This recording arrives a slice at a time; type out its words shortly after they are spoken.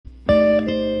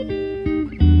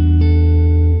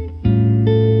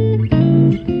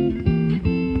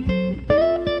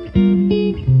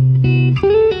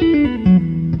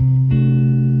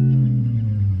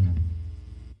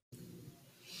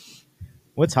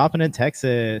What's hopping in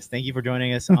Texas? Thank you for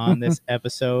joining us on this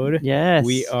episode. Yes.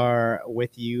 We are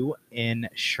with you in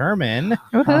Sherman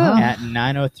Woohoo. at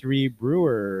 903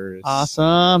 Brewers.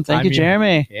 Awesome. Thank you, your-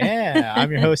 Jeremy. Yeah,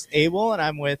 I'm your host, Abel, and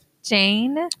I'm with,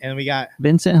 Jane. and we got,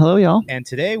 Vincent, hello, y'all. and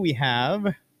today we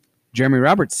have, Jeremy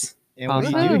Roberts. and what do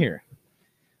Awesome. you do here?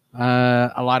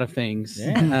 A lot of things.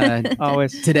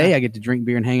 Always. Today, I get to drink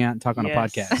beer and hang out and talk on a Yes.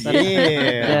 podcast.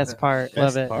 Yeah. Best part.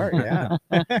 Best Love it. part, yeah.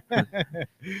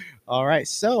 All right,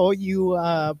 so you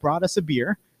brought us a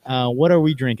beer. What are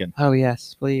we drinking? Oh,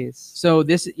 yes, please. So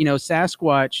this,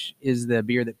 Sasquatch is the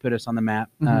beer that put us on the map.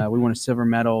 Mhm. We won a silver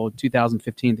medal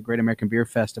 2015 at the Great American Beer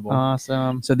Festival.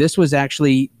 Awesome. So this was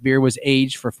actually, beer was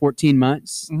aged for 14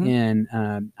 months Mhm.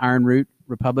 in Iron Root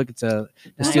Republic. It's a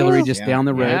distillery Nice. just Yeah. down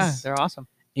the road. Yeah, they're awesome.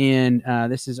 And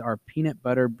this is our peanut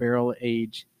butter barrel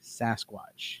aged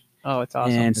Sasquatch. Oh, it's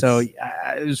awesome. And so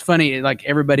it was funny. Like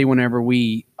everybody, whenever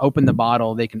we open the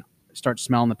bottle, they can start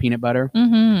smelling the peanut butter.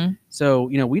 Mm-hmm. So,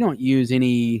 we don't use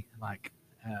any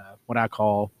what I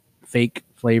call fake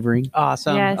flavoring.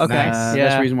 Awesome. Yes. Okay. Nice. That's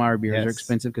Yeah. the reason why our beers are Yes.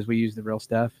 expensive, because we use the real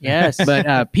stuff. Yes. But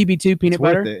PB2 peanut It's worth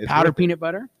butter, it. It's powdered worth it. peanut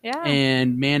butter. Yeah.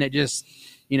 And man, it just,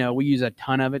 we use a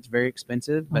ton of it. It's very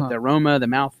expensive. But Uh-huh. the aroma, the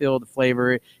mouthfeel, the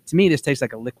flavor, to me, this tastes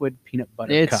like a liquid peanut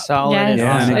butter It's cup. solid. Yes. It's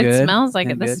Yeah. awesome. Isn't It good? smells like it.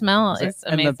 Isn't The good? smell is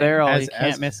And amazing. the barrel, As- you can't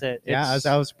as- miss it. Yeah, It's- as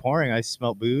I was pouring, I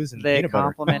smelled booze and they peanut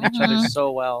butter. complement each other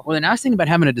so well. Well, the nice thing about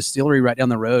having a distillery right down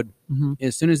the road, Mhm.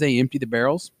 as soon as they empty the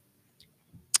barrels,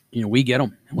 we get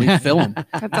them, we fill them.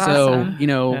 That's So, awesome.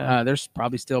 Yeah. there's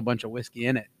probably still a bunch of whiskey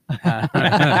in it,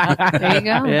 There you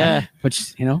go. Yeah.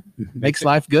 which, makes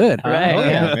life good. Right. Oh,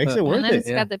 yeah, Yeah. makes it worth And then it. it's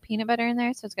got the peanut butter in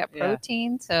there, so it's got Yeah.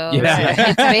 protein. So Yeah.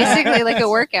 it's basically like a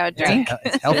workout drink.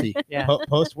 It's healthy. Yeah.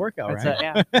 Post workout, It's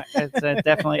right? it's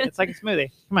definitely, it's like a smoothie.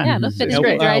 Come on. Yeah, they'll Mhm. finish It's by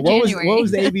great. dry what January.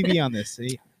 was the ABV on this?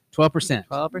 12%.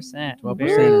 12%.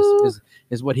 12%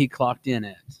 is what he clocked in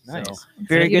at. So, Nice.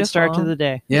 Very good start to Beautiful. the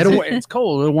day. yeah, it's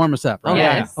cold. It'll warm us up. Oh, Right?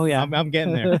 yeah. Yes. Oh, yeah. I'm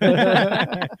getting there.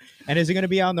 And is it going to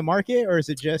be on the market, or is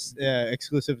it just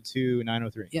exclusive to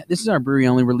 903? Yeah, this is our brewery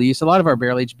only release. A lot of our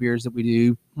barrel aged beers that we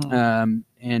do, Hmm.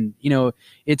 and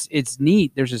it's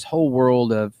neat. There's this whole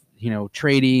world of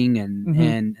trading and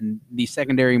Mhm. and these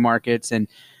secondary markets, and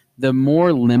the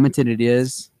more limited it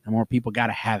is, the more people got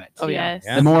to have it. Oh, yeah. Yes.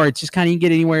 Yeah. The more it's just kind of, you can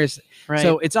get anywhere. Right.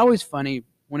 So it's always funny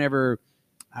whenever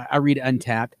I read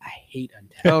Untapped. I hate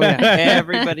Untapped. Oh, yeah.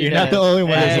 Everybody You're does. not the only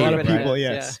one. There's a lot of Everybody people,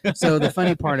 does, yes. So the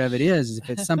funny part of it is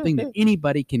if it's something that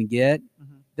anybody can get,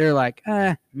 Mhm. they're like,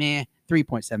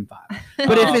 3.75.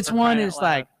 But if Oh, it's for one, crying it's out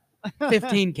like loud.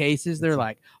 15 cases, they're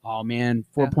like, oh man,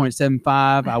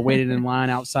 4.75. I waited in line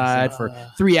outside for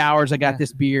 3 hours. I got Yeah.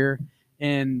 this beer.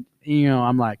 And,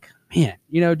 I'm like, man,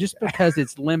 just because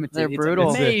it's limited, They're it's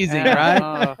brutal. amazing, Yeah. right?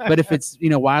 Oh. But if it's,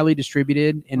 widely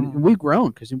distributed, and Mm. we've grown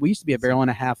because we used to be a barrel and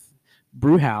a half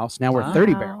brew house. Now we're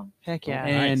 30 barrel. Wow. Heck yeah.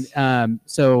 And Nice.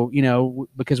 so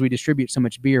because we distribute so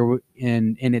much beer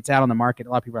and it's out on the market, a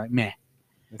lot of people are like, meh.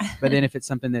 But then if it's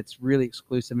something that's really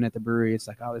exclusive and at the brewery, it's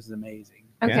like, oh, this is amazing.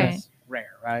 Okay. It's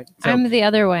rare, right? So, I'm the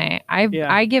other way.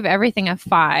 Yeah. I give everything a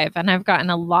 5, and I've gotten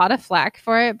a lot of flack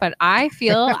for it. But I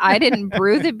feel I didn't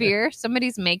brew the beer;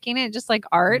 somebody's making it, just like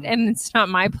art, and it's not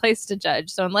my place to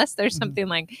judge. So unless there's something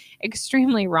like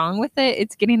extremely wrong with it,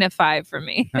 it's getting a 5 for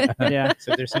me. Yeah.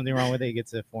 So if there's something wrong with it, it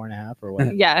gets a 4.5 or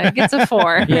what? Yeah, it gets a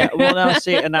 4. Yeah. Well, no,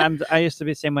 see, and I used to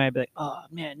be the same way. I'd be like, oh,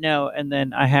 man, no. And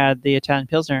then I had the Italian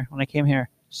Pilsner when I came here.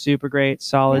 Super great,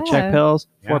 solid Yeah. Czech Pils,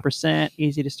 Yeah. 4%,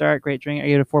 easy to start, great drink. I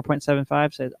gave it a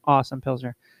 4.75, said awesome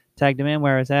Pilsner. Tagged him in,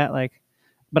 where I was at,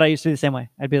 but I used to be the same way.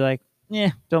 I'd be like,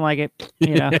 yeah, don't like it,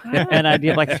 and I'd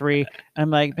give like 3. I'm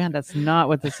like, man, that's not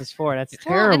what this is for. That's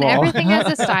Well, terrible. and everything has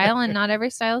a style, and not every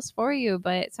style is for you.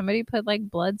 But somebody put like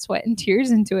blood, sweat, and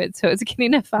tears into it, so it's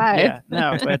getting a 5. Yeah,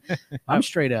 no, but I'm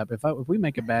straight up. If we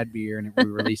make a bad beer and if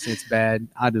we release it, it's bad,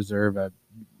 I deserve a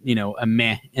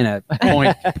meh and a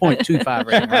 0.25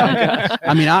 rating. Right?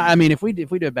 I mean, if we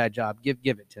do a bad job, give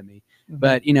it to me.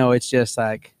 But it's just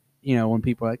like when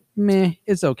people are like, meh,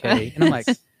 it's okay, and I'm like,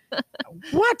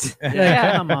 what?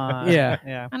 yeah, come on. Yeah.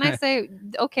 Yeah. And I say,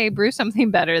 okay, brew something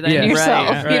better than Yeah. yourself.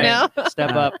 Right, You right. know.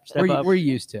 Step up, step up. We're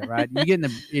used to it, right? You get in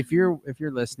the if you're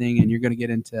listening and you're going to get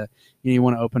into you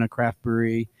want to open a craft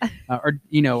brewery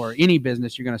or any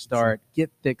business you're going to start,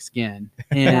 get thick skin.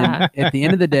 And at the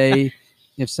end of the day,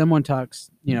 if someone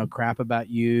talks crap about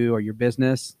you or your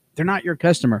business, they're not your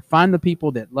customer. Find the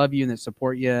people that love you and that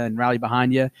support you and rally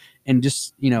behind you, and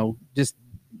just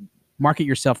market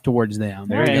yourself towards them.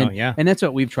 There you and, go. Yeah. and that's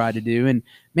what we've tried to do. And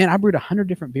man, I brewed 100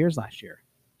 different beers last year.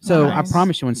 So I Nice.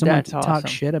 promise you, when someone That's talks awesome.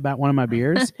 shit about one of my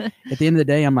beers, at the end of the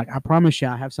day, I'm like, I promise you,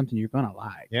 I have something you're gonna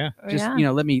like. Yeah. Just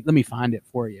Yeah. let me find it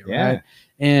for you. Yeah. Right.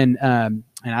 And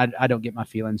I don't get my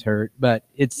feelings hurt, but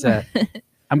it's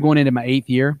I'm going into my 8th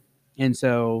year, and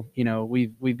so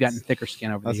we've gotten thicker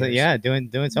skin over the I'll say, years. yeah, doing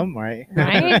something right.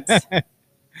 Right?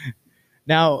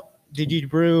 Now, did you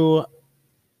brew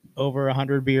over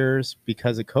 100 beers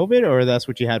because of COVID, or that's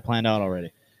what you had planned out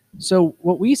already? So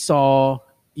what we saw,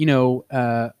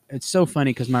 it's so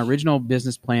funny because my original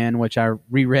business plan, which I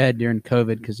reread during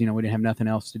COVID because we didn't have nothing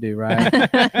else to do, right?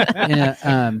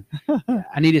 And,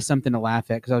 I needed something to laugh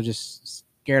at because I was just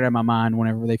scared out of my mind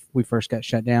whenever we first got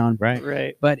shut down. Right.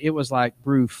 Right. But it was like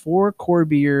brew 4 core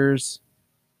beers,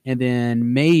 and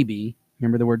then maybe,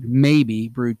 remember the word maybe,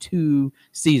 brew 2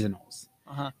 seasonals.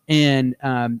 Uh-huh. And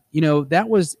that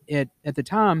was at the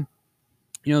time,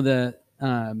 the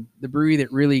brewery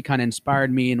that really kind of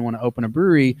inspired me and want to open a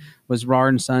brewery was Rar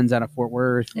and Sons out of Fort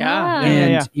Worth. Yeah.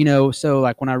 And so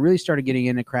like when I really started getting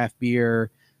into craft beer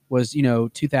was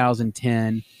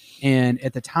 2010, and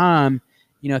at the time,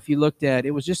 if you looked at it,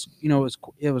 was just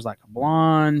it was like a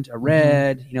blonde, a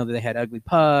red, they had Ugly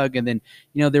Pug, and then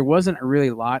there wasn't a really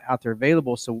lot out there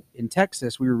available. So in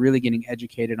Texas, we were really getting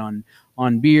educated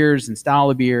on beers and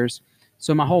style of beers.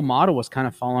 So my whole model was kind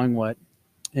of following what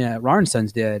Rar and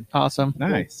Sons did. Awesome.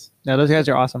 Nice. No, those guys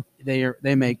are awesome. They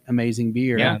make amazing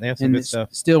beer. Yeah, they have some and good it's stuff.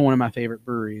 still one of my favorite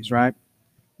breweries, right?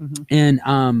 Mhm.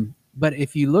 And but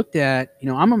if you looked at,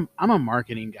 I'm a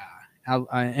marketing guy.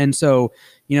 And so,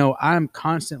 I'm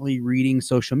constantly reading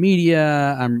social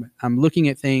media. I'm looking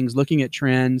at things, looking at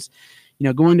trends,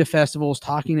 going to festivals,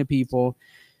 talking to people.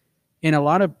 And a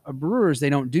lot of brewers, they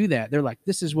don't do that. They're like,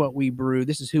 this is what we brew.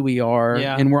 This is who we are.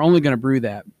 Yeah. And we're only going to brew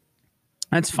that.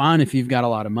 That's fine if you've got a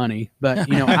lot of money, but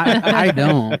I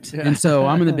don't. Yeah. And so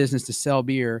I'm in the business to sell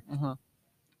beer. Uh-huh.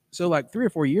 So like 3 or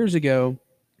 4 years ago,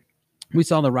 we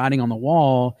saw the writing on the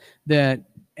wall that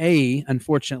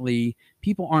unfortunately,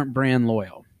 people aren't brand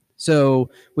loyal. So,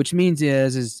 which means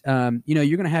is you're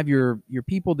going to have your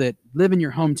people that live in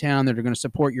your hometown that are going to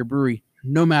support your brewery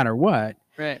no matter what.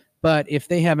 Right. But if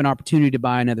they have an opportunity to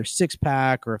buy another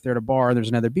 6-pack, or if they're at a bar, there's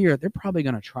another beer, they're probably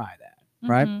going to try that,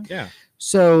 right? Mhm. Yeah.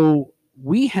 So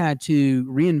we had to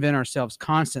reinvent ourselves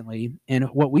constantly. And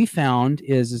what we found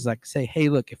is like, say, hey,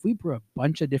 look, if we brew a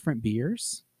bunch of different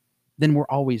beers, then we're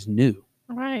always new.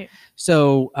 Right.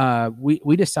 So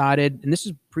we decided, and this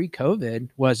is pre-COVID,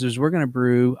 was we're going to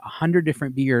brew 100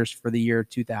 different beers for the year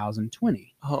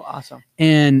 2020. Oh, awesome.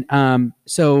 And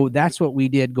so that's what we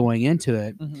did going into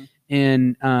it. Mhm.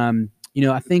 And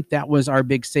I think that was our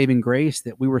big saving grace,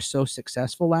 that we were so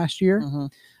successful last year.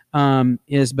 Mhm.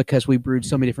 Is because we brewed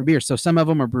so many different beers. So some of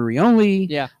them are brewery only.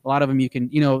 Yeah. A lot of them you can,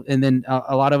 and then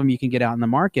a lot of them you can get out in the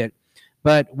market.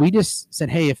 But we just said,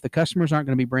 hey, if the customers aren't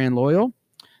going to be brand loyal,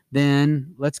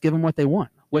 then let's give them what they want.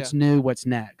 What's new? What's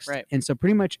next? Right. And so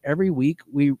pretty much every week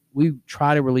we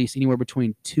try to release anywhere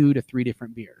between 2 to 3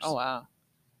 different beers. Oh, wow.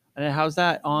 And then how's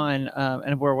that on?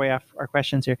 And we're way off our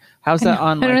questions here. How's that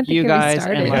on I don't like think you we guys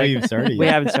started. and Yeah, like you've started. we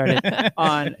yet. haven't started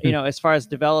on as far as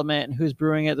development and who's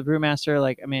brewing it, the brewmaster?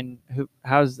 Like, I mean,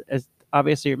 as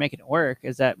obviously you're making it work.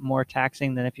 Is that more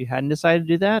taxing than if you hadn't decided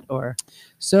to do that, or?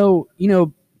 So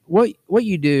what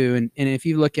you do, and if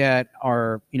you look at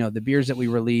our the beers that we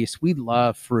release, we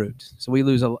love fruit. So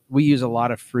we use a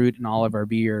lot of fruit in all of our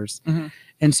beers. Mhm.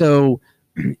 And so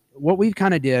what we've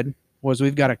kind of did was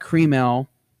we've got a cream ale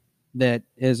that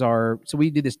is so we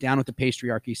do this Down with the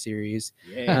Patriarchy series.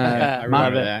 Yeah, I love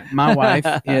remember it. that. My wife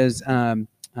is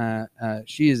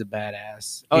she is a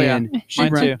badass. Oh, yeah. And she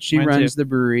Mine too. she Mine runs too. the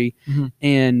brewery. Mhm.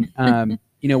 And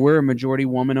we're a majority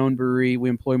woman-owned brewery. We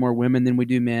employ more women than we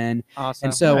do men. Awesome.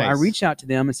 And so I Nice. reached out to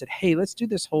them and said, hey, let's do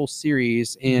this whole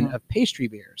series Mhm. of pastry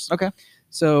beers. Okay.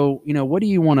 So, what do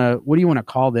you want to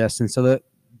call this? And so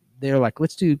they're like,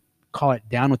 call it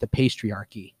Down with the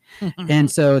Patriarchy. And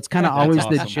so it's kind of That's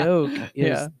always the awesome. joke is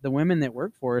Yeah. the women that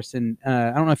work for us. And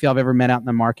I don't know if y'all have ever met out in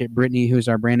the market, Brittany, who's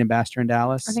our brand ambassador in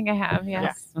Dallas. I think I have.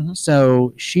 Yes.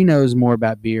 So she knows more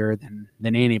about beer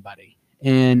than anybody.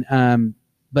 And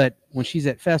but when she's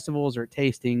at festivals or at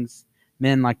tastings,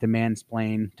 men like to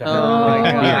mansplain to her. Oh,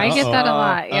 about Oh, beer. I get that a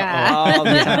lot. Uh-oh. Yeah. All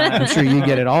the time. I'm sure you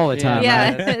get it all the time. Yeah.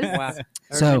 Right? Yes. Wow.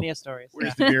 So- Many stories.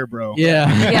 Where's the beer, bro?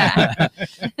 Yeah. Yeah.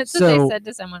 That's what So- they said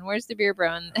to someone. Where's the beer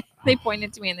bro? And they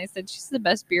pointed to me and they said, she's the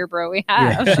best beer bro we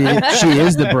Yeah, have. she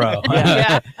is the bro.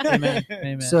 Yeah. Yeah. Amen.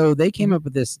 Amen. So they came up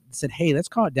with this, said, hey, let's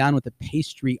call it Down with the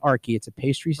Patriarchy. It's a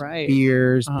pastry Right.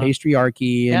 beers, Uh-huh.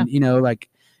 patriarchy.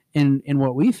 And, and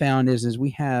what we found is we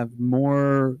have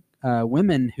more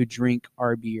women who drink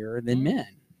our beer than Mm. men.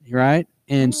 Right.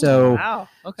 And so Wow.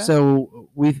 Okay. so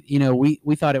we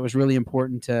thought it was really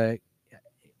important to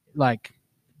like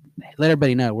let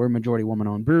everybody know we're a majority woman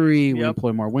owned brewery. We Yep.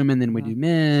 employ more women than we Mhm. do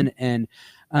men. And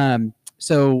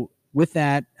so with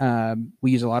that,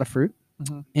 we use a lot of fruit.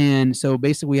 Mhm. And so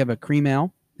basically we have a cream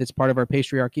ale that's part of our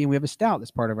patriarchy, and we have a stout that's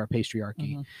part of our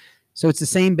patriarchy. Mhm. So it's the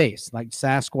same base, like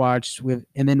Sasquatch,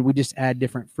 and then we just add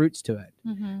different fruits to it.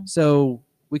 Mhm. So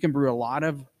we can brew a lot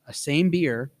of a same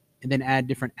beer and then add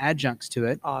different adjuncts to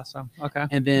it. Awesome. Okay.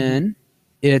 And then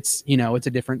it's a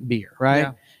different beer, right?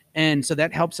 Yeah. And so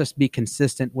that helps us be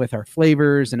consistent with our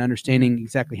flavors and understanding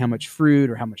exactly how much fruit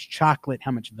or how much chocolate,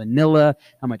 how much vanilla,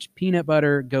 how much peanut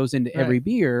butter goes into every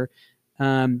beer.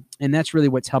 And that's really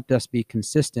what's helped us be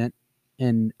consistent.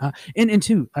 And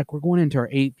two, like we're going into our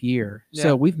 8th year. Yeah.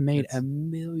 So we've made It's- a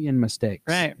million mistakes.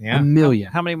 Right. Yeah. A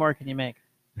million. How many more can you make?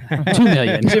 2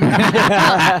 million.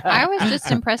 I was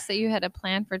just impressed that you had a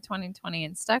plan for 2020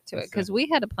 and stuck to it, because we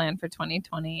had a plan for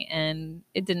 2020 and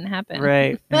it didn't happen.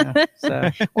 Right. Yeah. So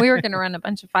We were going to run a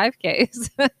bunch of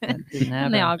 5Ks that didn't happen.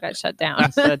 and they all got shut down.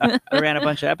 Instead, I ran a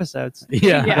bunch of episodes.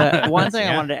 Yeah. Yeah. But one thing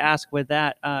I Yeah. wanted to ask with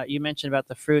that, you mentioned about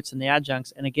the fruits and the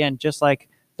adjuncts, and again, just like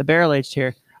the barrel aged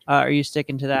here, are you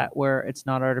sticking to that where it's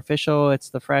not artificial, it's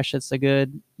the fresh, it's the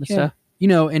good stuff?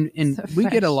 And So we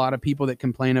get a fresh. lot of people that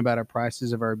complain about our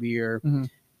prices of our beer. Mhm.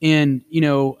 And,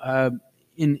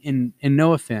 in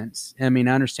no offense, I mean,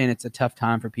 I understand it's a tough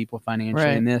time for people financially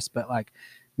Right. in this, but like,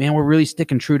 man, we're really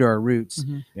sticking true to our roots.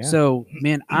 Mhm. Yeah. So,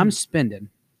 man, I'm spending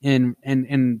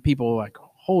and people are like,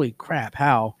 holy crap,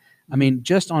 how? I mean,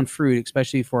 just on fruit,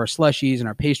 especially for our slushies and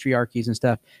our pastryarchies and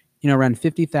stuff, around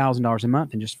 $50,000 a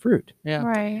month in just fruit. Yeah.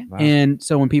 Right. Wow. And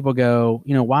so when people go,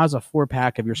 why is a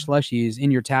 4-pack of your slushies in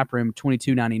your tap room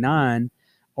 $22.99,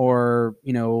 or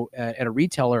at a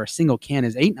retailer a single can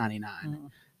is $8.99? Mhm.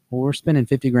 Well, we're spending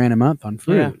 $50,000 a month on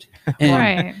fruit, and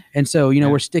Right. and so Yeah.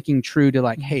 we're sticking true to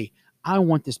like, hey, I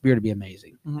want this beer to be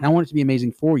amazing, Mhm. and I want it to be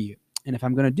amazing for you. And if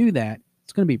I'm going to do that,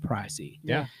 it's going to be pricey.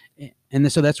 Yeah.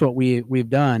 And so that's what we've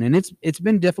done, and it's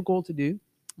been difficult to do.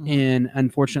 Mhm. And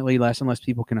unfortunately, less and less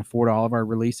people can afford all of our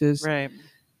releases. Right.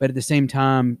 But at the same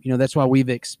time, that's why we've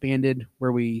expanded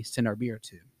where we send our beer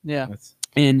to, Yeah. That's-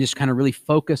 and just kind of really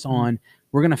focus on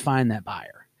we're going to find that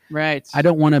buyer. Right. I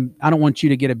don't want you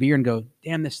to get a beer and go,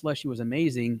 damn, this slushy was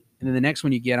amazing. And then the next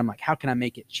one you get, I'm like, how can I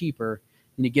make it cheaper?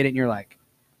 And you get it and you're like,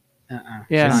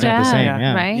 Yeah. It's not the same,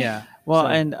 yeah. Right. yeah. Well, So-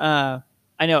 and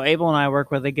I know Abel and I work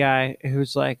with a guy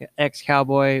who's like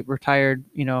ex-cowboy, retired,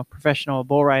 professional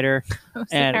bull rider.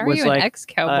 And How are was you like, an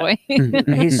ex-cowboy?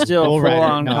 He's still Bull rider,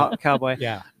 full-on no. cowboy.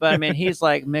 Yeah. But I mean, he's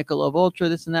like Michelob Ultra,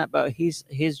 this and that. But he's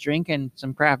drinking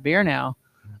some craft beer now,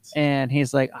 and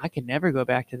he's like, I could never go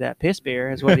back to that piss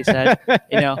beer, is what he said.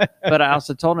 But I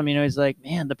also told him, he's like,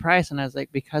 man, the price, and I was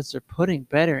like, because they're putting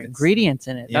better ingredients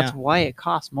in it. That's yeah. why it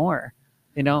costs more.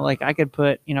 Like I could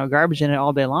put garbage in it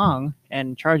all day long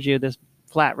and charge you this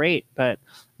flat rate, but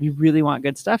you really want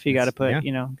good stuff, you got to put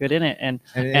Yeah. good in it. And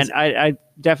it's- and I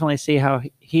definitely see how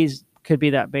he's could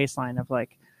be that baseline of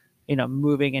like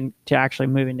moving into actually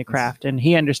moving to craft, and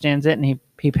he understands it and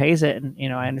he pays it,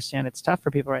 and I understand it's tough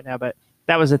for people right now, but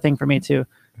that was a thing for me too.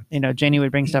 Janie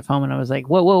would bring stuff home and I was like,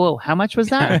 whoa, how much was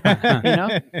that?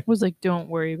 I was like, don't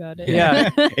worry about it. Yeah.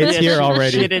 It's here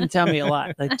already. She didn't tell me a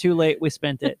lot. Like, too late, we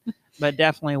spent it. But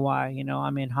definitely why, I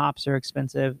mean, hops are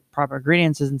expensive. Proper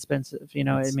ingredients is expensive.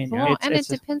 I mean, Well, and it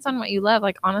depends on what you love.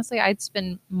 Like, honestly, I'd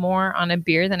spend more on a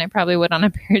beer than I probably would on a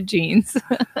pair of jeans.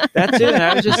 that's it. And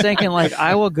I was just thinking, like,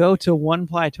 I will go to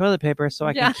 1-ply toilet paper so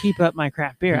I can keep up my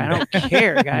craft beer. I don't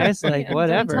care, guys. Like, Yeah,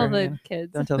 whatever. Don't tell the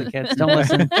kids. Don't tell the kids. Don't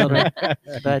listen, children.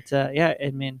 But yeah, I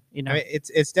mean, I mean,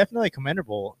 it's definitely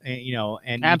commendable, and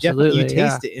and Absolutely, you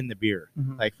taste it in the beer,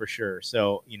 Mhm. like for sure.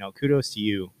 So kudos to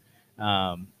you.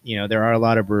 There are a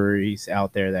lot of breweries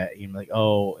out there that like,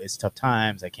 oh, it's tough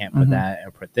times, I can't put Mhm. that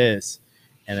or put this,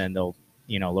 and then they'll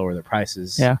lower their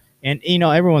prices. Yeah. And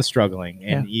everyone's struggling,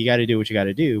 and you got to do what you got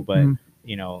to do, but. Mhm.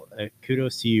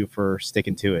 Kudos to you for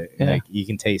sticking to it. Yeah. Like you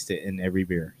can taste it in every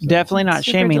beer. So- definitely not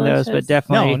Super shaming those, but delicious.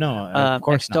 definitely no, of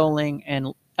course not. extolling and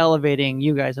elevating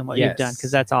you guys and what you've done, Yes. because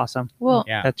that's awesome. Well,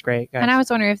 Yeah. That's great, guys. and I was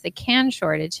wondering if the can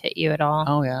shortage hit you at all.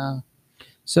 Oh yeah.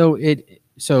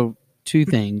 So two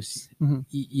things. Mhm.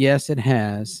 Yes, it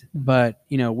has, but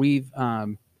we've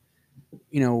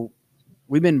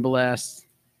we've been blessed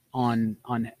on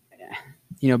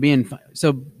being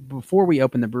so. Before we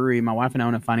opened the brewery, my wife and I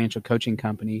own a financial coaching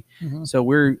company. Mhm. So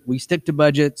we stick to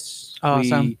budgets.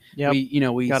 Awesome. Yep.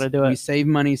 We Gotta do we it. save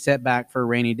money set back for a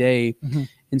rainy day. Mhm.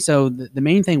 And so the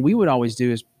main thing we would always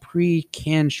do is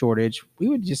pre-can shortage. We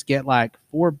would just get like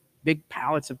 4 big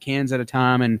pallets of cans at a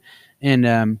time, and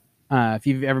if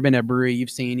you've ever been to a brewery, you've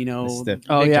seen, you know, It's the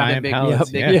big, giant big, pallets,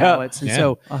 big yeah. pallets. And Yeah.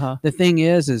 so Uh-huh. the thing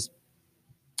is,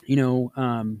 you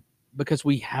know, because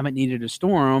we haven't needed to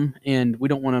store them and we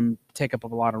don't want them to take up a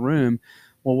lot of room.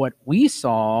 Well, what we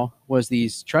saw was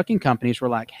these trucking companies were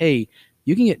like, hey,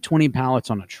 you can get 20 pallets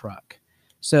on a truck.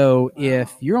 So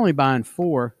if you're only buying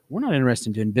 4, we're not interested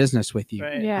in doing business with you.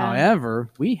 Right. Yeah. However,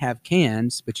 we have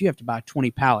cans, but you have to buy 20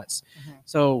 pallets. Mhm.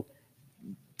 So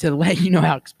to let you know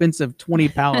how expensive 20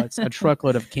 pallets, a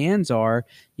truckload of cans are,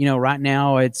 you know, right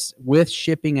now it's with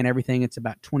shipping and everything, it's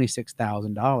about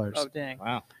 $26,000. Oh dang.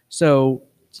 Wow. So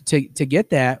to get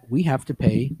that, we have to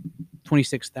pay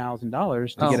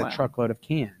 $26,000 to Oh, get wow. a truckload of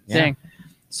cans. Yeah. Dang.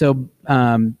 So,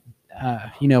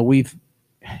 you know, we've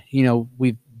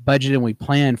budgeted and we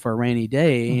planned for a rainy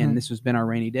day, Mhm. and this has been our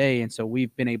rainy day, and so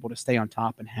we've been able to stay on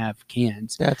top and have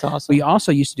cans. That's awesome. We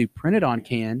also used to do printed on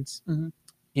cans, Mhm.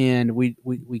 and we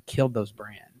killed those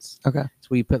brands. Okay. So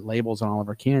we put labels on all of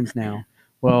our cans now.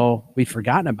 Well, we've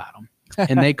forgotten about them,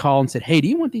 and they called and said, "Hey, do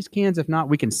you want these cans? If not,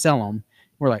 we can sell them."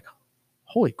 We're like,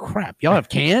 "Holy crap, y'all have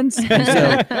cans!"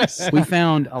 And so we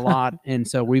found a lot, and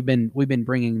so we've been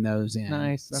bringing those in.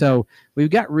 Nice. So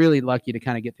we've got really lucky to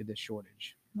kind of get through this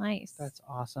shortage. Nice. That's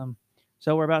awesome.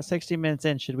 So we're about 60 minutes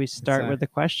in. Should we start with the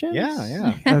questions?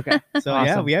 Yeah. Okay. So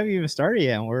yeah, Awesome. we haven't even started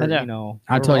yet. And we're I know. you know.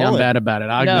 I'll we're tell you, I'm rolling. bad about it.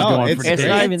 I'm No, just going it's for It's the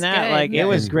not great. even It's that. good. Like Yeah, it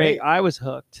was it's great. great. I was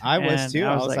hooked. I was And too.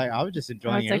 I was like, I was just I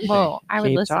enjoying was like, everything. whoa, I would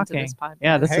Keep listen talking. to this podcast.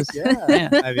 Yeah, this Heck is. yeah.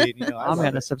 Yeah. I mean, you know, I I'm love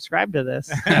going to it. subscribe to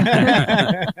this.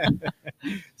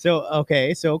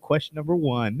 So question number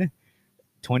 1,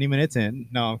 20 minutes in.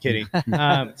 No, I'm kidding.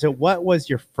 So what was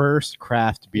your first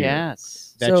craft beer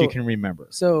Yes. that So- you can remember?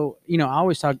 So, you know, I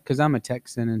always talk because I'm a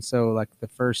Texan. And so, like, the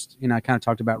first, you know, I kind of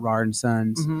talked about Rard and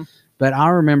Sons. Mhm. But I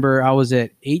remember I was at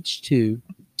H2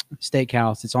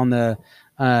 Steakhouse. It's on the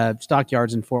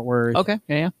Stockyards in Fort Worth. Okay.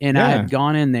 Yeah. And I Yeah. had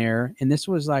gone in there, and this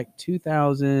was like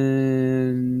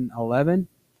 2011.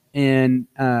 And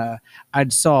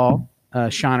I'd saw a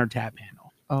Shiner tap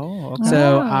handle. Oh. Okay.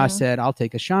 So Oh. I said, I'll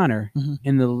take a Shiner. Mhm.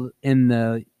 And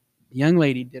the young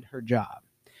lady did her job.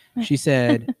 She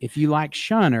said, if you like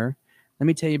Shiner, let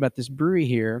me tell you about this brewery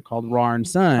here called Raw and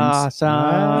Sons. Awesome.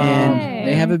 And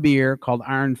they have Hey. a beer called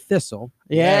Iron Thistle.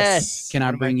 Yes. Can I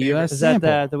One of my bring you a favorites. Is that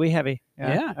sample? the Wee Heavy?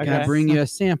 Yeah. Can I Okay. bring you a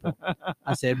sample?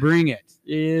 I said, bring it.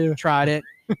 Yeah. Tried it.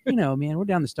 You know, man, we're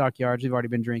down the Stockyards. We've already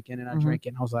been drinking, and I Mhm. drank it,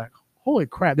 and I was like, holy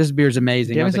crap, this beer's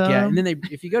amazing. Give I was me like, yeah. some. And then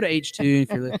if you go to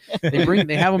H2,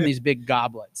 they have them these big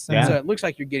goblets. Yeah. So it looks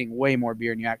like you're getting way more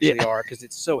beer than you actually Yeah. are because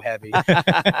it's so heavy.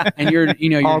 And you're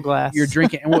All glass. you're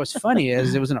drinking. And what was funny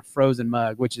is it was in a frozen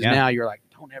mug, which is Yeah. now you're like,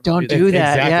 don't ever Don't do do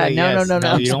that. that. Exactly, Yeah. No. yes. No. No.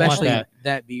 No, No. you don't want Especially that.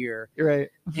 that beer. You're right.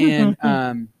 And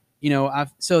you know,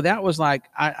 so that was like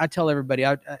I tell everybody,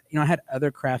 you know, I had other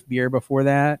craft beer before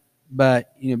that,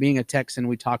 but you know, being a Texan,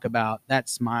 we talk about that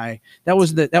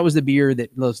was the beer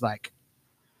that was like,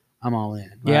 I'm all in.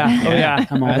 right? Yeah. Oh yeah.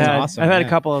 I'm all I've in. had, awesome, I've had a yeah.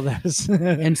 couple of those.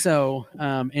 And so,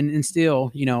 and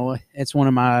still, you know, it's one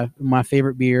of my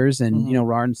favorite beers, and Mhm. you know,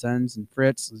 Rard and Sons and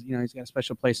Fritz, you know, he's got a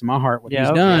special place in my heart. What yeah.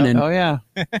 he's done, yeah. and Oh yeah.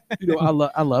 you know,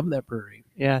 I love that brewery.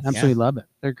 Yeah. Absolutely love it.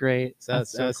 They're great. So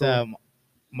That's that was cool.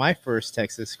 my first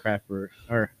Texas craft brewer.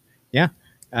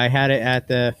 I had it at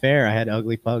the fair. I had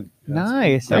Ugly Pug.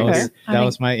 Nice. That Okay. was my that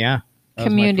was my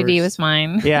Community first. was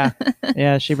mine. Yeah.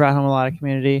 Yeah. She brought home a lot of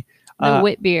community. The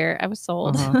wit beer I was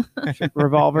sold. Uh-huh.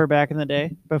 Revolver back in the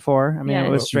day before. I mean, Yeah. it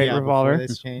was straight Yeah, before Revolver.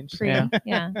 this changed. Pre- Yeah.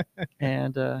 yeah.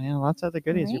 And lots of other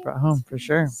goodies you Right. brought home for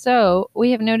sure. So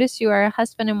we have noticed you are a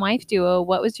husband and wife duo.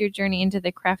 What was your journey into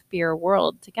the craft beer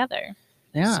world together?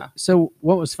 Yeah. So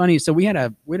what was funny? So we had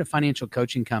a financial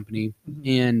coaching company,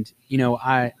 Mhm. and you know,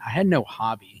 I had no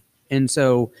hobby, and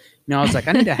so you know, I was like,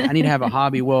 I need to have a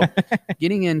hobby. Well,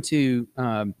 getting into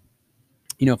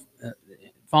you know,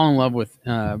 fall in love with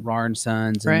Raw and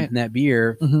Sons and, Right. and that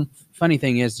beer. Mhm. Funny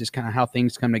thing is just kind of how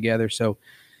things come together. So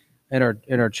at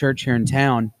our church here in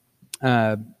town,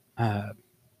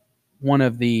 one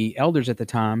of the elders at the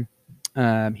time,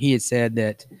 he had said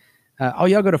that, oh,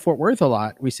 y'all go to Fort Worth a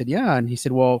lot. We said, yeah. And he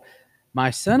said, well, my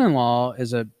son-in-law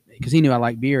is because he knew I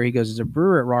like beer. He goes, is a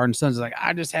brewer at Raw and Sons. Like,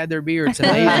 I just had their beer. It's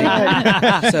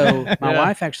amazing. So my Yeah.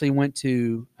 wife actually went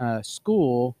to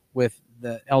school with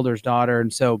the elder's daughter.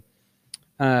 And so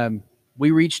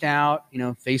we reached out, you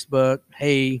know, Facebook,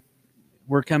 hey,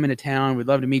 we're coming to town. We'd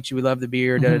love to meet you. We love the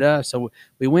beer. Da, da, da. So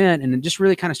we went and just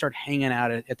really kind of started hanging out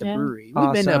at the Yeah. brewery.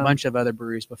 We've been to a Awesome. bunch of other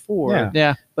breweries before, Yeah.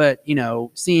 Yeah. but you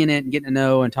know, seeing it and getting to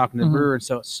know and talking to the Mhm. brewer. And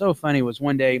so it's so funny was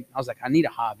one day I was like, I need a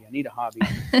hobby.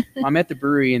 I'm at the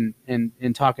brewery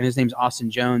and talking. His name's Austin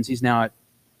Jones. He's now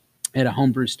at a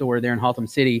homebrew store there in Haltom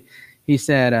City. He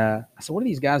said, I said, what are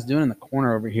these guys doing in the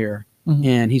corner over here? Mhm.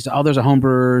 And he said, "Oh, there's a home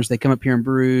brewers. They come up here and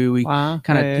brew. We Wow.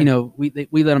 kind of, Yeah, you know, we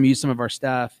let them use some of our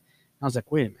stuff." I was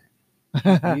like, "Wait a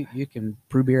minute." You can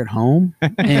brew beer at home,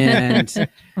 and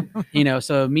you know,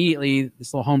 so immediately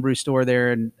this little homebrew store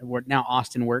there, and where now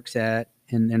Austin works at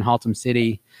in Haltom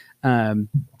City.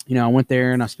 You know, I went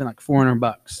there and I spent like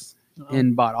 $400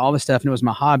 and bought all the stuff, and it was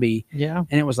my hobby, yeah.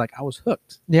 and it was like I was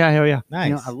hooked. Yeah. Hell yeah. Nice.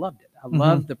 You know, I loved it. I Mhm.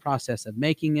 loved the process of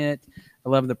making it. I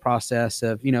love the process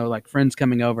of, you know, like friends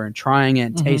coming over and trying it,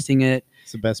 and Mhm. tasting it,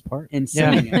 It's the best part. and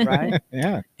Yeah. seeing it, right?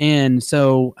 Yeah. And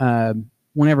so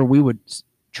whenever we would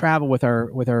travel with our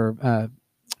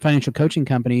financial coaching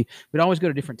company, we'd always go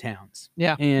to different towns,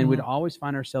 Yeah. and we'd always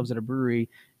find ourselves at a brewery.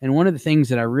 And one of the things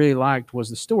that I really liked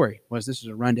was the story. Was this is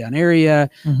a rundown area?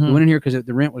 Mhm. We went in here because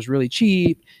the rent was really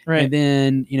cheap, Right. and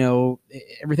then you know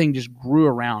everything just grew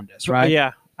around us, right?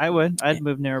 Yeah. I would. I'd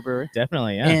move near a brewery.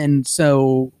 Definitely. Yeah. And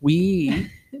so we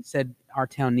said our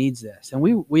town needs this, and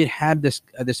we had this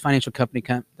financial company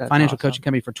That's financial awesome. coaching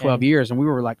company for 12 years, and we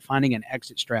were like finding an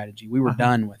exit strategy. We were Uh-huh.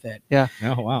 done with it.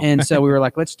 Oh wow. And so we were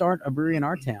like, let's start a brewery in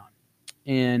our town.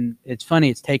 And it's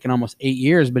funny, it's taken almost 8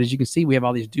 years, but as you can see, we have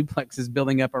all these duplexes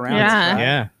building up around us. Yeah. Right?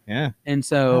 yeah. Yeah. And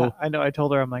so I know. I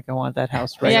told her, I'm like, I want that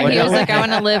house right Yeah, away. he was like, I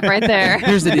want to live right there.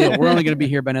 here's the deal: we're only going to be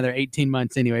here by another 18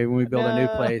 months anyway when we build a new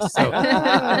place.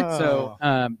 So,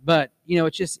 Oh. but you know,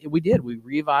 it's just we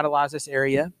revitalized this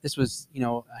area. This was, you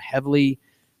know, a heavily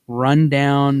run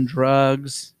down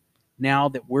drugs. Now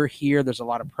that we're here, there's a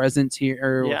lot of presence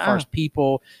here as far as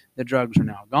people. The drugs are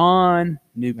now gone.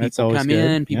 New That's people always come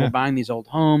good. in. People Yeah. buying these old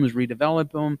homes,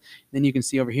 redevelop them. Then you can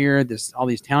see over here all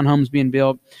these townhomes being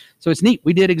built. So it's neat.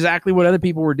 We did exactly what other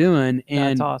people were doing,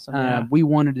 and That's awesome. Yeah. we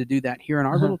wanted to do that here in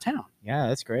our Uh-huh. little town. Yeah.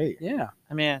 That's great. Yeah.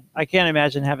 I mean, I can't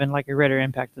imagine having like a greater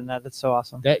impact than that. That's so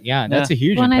awesome. That's a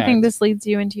huge Well, and I think impact. this leads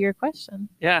you into your question.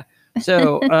 Yeah.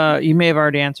 So you may have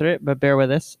already answered it, but bear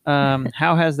with us.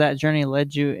 How has that journey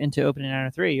led you into opening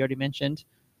 903? You already mentioned,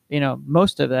 you know,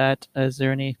 most of that. Is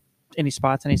there any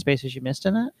spots, any spaces you missed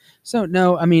in that? So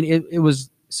no, I mean it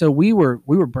was so we were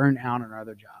burned out on our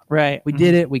other job. Right. We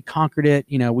did it, we conquered it.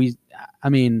 You know, I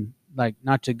mean, like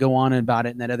not to go on about it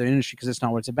in that other industry because it's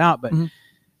not what it's about, but Mhm.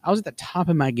 I was at the top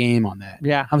of my game on that.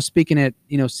 Yeah. I was speaking at,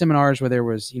 you know, seminars where there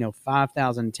was, you know,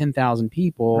 5,000, 10,000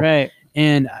 people, Right.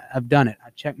 and I've done it. I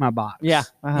checked my box. Yeah.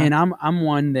 Uh-huh. And I'm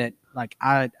one that like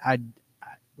I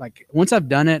like once I've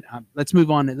done it, let's move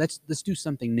on. Let's do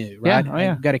something new, right? Yeah. Oh,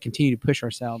 yeah. We've got to continue to push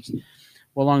ourselves.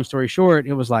 Well, long story short,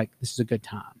 it was like this is a good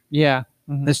time. Yeah.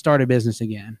 Mhm. Let's start a business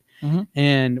again. Mhm.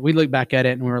 And we look back at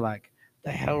it and we were like, the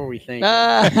hell were we thinking?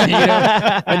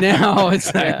 Ah. But now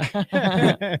it's like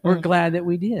Yeah. we're glad that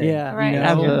we did. Yeah, Right.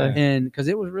 absolutely. And because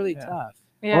it was really Yeah. tough.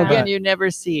 Yeah. Well, again, But- you never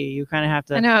see. You kind of have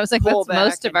to. I know. I was like, pull that's back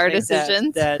most of and our take that-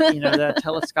 decisions. That, you know, that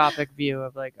telescopic view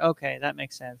of like, okay, that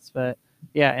makes sense. But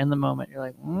yeah, in the moment, you're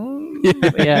like,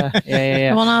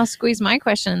 yeah. Well, now I'll squeeze my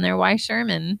question in there. Why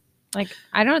Sherman? Like,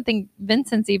 I don't think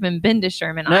Vincent's even been to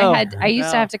Sherman. No. I used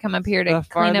to No. have to come up here to The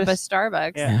clean up a farthest-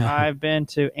 Starbucks. Yeah, I've been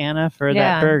to Anna for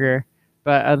Yeah. that burger,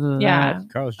 but other than Yeah. that,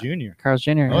 Carl's Jr. Carl's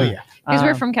Jr. Oh yeah. Because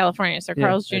we're Um, from California, so yeah,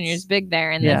 Carl's Jr. it's- is big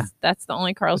there, and Yeah. that's the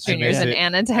only Carl's I Jr. miss in it.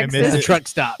 Anna, miss Texas. It's a it. truck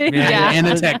stop. Yeah. And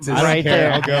Texas. I don't Right care.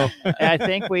 there. I'll go. I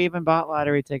think we even bought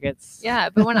lottery tickets. Yeah,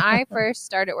 but when I first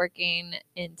started working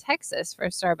in Texas for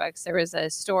Starbucks, there was a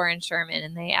store in Sherman,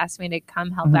 and they asked me to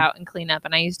come help Mhm. out and clean up.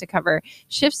 And I used to cover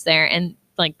shifts there, and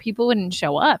like people wouldn't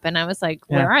show up, and I was like,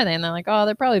 "Where Yeah. are they?" And they're like, "Oh,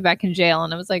 they're probably back in jail."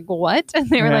 And I was like, "What?" And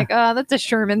they were Yeah. like, "Oh, that's a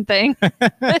Sherman thing."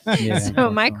 Yeah,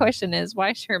 So my awesome. question is,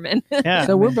 why Sherman? Yeah.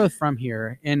 So we're both from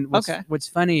here, and Okay. what's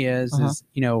funny is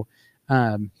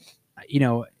Uh-huh. you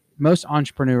know, most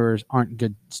entrepreneurs aren't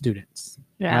good students,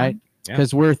 Yeah. right? Yeah.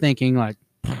 Because we're thinking like,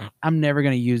 I'm never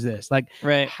going to use this. Like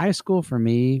right. high school for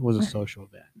me was a social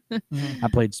event. Mhm. I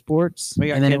played sports, We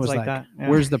got and then it kids was like like, that, yeah.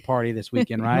 where's the party this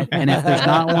weekend, right? And if there's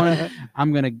not one,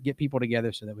 I'm going to get people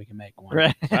together so that we can make one.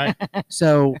 Right. Right.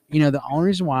 So, you know, the only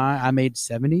reason why I made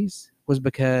 70s was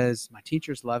because my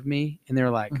teachers loved me, and they were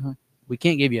like, Mhm. we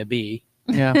can't give you a B.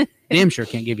 Yeah. Damn sure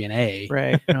can't give you an A.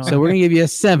 Right. No. So we're gonna give you a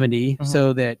 70 Mhm.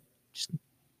 so that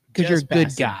because you're a Just good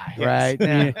passing. guy, Yes. right?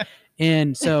 Yeah.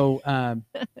 And so,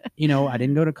 you know, I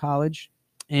didn't go to college,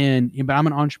 but I'm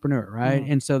an entrepreneur, right?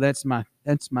 Mhm. And so that's my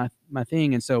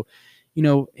thing. And so, you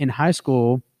know, in high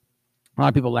school, a lot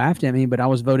of people laughed at me, but I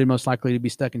was voted most likely to be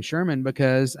stuck in Sherman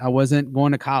because I wasn't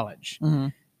going to college.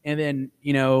 Mhm. And then,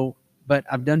 you know, but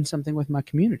I've done something with my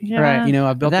community. Yeah. Right. You know,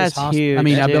 I've built That's this hospital. huge, I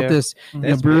mean, I built too. this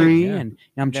That's brewery, big, yeah. and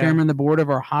I'm Yeah. chairman of the board of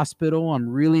our hospital. I'm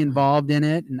really involved in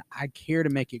it, and I care to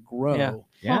make it grow. Yeah.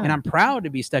 Yeah. And I'm proud to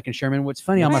be stuck in Sherman. What's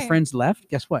funny, all my Right. friends left.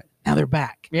 Guess what? Now they're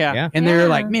back. Yeah. Yeah. And they're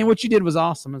like, Yeah. man, what you did was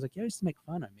awesome. I was like, yeah, used to make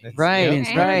fun of me. That's- Right, Being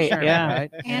stuck in right, Sherman, yeah.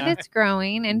 right? And Yeah. it's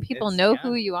growing, and people It's- know yeah.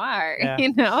 who you are. Yeah.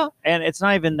 You know. And it's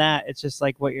not even that. It's just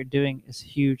like what you're doing is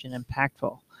huge and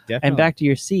impactful. Definitely. And back to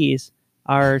your C's,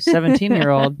 our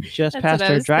 17-year-old just That's passed what I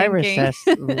her was driver's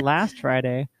thinking. test last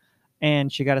Friday,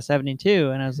 and she got a 72.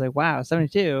 And I was like, wow,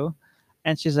 72.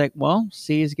 And she's like, well,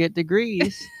 C's get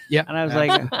degrees. Yeah. And I was Yeah.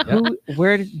 like, Yeah.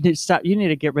 where did stop? You need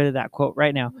to get rid of that quote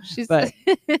right now. She's But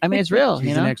I mean, it's real, She's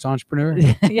you the know? next entrepreneur.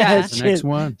 Yeah. The next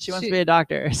one. She wants She- to be a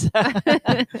doctor. So,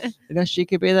 you know, she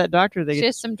could be that doctor that she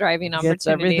has some driving gets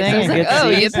opportunities. everything I was and like, gets oh,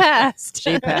 you C's. passed.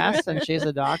 she passed and she's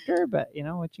a doctor, but you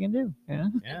know what you can do. Yeah.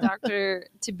 Yeah. Doctor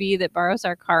to be that borrows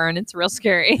our car, and it's real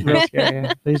scary. Real scary.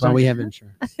 Yeah. Please Well, don't. we have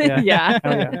insurance. Yeah. Yeah. Oh,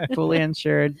 yeah. Fully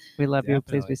insured. We love you.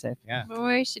 Please Definitely. be safe. Yeah. But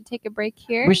we should take a break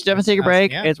here. We should definitely take a Us,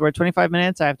 break. yeah. We're 25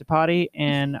 minutes. I have to potty,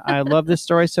 and I love this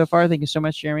story so far. Thank you so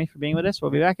much, Jeremy, for being with us.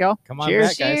 We'll be back, y'all. Come on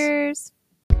Cheers. back, guys. Cheers.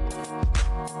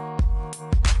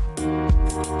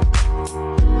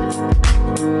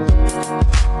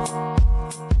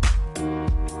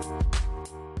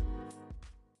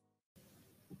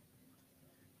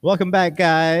 Welcome back,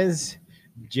 guys.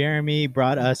 Jeremy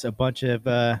brought us a bunch of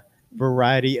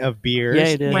variety of beers. Yeah,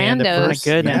 he did. And the Randos. My first-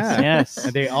 goodness. yeah. Yes.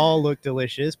 And they all look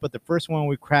delicious, but the first one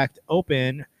we cracked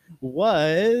open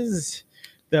was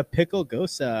the Pickle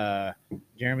Gosa.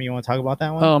 Jeremy, you want to talk about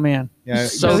that one? Oh man. yeah.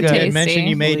 so you good. did mention Tasty.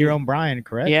 you made your own brine,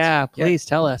 correct? Yeah. Please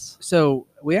tell us. So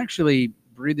we actually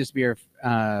brewed this beer.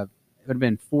 It would have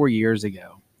been 4 years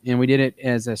ago, and we did it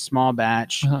as a small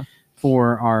batch Uh-huh.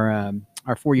 for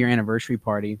our 4-year anniversary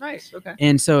party. Nice. Okay.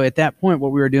 And so at that point,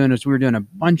 what we were doing is we were doing a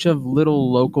bunch of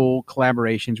little local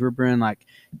collaborations. We were brewing like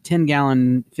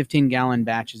 10-gallon, 15-gallon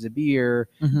batches of beer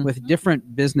Mhm. with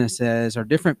different businesses or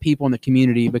different people in the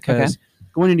community. Because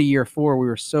going into year 4, we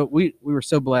were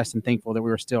so blessed and thankful that we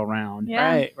were still around. Yeah.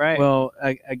 Right. Right. Well,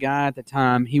 a guy at the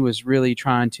time, he was really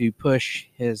trying to push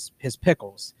his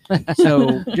pickles.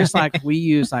 So just like we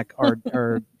use like our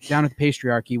down at the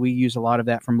Patriarchy, we use a lot of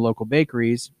that from local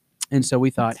bakeries. And so we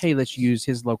thought, hey, let's use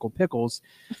his local pickles.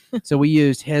 So we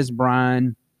used his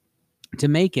brine to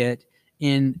make it.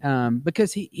 And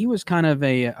because he was kind of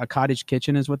a cottage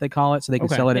kitchen is what they call it. So they could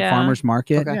Okay. sell it at Yeah. farmer's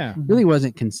market. Okay. Yeah. Really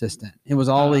wasn't consistent. It was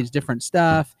all Ah. these different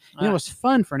stuff. And it Ah. was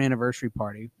fun for an anniversary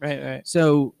party. Right. Right.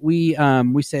 So we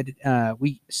said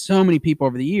so many people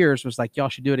over the years was like, y'all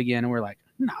should do it again, and we're like,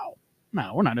 no,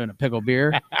 we're not doing a pickle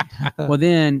beer. Well,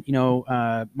 then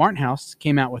Martin House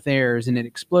came out with theirs, and it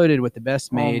exploded with the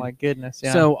best Oh made. my goodness.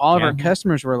 Yeah. So all of Yeah. our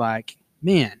customers were like,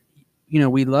 man,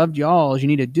 we loved y'all's. You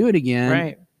need to do it again.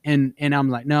 right. And I'm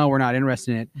like, no, we're not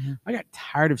interested in it. Mhm. I got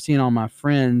tired of seeing all my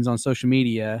friends on social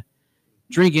media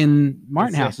drinking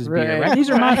Martin That's it. House's beer. Right. Right? These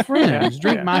are my Yeah. friends.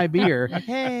 Drink Yeah. my beer.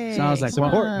 Hey. So I was like,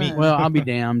 Support me. Well, I'll be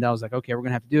damned. I was like, okay, we're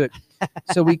gonna have to do it.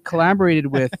 So we collaborated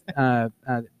with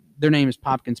their name is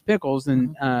Popkins Pickles,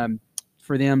 and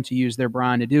for them to use their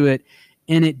brine to do it,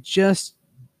 and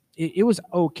it was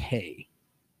okay,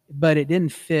 but it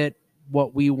didn't fit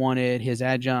what we wanted, his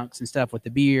adjuncts and stuff with the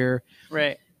beer.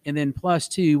 Right. And then plus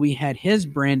two, we had his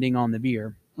branding on the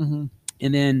beer. Mm-hmm.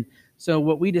 And then so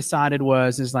what we decided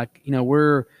is like,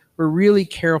 we're really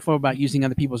careful about using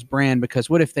other people's brand, because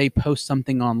what if they post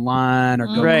something online or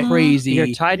go Right. crazy? You're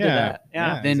tied to Yeah. that.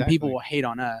 Yeah. Then exactly. people will hate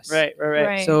on us. Right. Right. Right.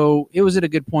 Right. So it was at a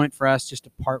good point for us just to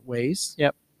part ways.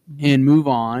 Yep. And move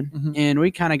on. Mhm. And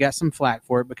we kind of got some flack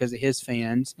for it because of his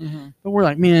fans. Mm-hmm. But we're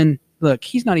like, man, look,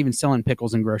 he's not even selling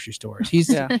pickles in grocery stores.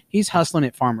 He's Yeah. he's hustling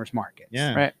at farmers markets.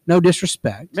 Yeah. Right. No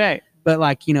disrespect. Right. But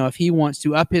like, if he wants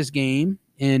to up his game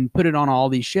and put it on all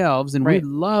these shelves, and Right. we'd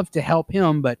love to help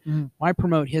him, but Mhm. why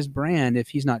promote his brand if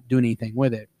he's not doing anything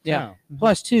with it? Yeah.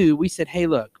 Plus two, we said, hey,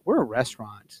 look, we're a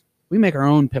restaurant. We make our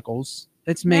own pickles.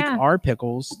 Let's make Yeah. our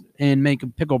pickles and make a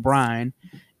pickle brine.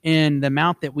 And the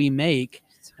amount that we make,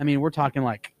 I mean, we're talking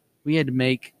like we had to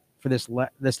make for this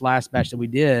last batch that we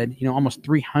did, almost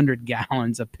 300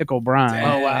 gallons of pickle brine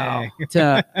Oh, wow.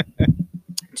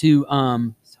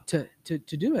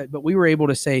 to do it. But we were able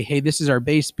to say, hey, this is our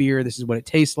base beer. This is what it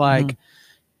tastes like.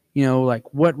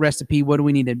 Like what recipe, what do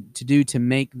we need to do to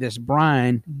make this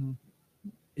brine Mhm.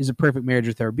 is a perfect marriage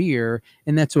with our beer.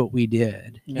 And that's what we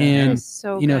did. Yeah. And It's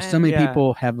so so many Yeah.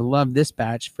 people have loved this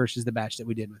batch versus the batch that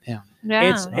we did with him.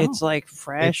 yeah. It's like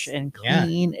fresh It's- and yeah.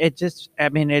 clean. It just, I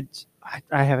mean, it's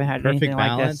I haven't had Perfect anything like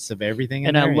balance this. of everything.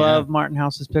 And in I there, love Martin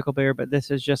House's pickle beer, but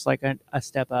this is just like a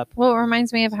step up. Well, it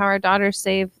reminds me of how our daughters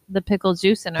save the pickle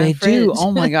juice in our They fridge. do.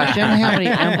 Oh my gosh! Do you know how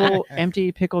many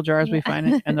empty pickle jars we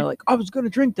find? And they're like, "I was going to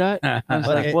drink that." I was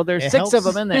But like, "Well, there's it 6 of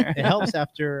helps- them in there." It helps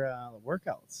after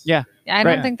workouts. Yeah. I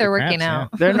don't Right. think they're The working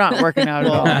cramps, out. They're not working out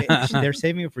at Well, all they're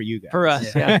saving it for you guys. for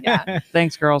us. Yeah. Yeah.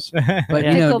 Thanks, girls. But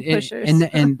Yeah. you know, Pickle pushers.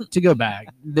 and to go back,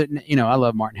 I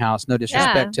love Martin House. No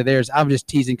disrespect Yeah. to theirs. I'm just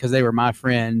teasing because they were my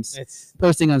friends. It's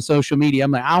Posting on social media,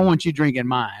 I'm like, I want you drinking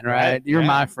mine, right? Right, You're yeah.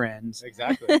 my friends.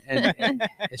 exactly. And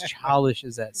as childish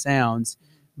as that sounds,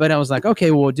 but I was like,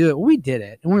 okay, well, we'll do it. We did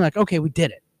it, and we're like, okay, we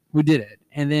did it,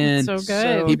 and then That's so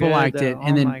good. people good, liked it, though.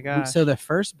 and Oh then my gosh. so the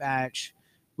first batch,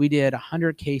 we did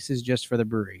 100 cases just for the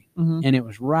brewery, Mhm. and it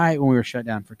was right when we were shut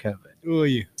down for COVID. Ooh,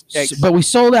 you. But we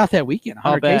sold out that weekend.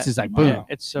 I'll 100 bet. cases, like Wow. boom.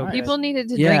 It's so Nice. good. People needed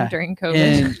to Yeah. drink during COVID.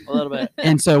 And a little bit.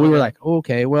 and so we were like,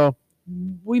 okay, well,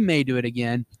 we may do it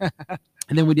again.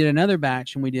 And then we did another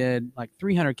batch, and we did like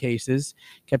 300 cases,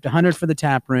 kept 100 for the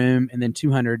tap room, and then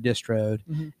 200 distroed,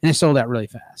 Mhm. and it sold out really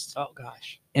fast. Oh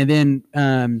gosh. And then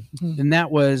and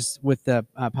that was with the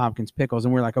Popkins pickles,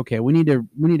 and we're like, okay, we need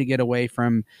to get away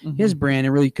from his brand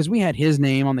and really, because we had his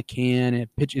name on the can and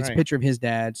it's a Right. picture of his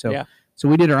dad. So Yeah. so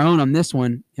we did our own on this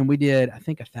one, and we did I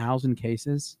think 1,000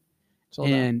 cases, Sold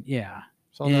out. and yeah,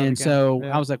 Sold out and again. so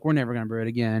Yeah. I was like, we're never gonna brew it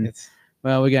again. It's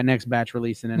Well, we got next batch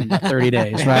releasing in about 30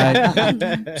 days, right?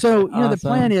 So the Awesome.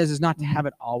 plan is not to have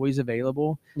it always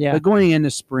available, yeah. but going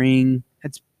into spring,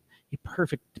 it's a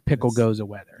perfect pickle It's- goza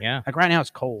weather. yeah. Like right now,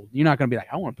 it's cold. You're not gonna be like,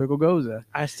 I want pickle goza.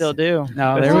 I still do.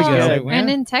 No, But there we it's go. good. Like, And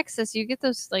in Texas, you get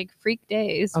those like freak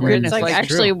days Oh, where goodness, it's like like,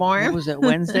 actually What warm. was it?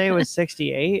 Wednesday it was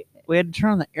 68. We had to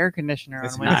turn on the air conditioner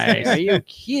That's on Wednesday. nice. Are you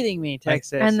kidding me,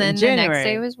 Texas? And then In the January. next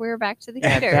day was we were back to the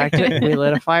Yeah, heater. back to, we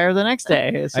lit a fire the next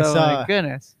day. So saw- my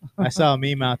goodness. I saw a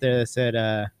meme out there that said,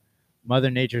 "Mother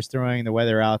Nature's throwing the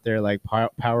weather out there like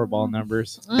Powerball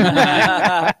numbers."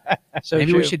 So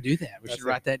Maybe true. we should do that. We That's should it.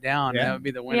 write that down. Yeah. That would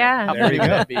be the winner. Yeah. How There funny you would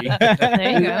go. that be?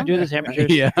 There you go. Do the temperatures.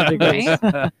 Yeah.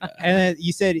 Right? And then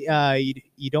you said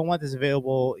you don't want this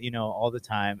available, all the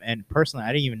time. And personally,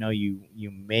 I didn't even know you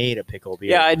made a pickle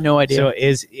beer. Yeah, I had no idea. So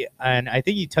and I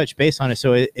think you touched base on it.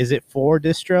 So is it for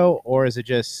distro or is it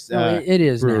just? No, it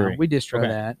is brewery. now. We distro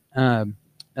Okay.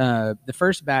 that. The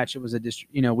first batch, it was it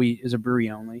was a brewery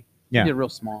only. Yeah. We did real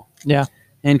small. Yeah.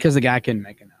 And because the guy couldn't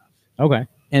make enough. Okay.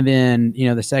 And then,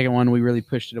 the second one, we really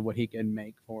pushed it to what he could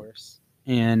make for us.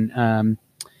 And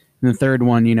the third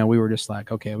one, we were just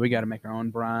like, okay, we got to make our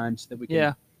own brine so that we can.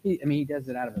 Yeah. He does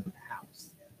it out of the house.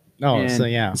 Oh, And so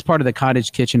yeah. It's part of the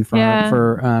cottage kitchen Yeah.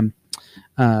 for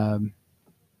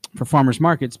farmers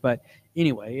markets. But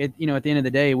anyway, at the end of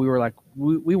the day, we were like,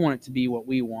 we want it to be what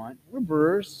we want. We're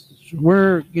brewers.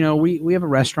 We're, we have a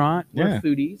restaurant. We're Yeah.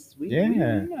 foodies. We Yeah.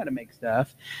 know how to make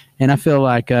stuff. And I feel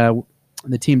like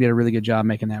the team did a really good job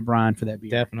making that brine for that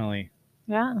beer. Definitely.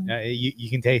 Yeah. You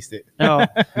can taste it. No,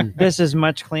 this is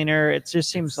much cleaner. It just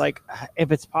seems like if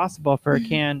it's possible for a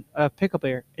can of pickle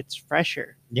beer, it's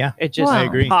fresher. Yeah. It just Well, I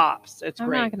agree. pops. It's I'm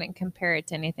great. not going to compare it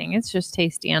to anything. It's just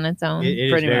tasty on its own. It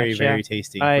is Pretty very, much, very yeah.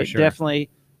 tasty. I for sure. definitely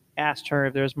asked her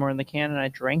if there was more in the can, and I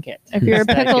drank it. If you're a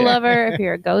That pickle good. lover, if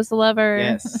you're a goza lover,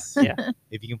 Yes. Yeah.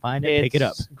 If you can find it, pick it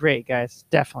up. It's great, guys.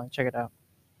 Definitely check it out.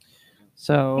 I think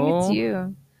So, it's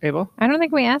you. Abel, I don't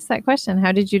think we asked that question.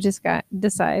 How did you just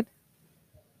decide?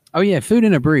 Oh yeah, food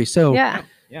in a brewery. So Yeah.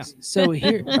 Yeah. So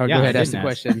here, Yeah, go ahead, I ask the didn't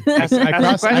question. I Ask the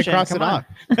crossed question, it come off.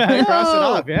 I crossed it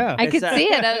off. Yeah. I It's could a- see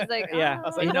it. I was like, Yeah. oh. I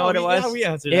was like, you know what it was? we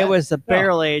answered it that. was a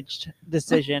barrel aged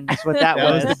decision. That's what that,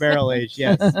 That was the barrel age.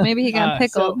 Yes. Maybe he got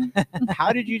So, pickled.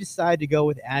 how did you decide to go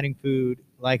with adding food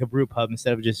like a brew pub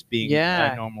instead of just being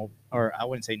Yeah. a normal, or I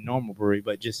wouldn't say normal brewery,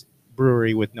 but just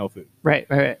brewery with no food?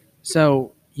 right.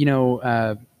 So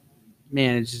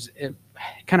man, it's just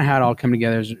kind of how it all come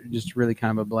together is just really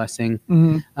kind of a blessing.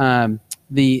 Mm-hmm.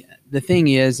 The thing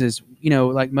is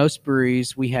like most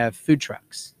breweries, we have food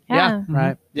trucks, Yeah.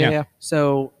 right? Yeah.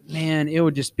 So man, it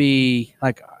would just be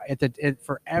like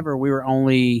forever. We were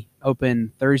only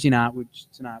open Thursday night, which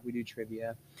tonight we do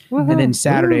trivia, and then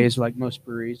Saturdays, like most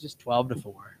breweries, just 12 to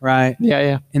 4, right?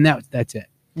 Yeah. And that's it.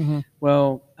 Mhm.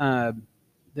 Well,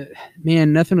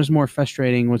 nothing was more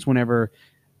frustrating was whenever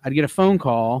I'd get a phone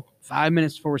call 5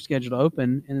 minutes before we're scheduled to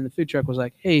open, and then the food truck was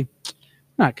like, "Hey, I'm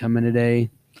not coming today."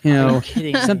 Are you Something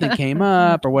kidding me? came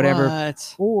up or whatever,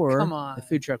 What? or Come on. the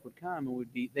food truck would come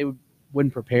and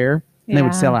wouldn't prepare, and they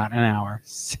would sell out in an hour.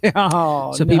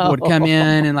 Oh, So people would no. come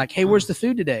in and like, "Hey, where's the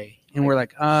food today?" And we're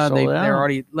like, Sold they're out.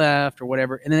 already left or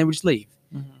whatever," and then they would just leave.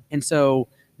 Mhm. And so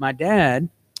my dad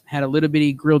had a little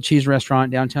bitty grilled cheese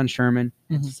restaurant downtown Sherman,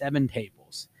 had Mhm. 7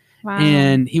 tables. Wow.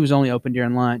 and he was only open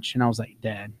during lunch. And I was like,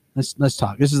 Dad, let's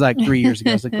talk. This is like 3 years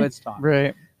ago. I was like, let's talk. Right.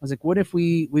 I was like, what if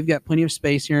we've got plenty of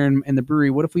space here in the brewery?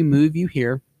 What if we move you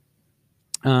here?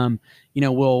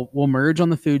 We'll merge on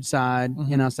the food side.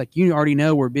 Mhm. And I was like, you already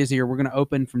know we're busier. We're going to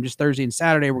open from just Thursday and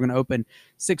Saturday. We're going to open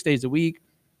 6 days a week.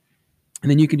 And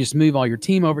then you can just move all your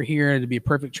team over here. It'd be a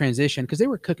perfect transition because they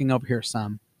were cooking over here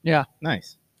some.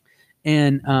 Nice.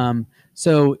 And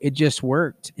so it just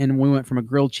worked. And we went from a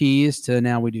grilled cheese to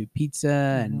now we do pizza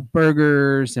and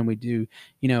burgers, and we do,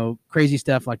 crazy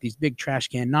stuff like these big trash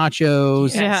can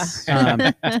nachos. Yes.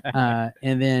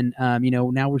 And then,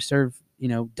 now we serve,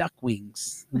 duck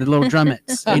wings, the little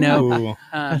drumettes,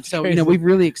 Ooh. So, crazy. we've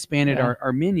really expanded Yeah.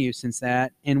 our menu since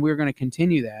that, and we're going to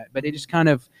continue that. But it just kind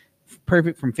of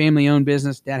perfect from family-owned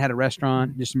business. Dad had a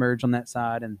restaurant, just merged on that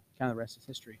side, and kind of the rest is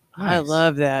history. I Nice.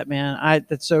 love that, man.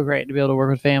 That's so great to be able to work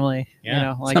with family.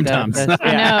 Yeah. Like Sometimes. That. I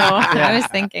know. Yeah. I was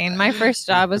thinking my first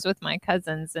job was with my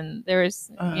cousins, and there was,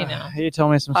 You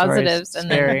told me some positives, stories.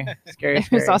 and Scary, scary, there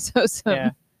scary. was also some Yeah.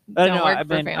 don't work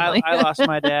for I family. lost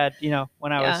my dad,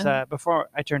 when I was before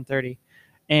I turned 30,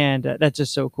 and that's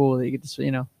just so cool that you get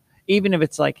to, even if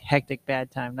it's like hectic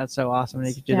bad time, that's so awesome that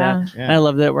you can do that. Yeah. And I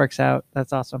love that it works out.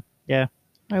 That's awesome. Yeah.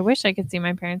 I wish I could see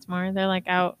my parents more. They're like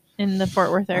out in the Fort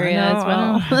Worth area I know, as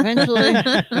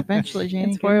well. Eventually,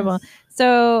 Janie. It's horrible.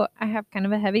 So I have kind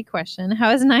of a heavy question. How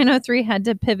has 903 had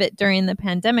to pivot during the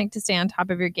pandemic to stay on top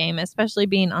of your game, especially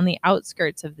being on the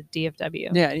outskirts of the DFW?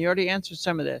 Yeah, you already answered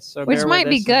some of this, so Which bear might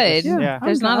with be us. good. Yeah.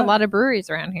 There's not a lot of breweries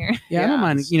around here. Yeah, I don't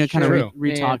mind, kind of true.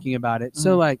 re-talking about it.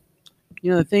 So, like,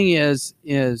 the thing is,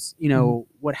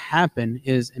 what happened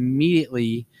is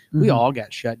immediately we Mhm. all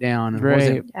got shut down. And was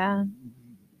it Right. Yeah.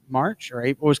 March or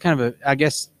April? It was kind of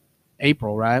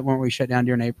April, right? Weren't we shut down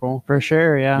during April? For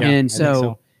sure. Yeah. Yeah, I And think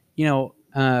so.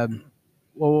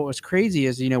 what was crazy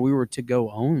is, we were to go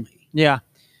only. Yeah.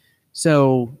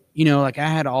 So, like I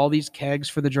had all these kegs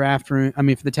for the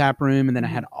for the tap room. And then I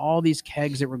had all these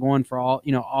kegs that were going for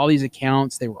all these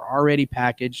accounts. They were already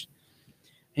packaged.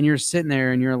 And you're sitting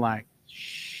there and you're like,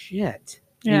 shit,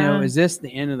 Yeah. is this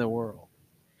the end of the world?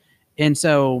 And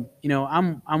so,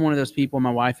 I'm one of those people,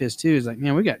 my wife is too, is like,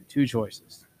 man, we got two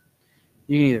choices.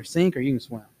 You can either sink or you can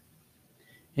swim.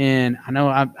 And I know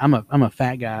I'm a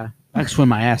fat guy. I can swim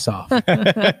my ass off.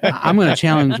 I'm going to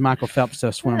challenge Michael Phelps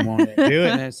to swim one day. Do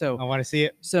it. And so I want to see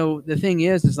it. so the thing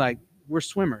is like we're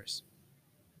swimmers.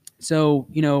 So,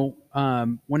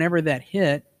 whenever that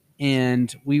hit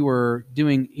and we were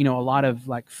doing, a lot of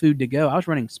like food to go, I was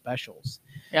running specials.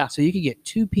 Yeah. So you could get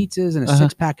 2 pizzas and a Uh-huh.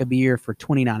 6-pack of beer for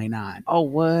 $20.99. Oh,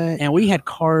 what? And we had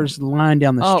cars lined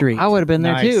down the street. I would have been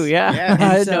there Nice. too. Yeah. Yeah. I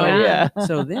had And no so- idea.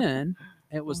 So then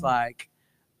it was like,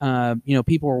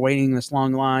 people were waiting in this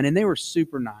long line, and they were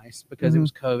super nice because it Mhm.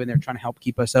 was COVID. And they were trying to help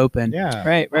keep us open. Yeah.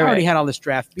 Right. I already had all this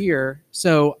draft beer,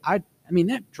 so I mean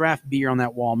that draft beer on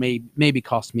that wall maybe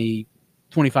cost me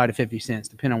 25 to 50 cents,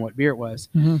 depending on what beer it was.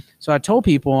 Mhm. So I told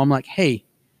people, I'm like, hey,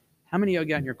 how many of y'all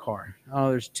got in your car? Oh,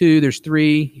 there's 2, there's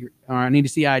 3. All right, I need to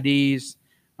see IDs.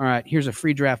 All right, here's a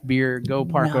free draft beer. Go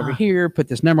park over here, put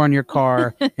this number on your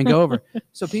car, and go over.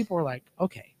 So people were like,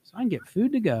 okay, so I can get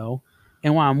food to go.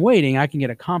 And while I'm waiting, I can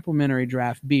get a complimentary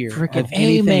draft beer Freaking of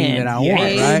anything amen. that I want,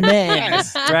 right? Amen.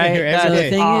 Yes. Right. Every So the day.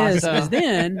 thing is awesome.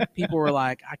 then people were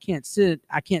like, I can't sit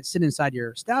inside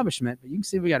your establishment, but you can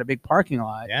see we got a big parking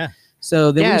lot. Yeah.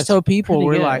 So then Yeah, we it's told people, pretty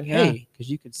we're good, like, yeah. hey, because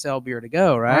you could sell beer to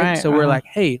go, right? Right, So we're uh-huh. like,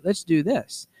 hey, let's do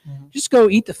this. Mhm. Just go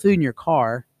eat the food in your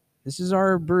car. This is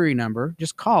our brewery number.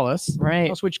 Just call us. Right.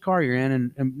 Tell us which car you're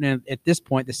in, and at this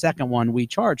point, the second one we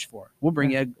charge for. We'll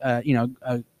bring you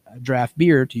a draft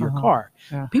beer to your Uh-huh. car.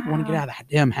 Yeah. People want to get out of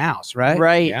the damn house, right?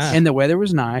 Right. Yeah. And the weather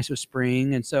was nice. It was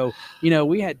spring. And so,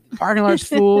 we had parking lots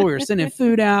full. We were sending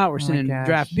food out. We're Oh my sending gosh.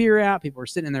 draft beer out. People were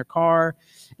sitting in their car.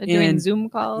 They're doing And- Zoom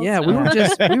calls. Yeah, we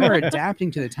were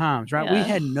adapting to the times, right? We Yeah.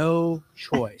 had no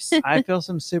choice. I feel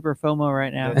some super FOMO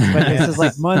right now, Yes. but this is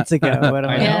like months ago. But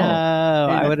I'm I like, know.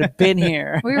 oh, I would have been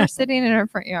here. We were sitting in our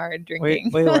front yard We,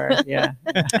 drinking. we were, yeah.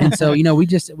 And so,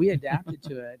 we adapted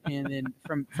to it. And then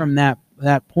from that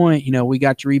point, we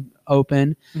got to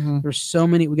reopen. Mhm.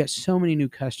 We got so many new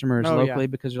customers Oh, yeah. locally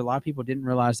because a lot of people didn't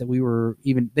realize that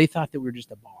they thought that we were just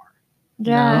a bar. They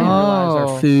Yeah. didn't realize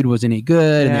Oh. our food was any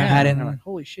good, and they Yeah. had it, and they're like,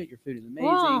 "Holy shit, your food is amazing!"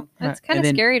 Well, it's kind And of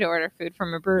then- scary to order food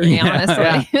from a brewery, Yeah.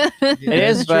 honestly. It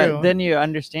That's is, but true. then you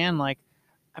understand, like,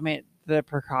 I mean, the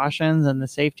precautions and the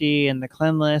safety and the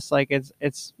cleanliness, like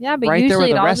it's Yeah, but right there with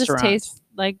usually it the all restaurants. just tastes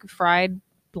like fried,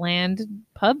 bland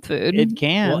pub food. it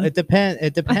can. Well, it depends.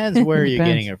 It depends where you're Depends.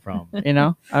 getting it from. You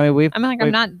know, I mean, I'm like,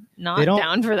 I'm not They don't-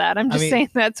 down for that. I'm I just mean- saying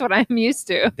that's what I'm used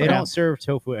to. They Yeah. don't serve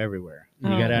tofu everywhere. You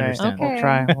gotta Right. understand. We'll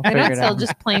try. We'll They're figure not it still out.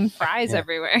 just plain fries Yeah.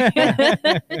 everywhere.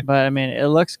 But I mean, it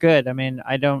looks good. I mean,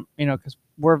 I don't, because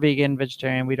we're vegan,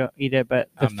 vegetarian, we don't eat it, but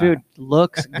the I'm not. food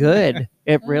looks good.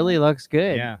 It really looks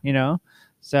good. Yeah.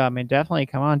 So I mean, definitely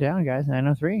come on down, guys.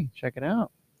 903, check it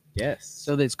out. Yes.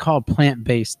 So it's called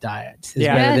plant-based diet. Is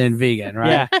Yeah. better Yes. than vegan,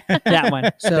 right? Yeah, that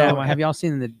one. So that one. have y'all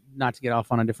seen the, not to get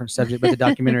off on a different subject, but the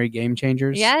documentary Game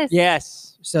Changers? Yes.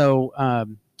 Yes. So,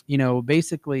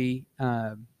 basically,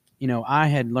 I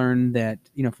had learned that,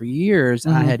 for years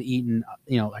I Mhm. had eaten,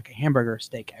 like a hamburger or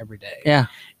steak every day. Yeah.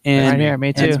 And Right here.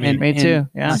 Me too. and- Me and too.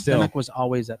 Yeah. My Still. stomach was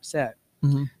always upset.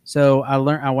 Mhm. So I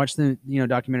watched the,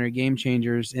 documentary Game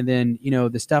Changers, and then,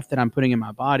 the stuff that I'm putting in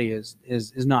my body is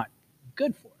not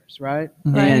good for us. Right.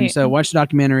 Mhm. And Right. so watch the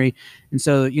documentary. And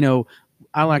so,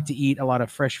 I like to eat a lot of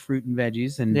fresh fruit and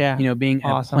veggies and, Yeah. being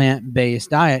Awesome. a plant-based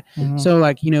diet. Mhm. So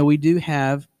like, we do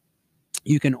have,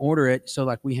 you can order it. So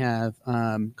like we have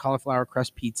cauliflower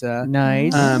crust pizza.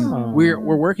 Nice. Oh. We're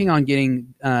working on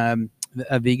getting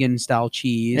a vegan style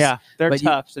cheese. yeah, they're but you-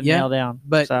 tough to yeah, nail down.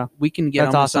 But so we can get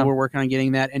That's them. awesome. So we're working on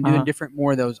getting that and doing Uh-huh. different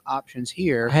more of those options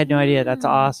here. I had no idea. That's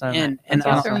awesome. And- That's and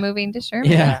Guess awesome. we're moving to Sherman.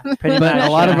 Yeah. pretty But much,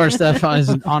 a lot of yeah. our stuff is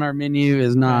on our menu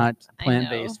is not I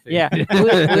plant-based food. Yeah,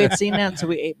 we had seen that, so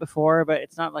we ate before, but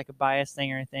it's not like a bias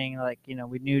thing or anything. Like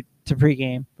we knew to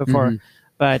pregame before, Mhm.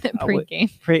 but Pre-game.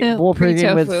 we'll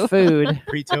pregame with Pre-tofu. food,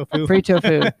 Pre-tofu. free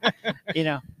tofu,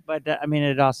 But I mean,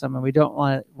 it's awesome, and we don't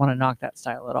want to knock that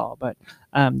style at all. But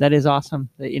that is awesome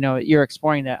that you're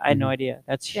exploring that. I had no idea.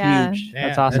 That's Yeah. huge. Yeah,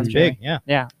 That's awesome. That's Jeremy. big. Yeah.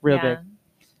 Yeah, real Yeah. big.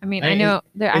 I mean, I I mean, know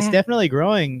there. It's definitely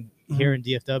growing here Mhm. in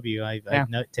DFW. Yeah.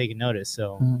 I've taken notice.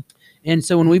 So Mhm. And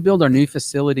so when we build our new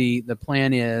facility, the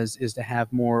plan is to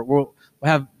have more. We'll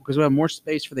have, because we'll have more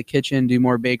space for the kitchen, do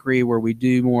more bakery where we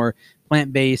do more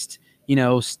plant-based,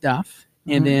 stuff,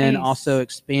 and Mhm. then Nice. also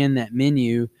expand that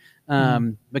menu.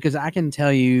 Because I can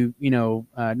tell you,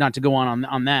 not to go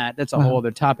on that. That's a Uh-huh. whole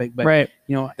other topic. But Right.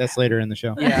 that's later in the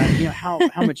show. yeah, how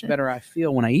much better I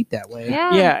feel when I eat that way.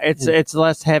 Yeah. Yeah, it's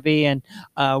less heavy, and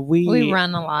We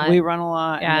run a lot. We run a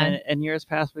lot. Yeah. And then in years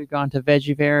past, we've gone to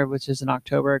Veggie Fair, which is in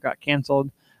October. It got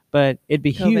canceled, but it'd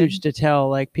be COVID. huge to tell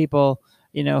like people,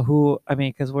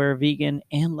 because we're vegan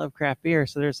and love craft beer,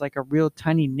 so there's like a real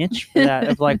tiny niche for that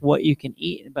of like what you can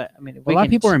eat. But I mean, if A we lot of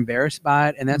can people are embarrassed by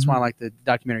it, and that's why I Mhm. like the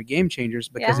documentary Game Changers,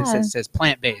 because Yeah. it says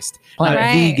plant-based, Plant- not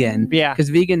Right. vegan. Yeah. Because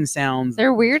vegan sounds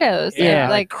They're weirdos. Yeah, They're,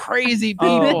 like like crazy Oh,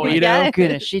 people, my you know. Yeah.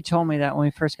 goodness, she told me that when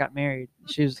we first got married.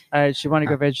 She wanted to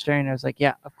go vegetarian. I was like,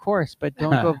 yeah, of course, but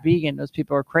don't go vegan. Those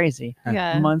people are crazy.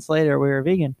 yeah. Months later, we were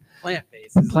vegan.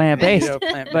 Plant-based. is Plant-based.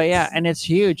 plant-based. But yeah, and it's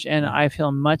huge, and I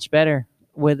feel much better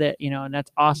with it, and that's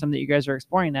awesome that you guys are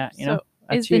exploring that. So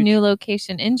That's is the huge. new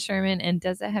location in Sherman, and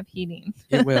does it have heating?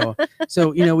 It will.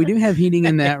 So we do have heating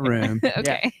in that room,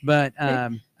 Okay. but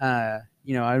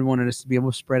I wanted us to be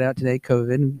able to spread out today,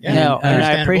 COVID. Yeah, No, and I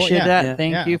understandable, appreciate yeah. that. Yeah.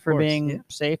 Thank Yeah, you of for course. being Yeah.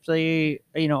 safely,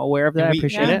 aware of that. And I we,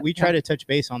 appreciate yeah, it. we try to touch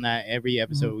base on that every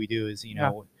episode Mhm. we do. Is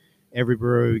every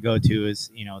brewery we go to is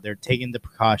they're taking the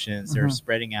precautions, they're Mhm.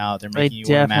 spreading out, they're They making you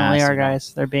wear a definitely mask. are,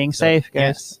 guys. They're being So, safe, guys.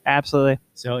 yes. Absolutely.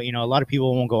 So a lot of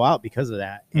people won't go out because of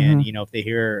that, Mm-hmm. and if they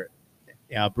hear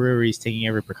breweries taking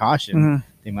every precaution, Mhm.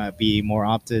 they might be more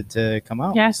opted to come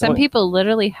out. Yeah, some So- people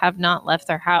literally have not left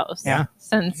their house Yeah.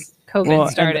 since COVID Well,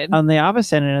 and started. on the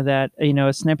opposite end of that,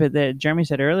 a snippet that Jeremy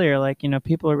said earlier, like,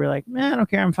 people will be like, man, I don't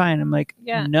care, I'm fine. I'm like,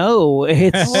 Yeah. no,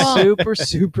 it's Well- super,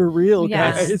 super real,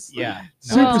 Yeah. guys. Yeah,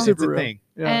 Well- it's super a real. thing.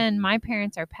 Yeah. And my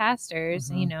parents are pastors,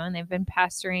 Mhm. and they've been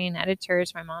pastoring at a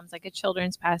church. My mom's like a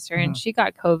children's pastor, Mhm. and she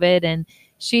got COVID, and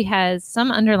she has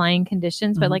some underlying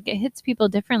conditions, but Mhm. like it hits people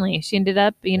differently. She ended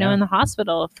up, Yeah. in the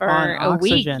hospital for On a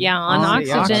week. oxygen. Yeah, on On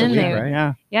oxygen. oxygen, They- right?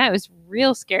 Yeah. Yeah, it was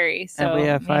real scary. So And we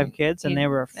have 5 man, kids, and you- they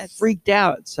were that's- freaked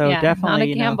out. So yeah, definitely, not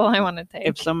a gamble I want to take.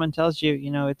 if someone tells you,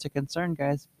 it's a concern,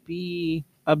 guys, be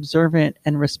observant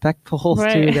and respectful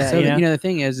Right. to that. So you know? the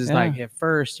thing is Yeah. like at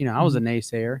first, I was a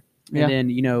naysayer, and Yeah.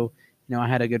 then I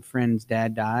had a good friend's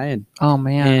dad die, and Oh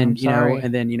man, and I'm sorry.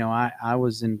 and then I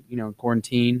was in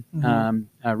quarantine Mhm.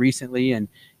 recently, and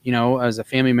as a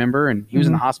family member, and he was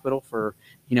in the hospital for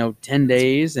 10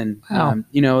 days, and Wow.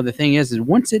 the thing is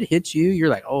once it hits you, you're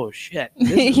like, oh shit,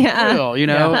 this is Yeah. real,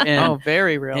 Yeah. and oh,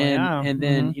 very real. yeah. and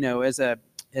then Mhm.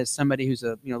 as somebody who's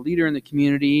a leader in the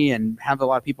community and have a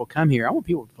lot of people come here, I want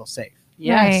people to feel safe.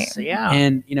 yes, Right. yeah,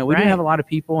 And we Right. do have a lot of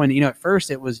people, and at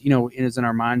first it was it was in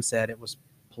our mindset, it was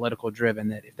political driven,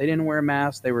 that if they didn't wear a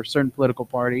mask, they were a certain political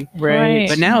party. Right.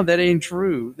 But now that ain't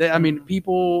true. I mean,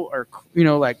 people are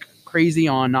like crazy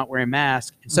on not wearing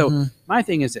masks. So Mhm. my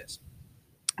thing is this: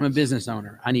 I'm a business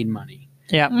owner. I need money.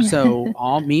 yeah, Mm-hmm. So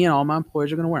me and all my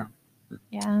employees are going to wear them.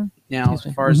 Yeah. Now, Excuse me.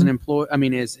 as far as an employee, I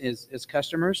mean, as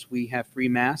customers, we have free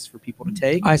masks for people to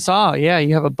take. I saw. Yeah,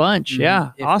 you have a bunch. Mhm.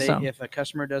 Yeah, If awesome. if a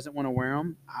customer doesn't want to wear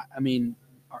them, I mean,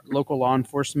 our local law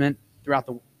enforcement throughout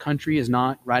the country is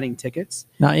not writing tickets,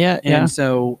 Not yet. and Yeah.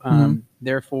 so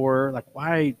therefore, like,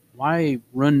 why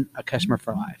run a customer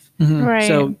for life? Mhm. Right.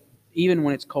 So even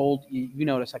when it's cold, you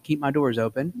notice I keep my doors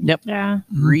open. yeah.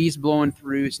 Breeze blowing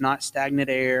through, it's not stagnant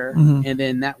air, Mhm. and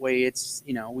then that way it's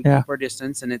we Yeah. keep our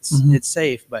distance and it's Mhm. it's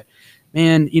safe. But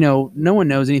man, no one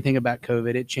knows anything about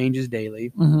COVID. It changes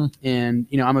daily, Mhm. and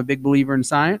I'm a big believer in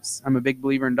science. I'm a big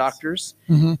believer in doctors,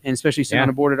 Mhm. and especially sitting Yeah. on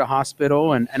a board at a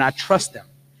hospital, and I trust them.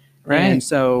 Right. And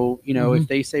so Mhm. if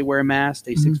they say wear a mask,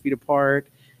 stay 6 feet apart,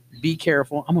 be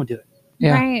careful, I'm gonna do it.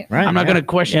 Yeah. Right. Right. I'm not yeah. gonna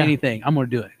question Yeah. anything. I'm gonna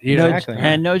do it. No, Exactly.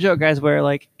 And no joke, guys. We're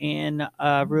like in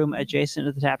a room adjacent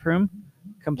to the tap room,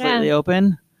 completely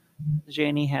open.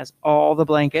 Janie has all the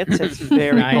blankets. It's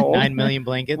very cold. 9 million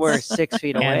blankets. We're 6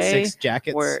 feet away. and 6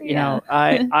 jackets. Where Yeah.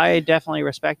 I definitely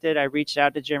respect it. I reached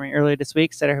out to Jeremy earlier this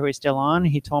week, said, "Are we still on?"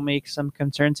 He told me some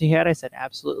concerns he had. I said,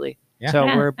 "Absolutely." Yeah. So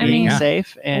Yeah, we're I being mean,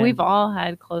 safe, and We've all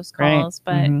had close Right. calls,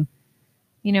 but Mhm.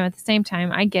 at the same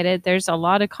time, I get it. There's a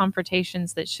lot of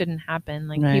confrontations that shouldn't happen.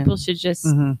 Like Right. people should just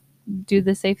Mhm. do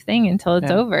the safe thing until it's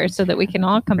Yeah. over, so that we can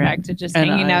all come Right. back to just And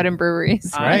hanging I- out in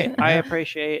breweries. Right. I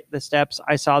appreciate the steps.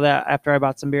 I saw that after I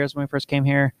bought some beers when we first came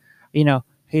here.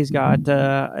 He's got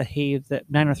a heave that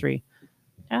 903.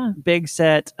 Yeah. Big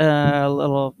set,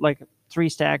 little like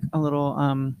 3-stack, a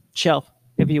little shelf,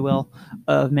 if you will,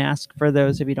 of masks for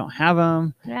those if you don't have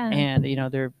them. Yeah. And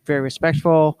they're very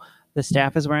respectful. The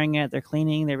staff is wearing it. They're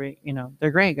cleaning.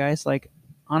 They're great guys. Like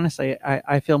honestly,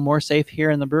 I feel more safe here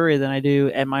in the brewery than I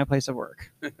do at my place of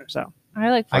work. So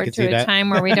I look I forward could to see a that. time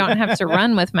where we don't have to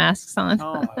run with masks on.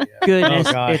 Oh, yeah. goodness,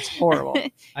 Oh, gosh. it's horrible.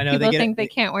 I know People they think they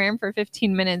can't wear them for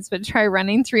 15 minutes, but try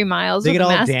running 3 miles they with get a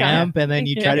all mask damp, and then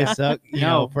you try Yeah. to suck,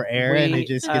 No, for air, and it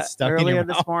just gets stuck in earlier your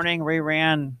this mouth. morning. We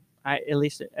ran. At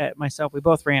least at myself, we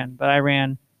both ran, but I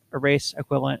ran a race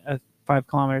equivalent of 5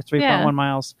 kilometers, 3.1 Yeah.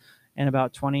 miles, in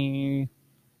about 29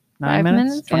 5 minutes,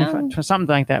 minutes, 25, something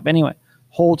like that. But anyway,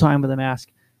 whole time with a mask,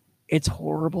 it's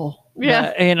horrible.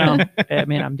 Yeah. But, I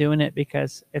mean, I'm doing it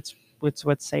because it's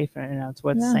what's safe, and it's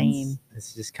what's Yes. sane. This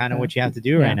is just kind of what you have to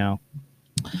do Yeah. right now.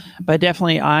 But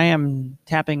definitely, I am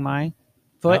tapping my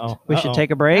foot. Uh-oh. We should Uh-oh.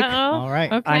 take a break. Uh-oh. All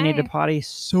right. Okay. I need to potty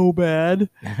so bad.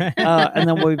 And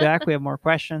then we'll be back. We have more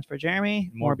questions for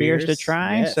Jeremy, more beers to beers.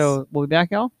 try. Yes. So we'll be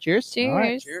back, y'all. Cheers. Cheers. All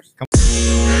right, Cheers.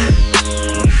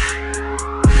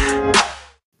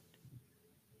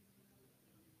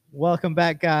 Welcome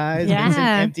back, guys. Yeah. Vincent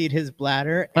emptied his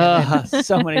bladder. And then-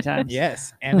 So many times.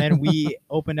 yes. And then we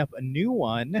opened up a new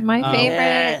one. My Um, favorite.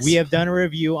 Yes. We have done a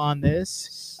review on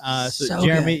this. So So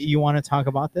Jeremy, good. you want to talk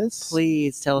about this?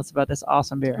 Please tell us about this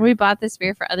awesome beer. We bought this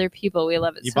beer for other people. We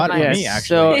love it You so bought it much. for Yes. me, actually.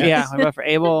 So Yes. yeah, we bought for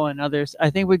Abel and others. I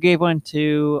think we gave one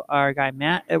to our guy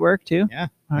Matt at work too. Yeah.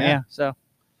 Oh, Yeah. yeah. So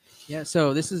Yeah,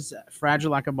 so this is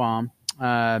Fragile Like a Bomb.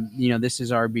 This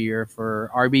is our beer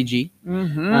for RBG.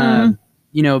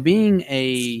 Being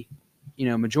a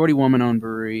majority woman-owned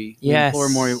brewery, we Yes.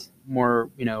 employ more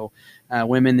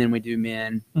women than we do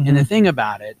men. Mhm. And the thing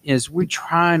about it is, we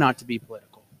try not to be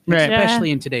political, Right.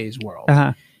 especially in today's world.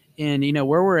 uh-huh. And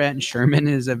where we're at in Sherman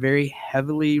is a very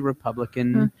heavily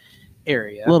Republican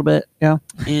area. a little bit. Yeah.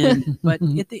 And but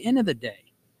at the end of the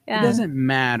day, Yeah. it doesn't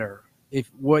matter if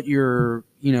what your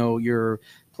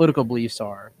political beliefs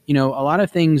are. A lot of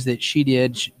things that she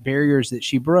did, barriers that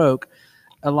she broke.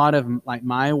 A lot of, like,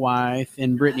 my wife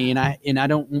and Brittany, and I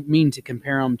don't mean to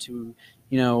compare them to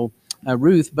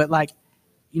Ruth, but like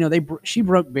she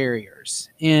broke barriers,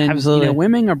 and Absolutely.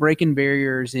 women are breaking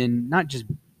barriers in not just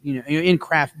in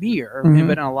craft beer, Mhm.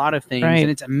 but in a lot of things, Right. and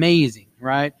it's amazing,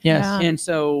 right? Yes. Yeah. And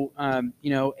so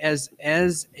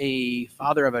as a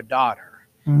father of a daughter,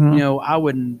 Mhm. I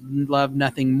would love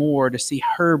nothing more to see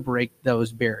her break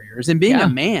those barriers. And being Yeah. a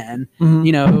man,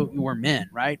 Mhm. we're men,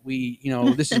 right? We,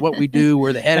 this is what we do.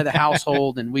 We're the head of the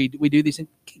household, and we do these things.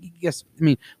 Yes, I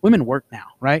mean, women work now,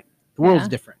 right? The world's Yeah.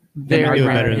 different. Very They do it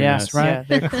right. better than Yes. us. Right?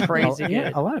 Yeah. They're crazy yeah,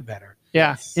 good. a lot better.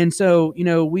 Yeah. And so,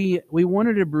 we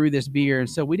wanted to brew this beer, and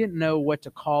so we didn't know what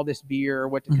to call this beer or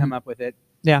what to come up with it.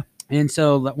 Yeah. And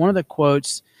so one of the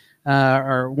quotes,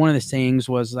 or one of the sayings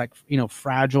was like,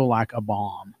 fragile like a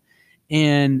bomb.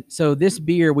 And so this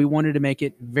beer, we wanted to make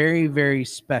it very, very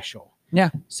special. Yeah.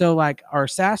 So like our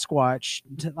Sasquatch,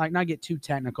 to like not get too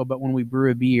technical, but when we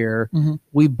brew a beer, Mhm.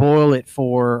 we boil it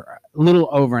for a little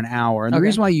over an hour. And the Okay.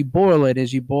 reason why you boil it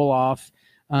is you boil off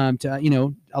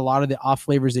to a lot of the off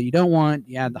flavors that you don't want.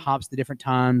 You add the hops at different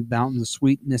times, balance the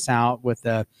sweetness out with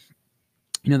the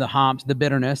the hops, the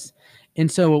bitterness.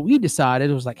 And so what we decided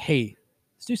was like, hey,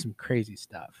 let's do some crazy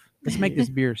stuff. Let's make this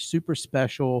beer super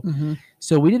special. Mhm.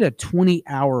 So we did a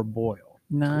 20-hour boil.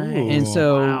 Nice. Ooh. And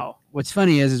so Wow. what's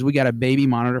funny is we got a baby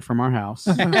monitor from our house.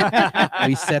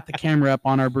 We set the camera up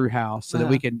on our brew house so that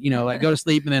we could, like go to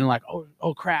sleep and then like,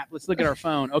 oh crap, let's look at our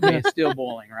phone. Okay, it's still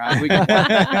boiling, right? We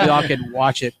all could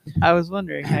watch it. I was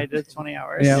wondering how you did 20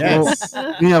 hours. Yeah, Yes.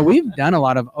 well, we've done a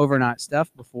lot of overnight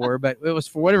stuff before, but it was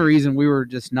for whatever reason we were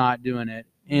just not doing it.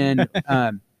 And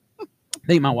I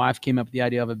think my wife came up with the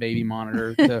idea of a baby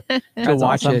monitor to That's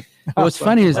watch awesome. it. But what's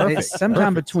funny is Perfect. it's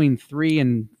sometime Perfect. between 3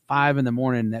 and 5 in the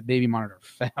morning that baby monitor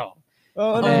fell.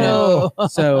 Oh And no.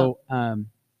 So,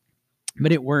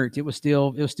 but it worked. It was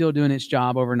still doing its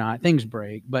job overnight. Things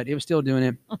break, but it was still doing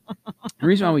it. The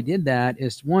reason why we did that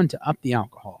is one, to up the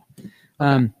alcohol.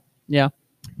 Yeah.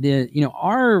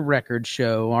 Our records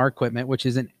show our equipment, which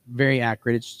isn't very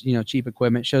accurate. It's cheap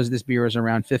equipment, shows this beer is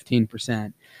around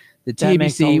 15%. The That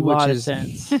makes a TBC, lot which of is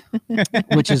sense.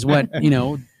 which is what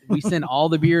we sent all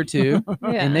the beer to, Yeah.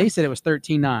 and they said it was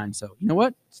 13.9. So you know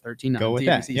what? It's 13.9. Go with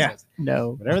that, yeah. says.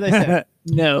 No. Whatever they say.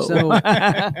 No. So,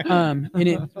 and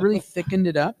it really thickened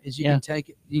it up. As you Yeah.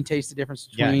 can taste the difference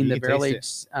Yeah, between you the can barrel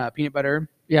taste aged peanut butter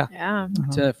Yeah.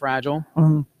 to Fragile.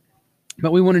 Mhm.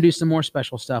 But we want to do some more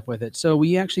special stuff with it. So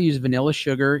we actually use vanilla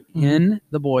sugar in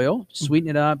the boil, sweeten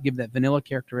it up, give that vanilla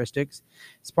characteristics.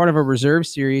 It's part of a reserve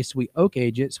series. So we oak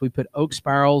age it. So we put oak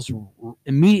spirals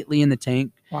immediately in the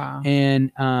tank, Wow.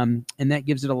 and that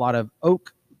gives it a lot of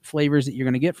oak flavors that you're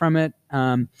going to get from it.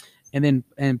 And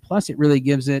plus it really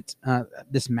gives it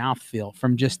this mouthfeel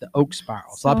from just the oak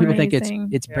spirals. A lot of So people think amazing.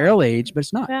 it's barrel aged, but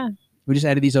it's not. Yeah. We just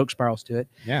added these oak spirals to it.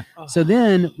 Yeah. So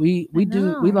then we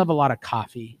know. love a lot of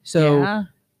coffee. So Yeah.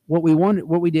 what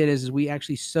we did is we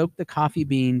actually soaked the coffee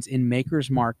beans in Maker's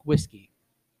Mark whiskey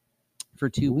for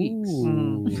 2 weeks.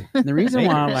 Ooh. And the reason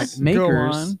why I like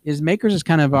Makers. Makers is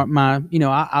kind of my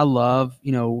I love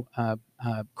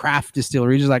craft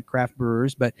distilleries, just like craft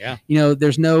brewers, but Yeah.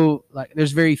 there's no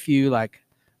there's very few like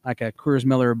a Coors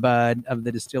Miller Bud of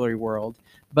the distillery world,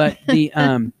 but the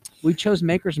we chose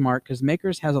Maker's Mark because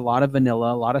Maker's has a lot of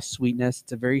vanilla, a lot of sweetness.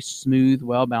 It's a very smooth,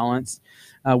 well balanced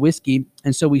whiskey,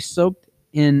 and so we soaked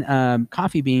in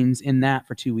coffee beans in that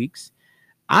for 2 weeks.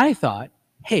 I thought,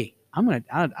 hey,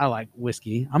 I like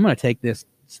whiskey. I'm gonna take this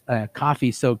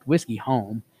coffee soaked whiskey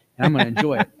home and I'm gonna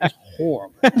enjoy it. It's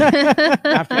horrible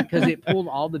because it pulled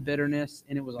all the bitterness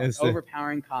and it was like It's the-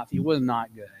 overpowering coffee. It was not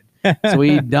good. So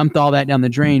we dumped all that down the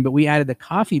drain, but we added the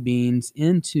coffee beans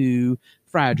into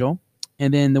Fragile.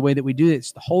 And then the way that we do it,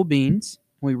 it's the whole beans.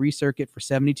 We recirculate for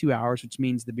 72 hours, which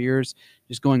means the beer's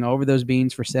just going over those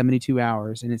beans for 72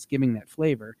 hours and it's giving that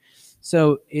flavor.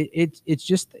 So it's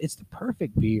the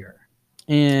perfect beer.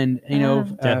 And,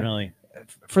 Definitely.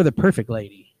 for the perfect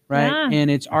lady, right? Yeah. And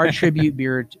it's our tribute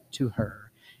beer to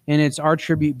her. And it's our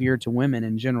tribute beer to women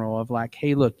in general of like,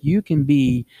 hey, look, you can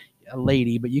be a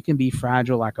lady, but you can be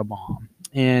fragile like a bomb.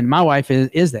 And my wife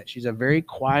is that. She's a very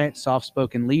quiet,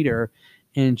 soft-spoken leader,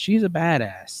 and she's a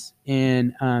badass.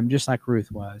 And just like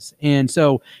Ruth was. And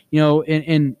so,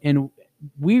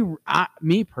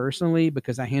 me personally,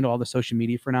 because I handle all the social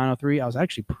media for 903, I was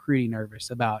actually pretty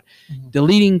nervous about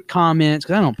deleting comments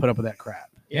because I don't put up with that crap.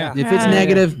 Yeah. If it's Yeah.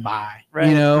 negative, bye. Right,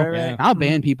 right. Yeah. I'll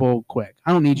ban people quick.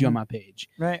 I don't need you on my page.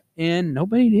 Right. And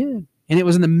nobody did. And it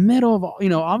was in the middle of,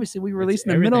 obviously we released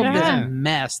in the middle of everything. this Yeah.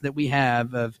 mess that we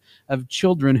have of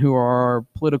children who are our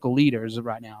political leaders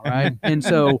right now, right? And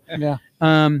so, Yeah.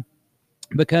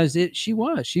 because she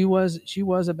was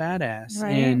a badass, Right.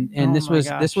 and Oh this my was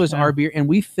gosh, yeah. our beer, and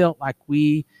we felt like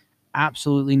we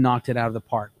absolutely knocked it out of the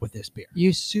park with this beer.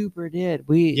 You super did.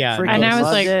 We Yeah, freaking And I was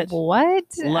loved like, it. what?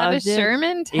 Out Loved of it.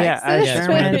 Sherman, Texas? Yeah, out of Yeah, it's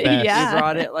Sherman. one of the best. You Yeah.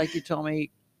 brought it like you told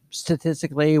me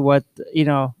statistically what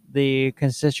the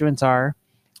constituents are.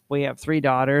 We have 3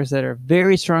 daughters that are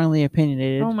very strongly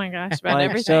opinionated. Oh my gosh, about Like,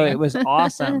 everything. so it was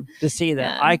awesome to see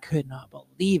that. Yeah. I could not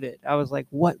believe it. I was like,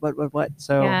 what?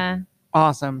 So yeah.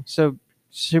 awesome. So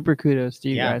super kudos to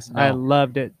you Yeah, guys. no. I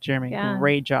loved it, Jeremy. Yeah.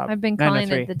 Great job. I've been calling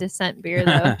 903. it the Descent beer,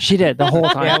 though. She did the whole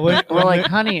time. Yeah, when- we're when like, we-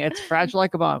 honey, it's fragile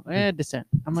like a bomb. Descent.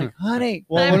 I'm like, honey.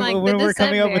 Well, I'm when, like, when the we're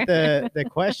coming up with December. the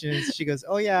questions, she goes,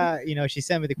 "Oh yeah, she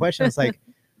sent me the question." It's like,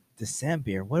 Descent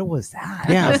beer. What was that?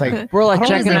 Yeah. I was like, We're like I don't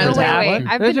checking remember on the that tab. one.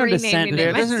 I've There's been no descent renaming there.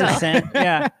 it There's no myself. descent.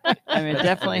 Yeah. I mean, it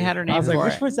definitely had her name I was like, for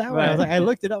which it. was that one? I was like, I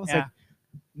looked it up. I was Yeah. like,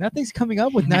 nothing's coming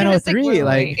up with I was like, 903.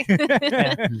 wait.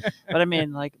 But I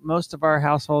mean, like most of our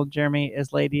household, Jeremy,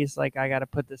 is ladies. Like, I got to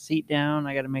put the seat down.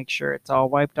 I got to make sure it's all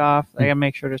wiped off. I got to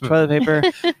make sure there's toilet paper.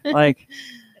 Like,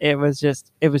 it was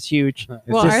huge.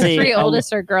 Well, Just our see 3 a-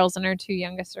 oldest are girls and our 2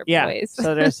 youngest are Yeah. boys.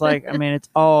 So there's like, I mean, it's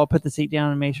all put the seat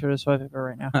down and make sure there's toilet paper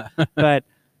right now. But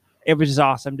it was just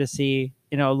awesome to see,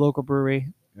 a local brewery,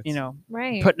 That's-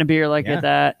 Right. putting a beer like Yeah.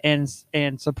 that and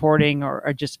supporting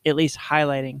or just at least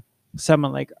highlighting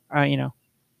someone like,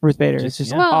 Ruth Bader. It's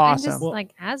just well, awesome. and just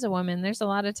like as a woman, there's a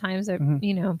lot of times that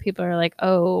Mhm. people are like,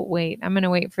 "Oh, wait, I'm gonna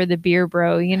wait for the beer,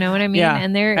 bro." You know what I mean? Yeah,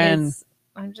 And there and- is.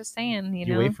 I'm just saying,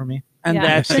 You wait for me. and Yeah.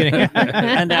 that's Just kidding.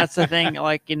 and that's the thing.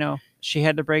 Like, she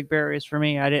had to break barriers for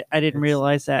me. I didn't It's-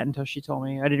 realize that until she told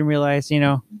me. I didn't realize,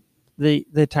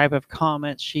 the type of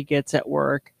comments she gets at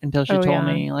work until she Oh, told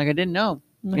yeah. me. Like, I didn't know.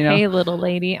 Hey, little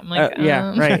lady. I'm like,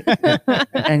 Yeah, right.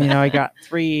 And I got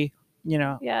 3.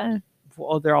 Yeah.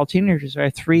 Well, they're all teenagers. I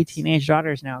have 3 teenage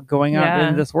daughters now going out Yeah.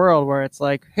 into this world where it's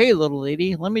like, hey, little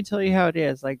lady, let me tell you how it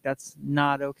is. Like, that's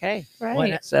not okay.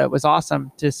 Right. So it was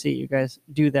awesome to see you guys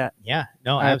do that. Yeah.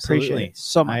 No, I appreciate absolutely. it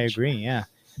so much. I agree. Yeah.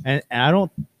 And I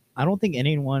don't think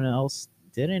anyone else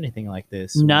did anything like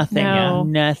this. Nothing. No.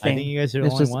 Nothing. I think you guys are the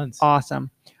It's only just ones. awesome.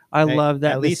 I love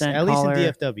that. At least Descent in collar.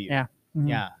 DFW. Yeah. Mhm.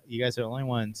 Yeah. You guys are the only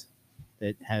ones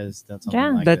that has done something Yeah.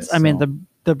 like That's. this. I mean, so-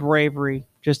 the bravery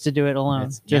just to do it alone.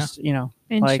 It's- Just In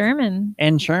like- Sherman.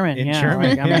 and Sherman. in yeah.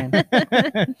 Sherman. Like,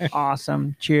 I mean,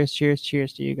 awesome. Cheers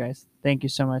to you guys. Thank you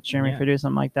so much, Jeremy, Yeah. for doing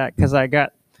something like that. Because I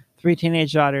got 3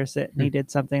 teenage daughters that needed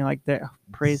something like that.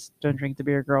 Praise, don't drink the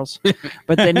beer, girls.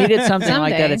 But they needed something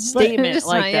like that. A Someday. statement Just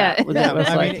like not that. yet. That was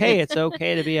I like, mean, hey, it's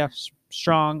okay to be a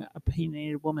strong,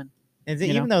 opinionated woman. And you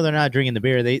even though they're not drinking the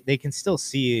beer, they can still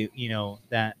see,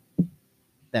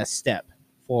 that step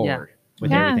forward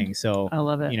with Yeah. everything. So, I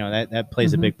love it. that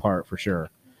plays a Mhm. big part for sure.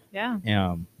 Yeah.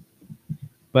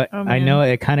 But Oh, I man. know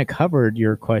it kind of covered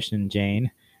your question,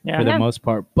 Jane, Yeah. for the Yeah. most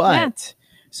part. But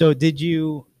so did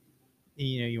you,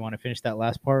 you want to finish that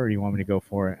last part or you want me to go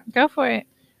for it? Go for it.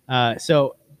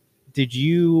 So did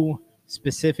you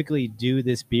specifically do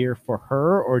this beer for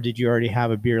her or did you already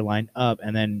have a beer lined up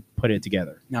and then put it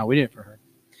together? No, we did it for her.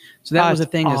 So that was the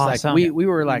That's thing. Is like awesome. we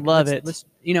were like, Love let's, it. Let's,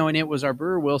 and it was our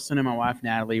brewer Wilson and my wife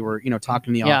Natalie were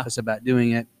talking in the Yeah. office about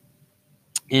doing it,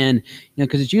 and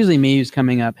because it's usually me who's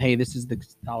coming up. Hey, this is the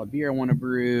style of beer I want to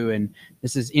brew, and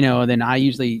this is then I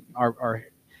usually our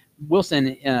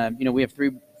Wilson. We have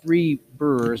three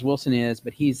brewers. Wilson is,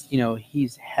 but he's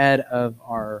head of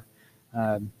our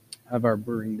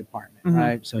brewing department, Mhm.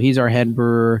 right? So he's our head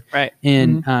brewer, Right.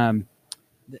 and and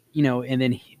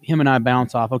then him and I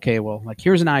bounce off. Okay, well, like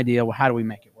here's an idea. Well, how do we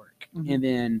make it work? Mhm. And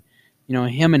then,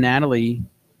 him and Natalie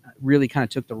really kind of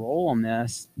took the role on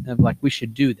this of like we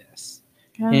should do this.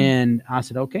 Yeah. And I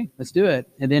said, okay, let's do it.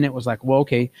 And then it was like, well,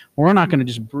 okay, we're not going to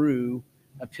just brew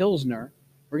a Pilsner.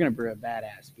 We're going to brew a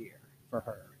badass beer for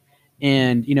her.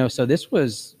 And, so this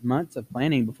was months of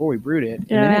planning before we brewed it. And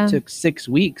then Yeah. it took 6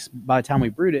 weeks by the time we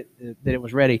brewed it that it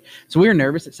was ready. So we were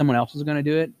nervous that someone else was going to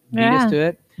do it, beat Yeah. us to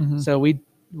it. Mhm. So we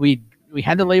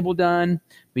had the label done.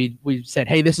 We said,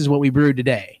 hey, this is what we brewed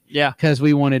today. Yeah. Because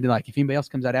we wanted to, like, if anybody else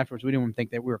comes out afterwards, we didn't want to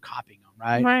think that we were copying them,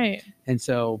 right? Right. And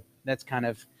so that's kind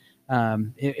of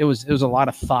it was a lot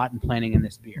of thought and planning in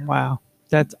this beer. Wow.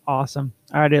 That's awesome.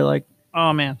 I already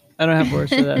oh man, I don't have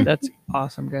words for that. That's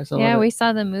awesome, guys. I Yeah, love we it.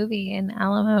 saw the movie in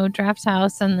Alamo Draft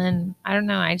House, and then I don't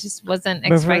know. I just wasn't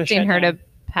Before the expecting her to shutdown.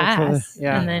 Before the- pass,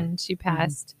 yeah. and then she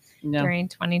passed No. during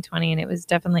 2020, and it was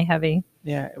definitely heavy.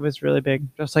 Yeah, it was really big,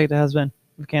 just like the husband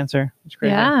with cancer. It's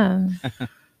crazy. Yeah,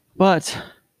 But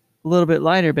a little bit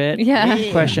lighter bit.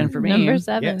 yeah. Question for me. Number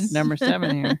 7. Yes. Number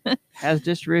 7 here. Has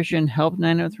distribution helped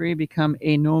 903 become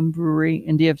a known brewery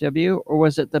in DFW, or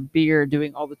was it the beer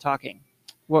doing all the talking?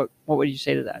 What would you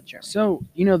say to that, Jeremy? So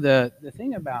the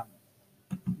thing about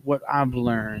what I've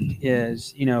learned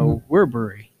is we're a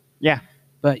brewery, Yeah.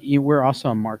 but we're also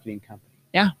a marketing company.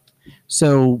 Yeah.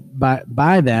 So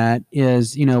by that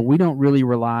is we don't really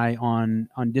rely on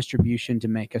distribution to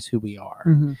make us who we are.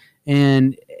 Mhm.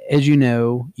 And as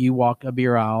you walk a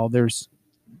beer aisle, there's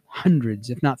hundreds,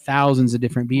 if not thousands, of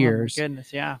different beers. Oh my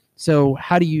goodness, yeah. So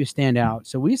how do you stand out?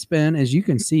 So we spend, as you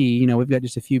can see, we've got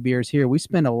just a few beers here. We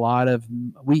spend a lot of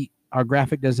our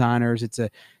graphic designers. It's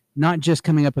not just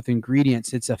coming up with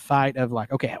ingredients. It's a fight of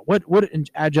like, okay, what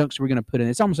adjuncts are we going to put in?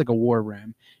 It's almost like a war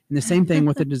room. And the same thing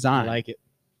with the I design. like it.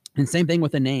 And same thing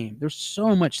with the name. There's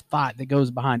so much thought that goes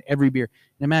behind every beer.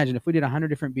 And imagine if we did 100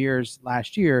 different beers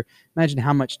last year, imagine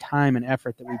how much time and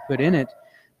effort that we put in it.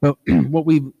 But what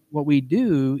we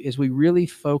do is we really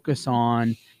focus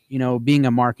on, being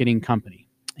a marketing company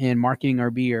and marketing our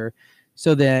beer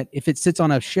so that if it sits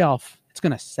on a shelf, it's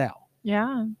going to sell.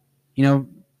 Yeah.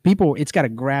 People, it's got to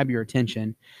grab your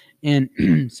attention. And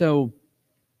so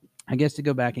I guess to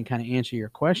go back and kind of answer your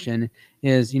question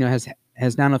is,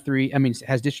 has 903,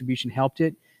 has distribution helped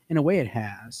it? in a way it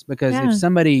has, because Yeah. if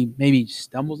somebody maybe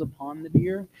stumbles upon the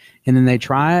beer and then they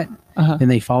try it, Uh-huh. then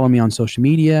they follow me on social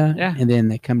media, Yeah. and then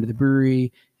they come to the brewery,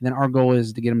 and then our goal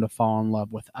is to get them to fall in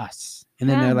love with us. And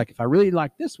then Yeah. they're like, if I really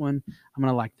like this one, I'm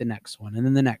going to like the next one, and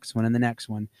then the next one, and the next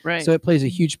one. Right. So it plays a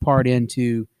huge part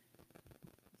into,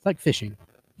 it's like fishing.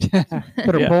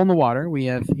 Put a Yeah. pole in the water. We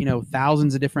have,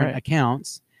 thousands of different Right.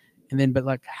 accounts. And then, but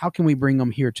like, how can we bring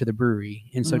them here to the brewery?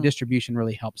 And so Mhm. distribution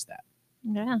really helps that.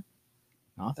 Yeah.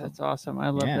 Awesome. That's awesome. I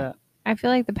love Yeah. that. I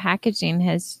feel like the packaging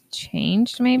has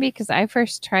changed maybe because I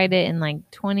first tried it in like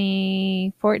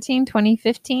 2014,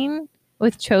 2015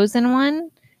 with Chosen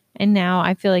One. And now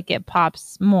I feel like it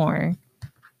pops more.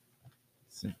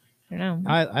 I don't know.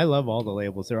 I love all the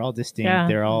labels. They're all distinct. Yeah.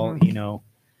 They're all, Mhm.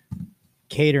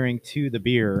 Catering to the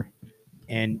beer,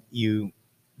 and you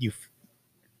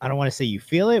I don't want to say you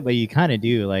feel it, but you kind of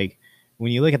do. Like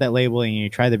when you look at that label and you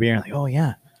try the beer, and like, oh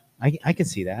yeah, I can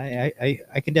see that.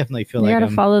 I can definitely feel You like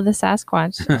gotta follow the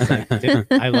Sasquatch, Dude,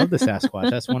 I love the Sasquatch.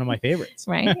 That's one of my favorites.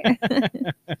 right?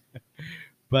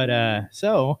 But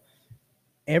so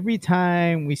every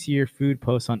time we see your food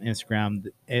posts on Instagram,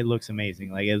 it looks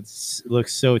amazing. Like it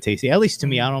looks so tasty. At least to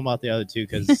me. I don't know about the other two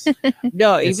because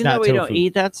No, It's even not though we don't tofu.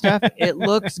 eat that stuff, it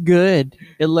looks good.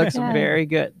 It looks Yeah. very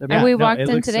good. The And we no, walked it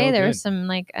in looks today. so there good. was some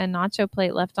like a nacho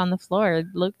plate left on the floor. It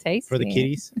looked tasty. for the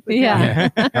kitties. Yeah.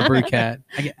 A brew cat.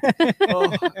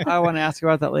 oh, I want to ask you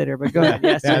about that later, but go ahead.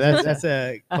 Yes, Yeah, yes, that's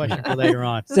a question for later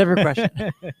on. separate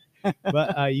question.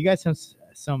 But you guys have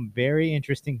some very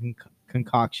interesting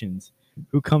concoctions.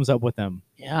 Who comes up with them?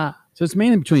 Yeah. So it's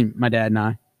mainly between my dad and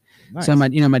I. Nice. So my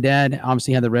dad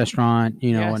obviously had the restaurant,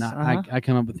 Yes, and uh-huh. I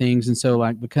come up with things. And so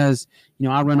like, because,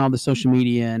 I run all the social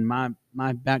media and my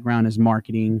background is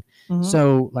marketing. Mhm.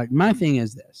 So like my thing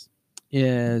is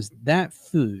that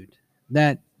food,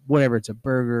 that whatever, it's a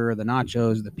burger or the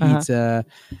nachos, the Uh-huh. pizza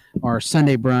or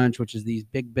Sunday brunch, which is these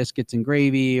big biscuits and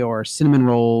gravy, or cinnamon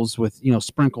rolls with,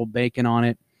 sprinkled bacon on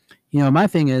it. My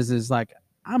thing is like,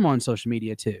 I'm on social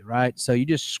media too, right? So you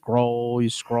just scroll, you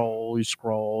scroll, you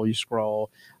scroll, you scroll.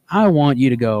 I want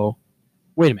you to go,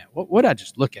 wait a minute, what did I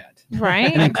just look at?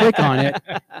 Right? And then click on it.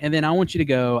 And then I want you to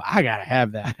go, I got to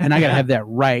have that. And I got to have that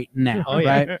right now, Oh yeah.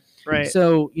 right? Right.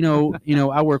 So,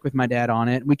 I work with my dad on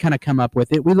it. We kind of come up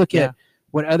with it. We look Yeah. at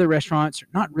what other restaurants,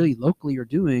 not really locally, are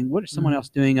doing. What is someone Mhm. else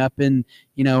doing up in,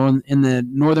 in the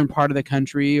northern part of the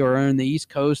country, or in the East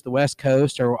Coast, the West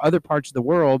Coast, or other parts of the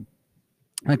world?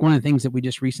 Like one of the things that we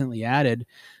just recently added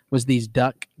was these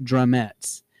duck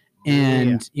drumettes.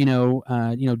 And,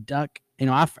 duck,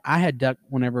 I had duck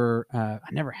whenever, I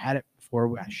never had it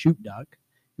before. I shoot duck.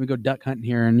 We go duck hunting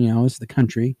here, and, it's the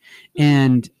country.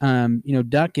 And,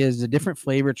 duck is a different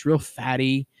flavor. It's real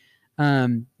fatty.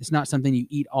 It's not something you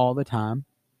eat all the time.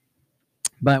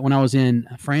 But when I was in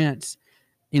France,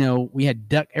 we had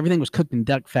duck. Everything was cooked in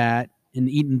duck fat and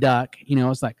eating duck. I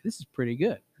was like, this is pretty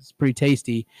good. It's pretty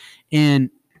tasty. And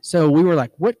so we were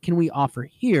like, what can we offer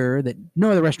here that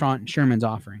no other restaurant in Sherman's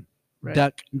offering? Right.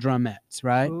 Duck drumettes,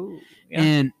 right? Ooh, yeah.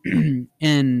 And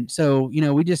and so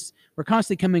we're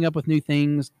constantly coming up with new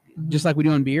things, just like we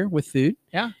do in beer with food.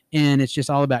 Yeah. And it's just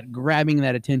all about grabbing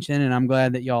that attention. And I'm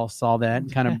glad that y'all saw that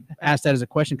and kind of asked that as a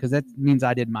question, because that means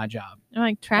I did my job. I'm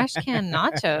like trash can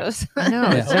nachos. I know.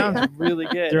 Yeah. It sounds really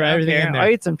good. Throw I don't everything in care. there. I'll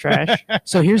eat some trash.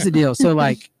 So here's the deal. So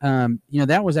like,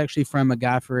 that was actually from a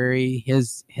Guy Ferrari,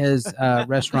 his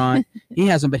restaurant. He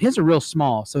has them, but his are real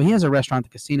small. So he has a restaurant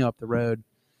at the casino up the road.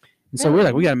 And so we're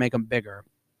like, we got to make them bigger.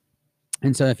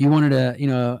 And so if you wanted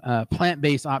a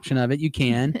plant-based option of it, you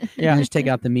can. Yeah. Just take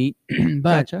out the meat.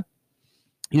 But Gotcha.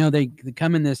 they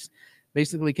come in this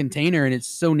basically container, and it's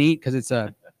so neat because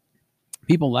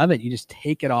people love it. You just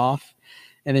take it off,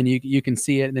 and then you can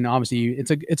see it. And then obviously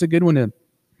it's a good one to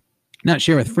not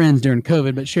share with friends during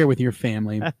COVID, but share with your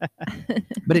family.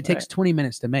 But it takes 20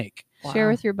 minutes to make. Share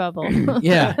Wow. with your bubble.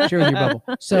 Yeah, share with your bubble.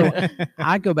 So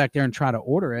I go back there and try to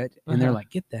order it, and they're Uh-huh. like,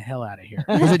 get the hell out of here,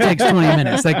 because it takes 20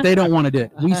 minutes. Like, they don't want to do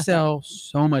it. We sell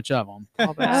so much of them.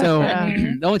 All bad. So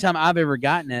Yeah. the only time I've ever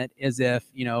gotten it is if,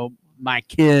 my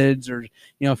kids or,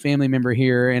 a family member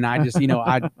here, and I just,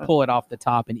 I pull it off the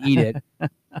top and eat it.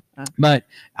 But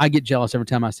I get jealous every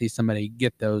time I see somebody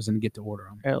get those and get to order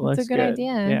them. It looks It's a good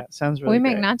idea. Yeah, it sounds really we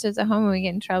make great. nachos at home and we get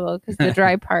in trouble because the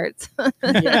dry parts.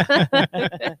 Yeah.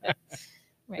 For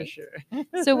Right. sure.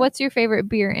 So, what's your favorite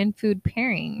beer and food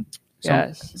pairing? So,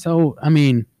 Yes. So, I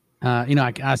mean,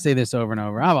 I say this over and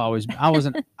over.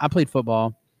 I played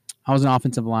football. I was an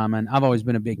offensive lineman. I've always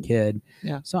been a big kid.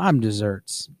 Yeah. So I'm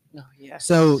desserts. Oh, yes.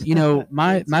 So,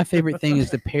 my favorite thing is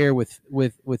to pair with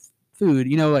food,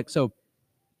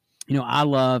 I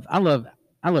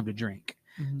love to drink.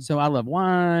 Mhm. So I love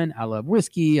wine, I love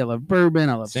whiskey, I love bourbon,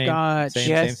 I love Same, scotch. same,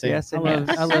 Yes, same. yes, I and love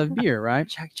yes. I love beer, right?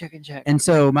 Check and check. And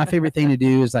so my favorite thing to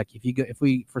do is like if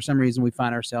we for some reason we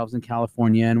find ourselves in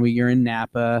California and you're in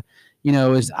Napa,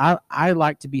 is I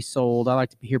like to be sold. I like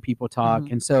to hear people talk,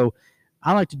 Mhm. and so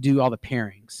I like to do all the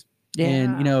pairings.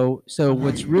 And so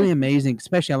what's really amazing,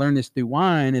 especially I learned this through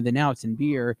wine, and then now it's in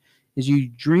beer, is you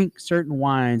drink certain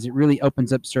wines, it really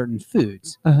opens up certain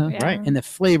foods Uh-huh. Yeah. Right. and the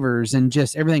flavors and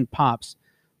just everything pops.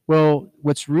 Well,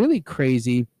 what's really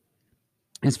crazy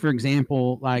is, for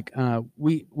example, like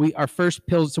we our first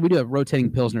pills. So we do a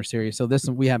rotating pilsner series. So this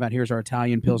one we have out here is our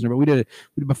Italian pilsner, but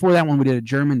before that one we did a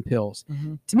German pils.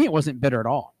 Mhm. To me, it wasn't bitter at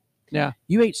all. Yeah.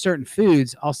 You ate certain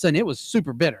foods, all of a sudden it was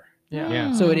super bitter.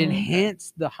 Yeah. So it Mm.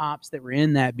 enhanced the hops that were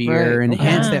in that beer, Right. and Okay.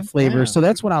 enhanced Yeah. that flavor. Yeah. So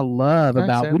that's what I love Makes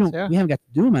about sense, yeah. we haven't got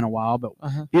to do them in a while, but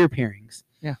Uh-huh. beer pairings.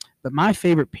 Yeah. But my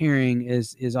favorite pairing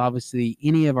is obviously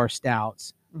any of our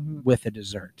stouts Mhm. with a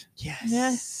dessert.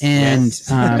 Yes. And Yes.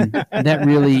 that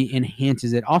really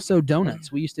enhances it. Also,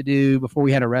 donuts. We used to do, before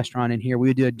we had a restaurant in here, we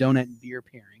would do a donut and beer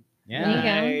pairing. Yeah. There you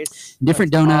go. Nice.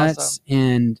 Different That's donuts,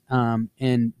 awesome.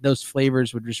 and those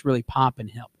flavors would just really pop and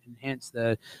help enhance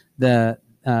the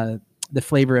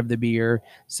flavor of the beer.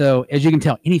 So as you can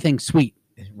tell, anything sweet,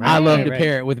 I love Right, to right.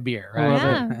 pair it with beer. I Right? love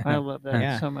Yeah. it. I love that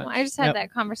Yeah. so much. Well, I just had Yep.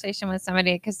 that conversation with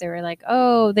somebody because they were like,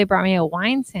 "Oh, they brought me a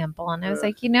wine sample," and I was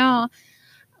like,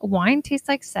 wine tastes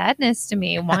like sadness to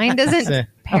me. Wine doesn't So-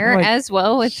 pair like, as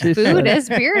well with she food said as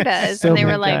beer does. so And they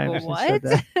were many like, times she "What?"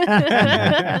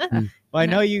 said Well, I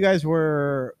know you guys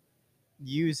were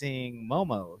using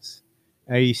Momos.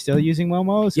 Are you still using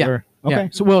Momos? Yeah. Or? Yeah.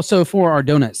 Okay. So for our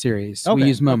donut series, Okay, we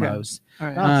use okay. Momos. All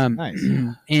right. Nice.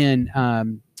 And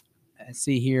let's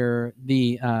see here,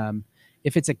 the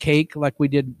if it's a cake like we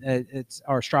did, it's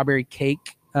our strawberry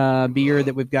cake beer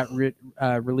that we've got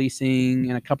releasing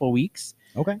in a couple of weeks.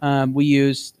 Okay. We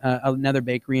use another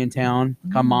bakery in town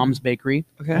called Mom's Bakery.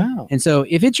 Okay. Wow. And so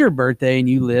if it's your birthday and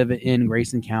you live in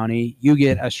Grayson County, you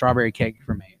get a strawberry cake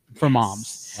from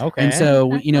Mom's. Okay. And so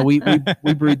we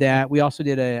brewed that. We also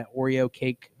did a Oreo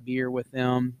cake beer with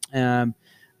them.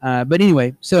 But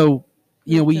anyway, so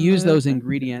we The use those movement.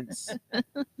 ingredients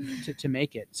to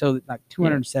make it. So like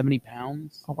 270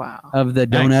 pounds Oh, wow. of the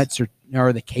Nice. donuts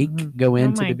or the cake Mhm. go Oh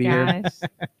into my the beer, gosh,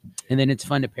 and then it's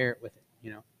fun to pair it with it.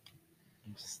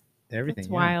 Just everything. it's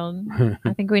wild.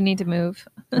 I think we need to move.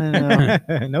 I know.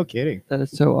 Yeah. No kidding. That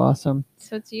is so awesome.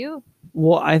 So it's you.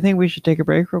 Well, I think we should take a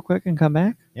break real quick and come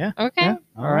back. Okay. Yeah.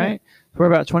 All right. We're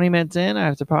about 20 minutes in. I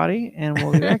have to potty, and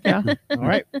we'll be back. Yeah. All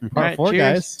right. All Part right, 4, cheers.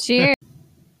 guys. Cheers.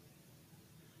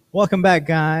 Welcome back,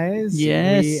 guys.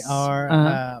 Yes. We are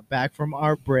Uh-huh. back from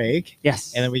our break.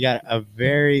 Yes. And then we got a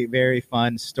very, very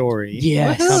fun story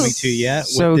Yes. coming to you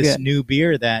So with this good. new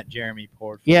beer that Jeremy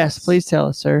poured for Yes. us. Please tell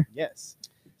us, sir. Yes.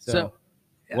 So, So,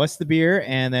 yeah. what's the beer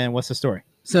and then what's the story?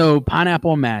 So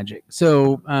Pineapple Magic.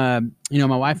 So my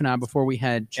wife and I, before we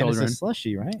had children, And it's a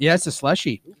slushy, right? yeah, it's a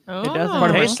slushy. Oh. It doesn't Part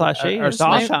of our- taste slushy. our It's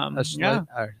slush- awesome.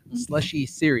 a slushy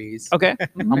series. Okay.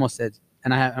 Almost said,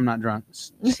 and I'm not drunk.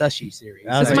 Slushy series.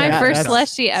 I was It's like, my yeah, first that's-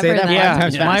 slushy say ever. that then. Yeah.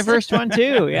 times My fast. first one,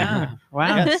 too. Yeah.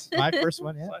 Wow. Yes, my first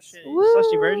one. Yeah.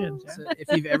 Slushy versions. So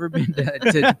if you've ever been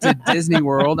to Disney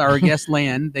World or Guest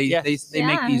Land, they Yes. they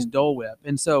make Yeah. these Dole Whip,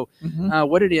 and so Mhm.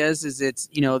 what it is it's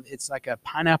it's like a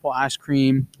pineapple ice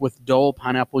cream with Dole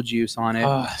pineapple juice on it.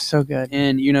 Oh, so good.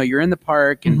 And you're in the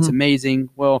park and it's Mhm. amazing.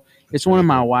 Well, it's one of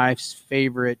my wife's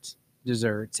favorite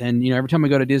desserts, and every time we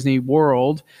go to Disney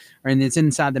World, and it's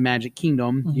inside the Magic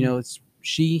Kingdom, Mhm.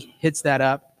 she hits that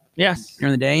up Yes.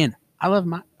 during the day, and I love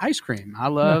my ice cream. I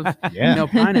love Yeah.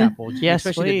 pineapple, Yes,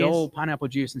 especially please. the Dole pineapple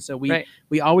juice, and so Right.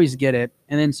 we always get it.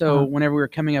 And then so Uh-huh. whenever we were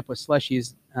coming up with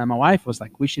slushies, my wife was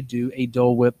like, we should do a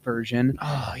Dole Whip version,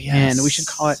 Oh, and we should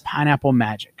call it Pineapple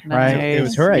Magic, right? Nice. It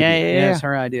was her idea. Yeah, yeah, yeah. It's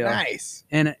her idea. Nice.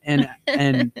 And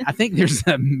I think there's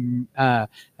a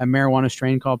marijuana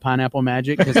strain called Pineapple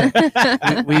Magic because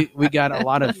we got a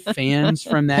lot of fans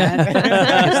from that.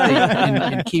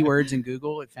 in keywords in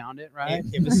Google, it found it right.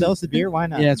 If it sells the beer, why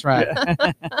not? Yeah, that's right.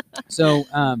 So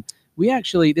we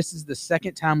actually, this is the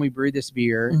second time we brewed this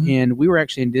beer, Mhm. and we were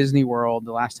actually in Disney World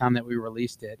the last time that we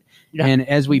released it. Yeah. And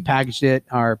as we packaged it,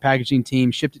 our packaging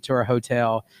team shipped it to our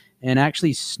hotel and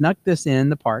actually snuck this in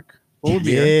the park full of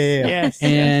beer. Yeah. Yes.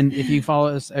 And if you follow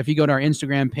us, if you go to our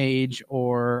Instagram page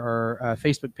or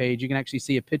Facebook page, you can actually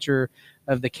see a picture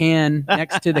of the can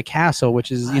next to the castle,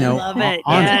 which is I love it.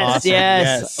 on Yes, awesome.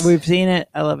 yes. Yes. We've seen it.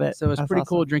 I love it. So it's That's pretty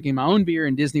cool awesome. drinking my own beer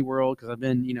in Disney World because I've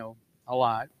been a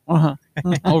lot Uh-huh.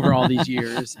 over all these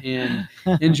years and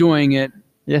enjoying it.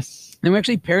 Yes. And we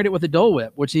actually paired it with a Dole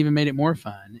Whip, which even made it more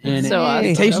fun. And So it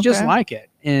awesome. tastes just Okay. like it.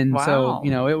 And Wow.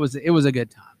 so it was a good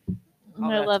time. Oh,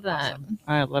 I that's love that. awesome.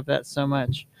 I love that so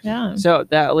much. Yeah. So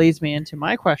that leads me into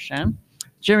my question.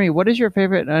 Jimmy, what is your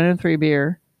favorite 903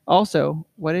 beer? Also,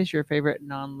 what is your favorite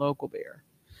non-local beer?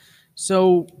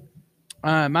 So,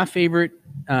 my favorite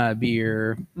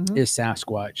beer Mhm. is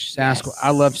Sasquatch. Yes.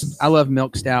 I love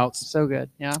milk stouts, So good.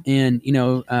 Yeah. and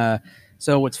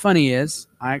so what's funny is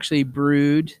I actually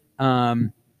brewed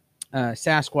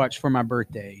Sasquatch for my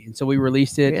birthday, and so we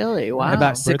released it Really? Wow.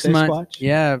 about 6 Birthday months. Squatch?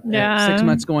 Yeah, Yeah. 6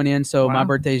 months going in. So my Wow.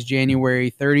 birthday is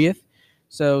January 30th.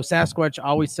 So Sasquatch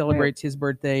always celebrates his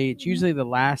birthday. It's usually the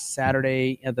last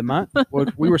Saturday of the month.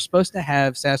 We were supposed to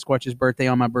have Sasquatch's birthday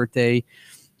on my birthday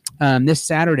this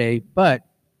Saturday, but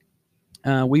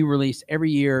we release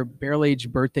every year barrel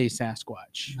aged birthday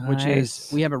Sasquatch, which is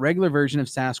Nice. we have a regular version of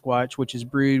Sasquatch, which is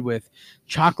brewed with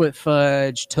chocolate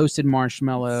fudge, toasted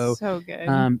marshmallow, So good.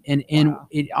 and Wow.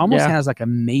 it almost Yeah. has like a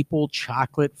maple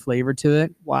chocolate flavor to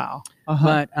it. Wow.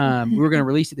 But we were going to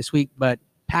release it this week, but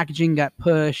packaging got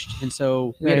pushed, and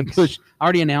so we had to Yikes. push. I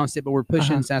already announced it, but we're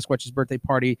pushing Sasquatch's birthday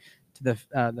party to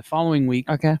the following week.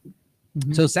 Okay.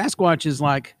 Mhm. So Sasquatch is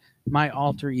like my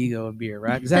alter ego of beer,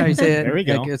 right? Is that how you say it? There we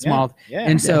go. Like, it's Yeah. small. Yeah.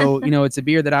 And so, it's a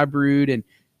beer that I brewed, and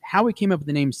how we came up with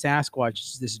the name Sasquatch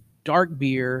is this dark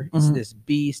beer. It's Mhm. this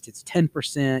beast. It's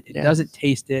 10%. It Yes. doesn't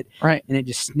taste it, Right. and it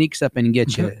just sneaks up and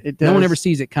gets you. It No one does. ever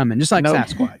sees it coming, just like Nope.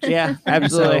 Sasquatch. Yeah. And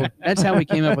Absolutely. So that's how we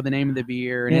came up with the name of the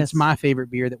beer, and Yes. it's my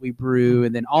favorite beer that we brew.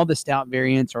 And then all the stout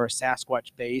variants are a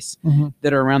Sasquatch base Mhm.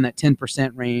 that are around that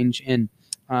 10% range. And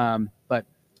but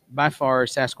by far,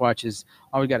 Sasquatch has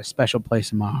always got a special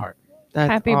place in my heart. That's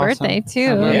Happy awesome. birthday too.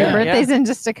 I love Your it. birthday's in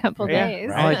just a couple Yeah. days.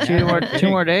 Right. Only two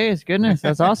more days. Goodness,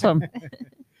 that's awesome.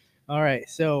 All right.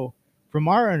 So, from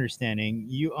our understanding,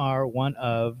 you are one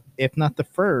of, if not the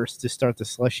first, to start the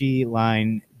slushy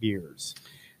line beers.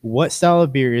 What style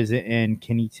of beer is it, and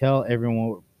can you tell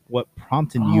everyone what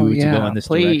prompted you to go in this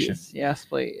please. direction? Yes,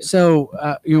 please. So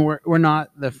we're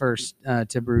not the first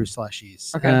to brew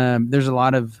slushies. Okay. There's a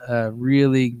lot of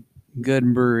really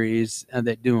good breweries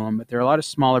that do them, but there are a lot of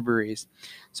smaller breweries.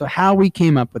 So how we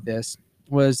came up with this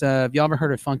was, have y'all ever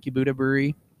heard of Funky Buddha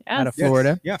Brewery out of Yes.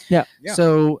 Florida? Yeah. Yeah. Yeah.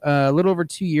 So a little over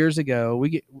 2 years ago,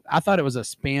 I thought it was a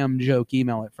spam joke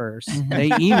email at first. They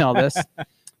emailed us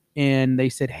and they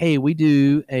said, "Hey, we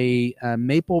do a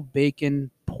maple bacon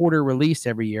porter release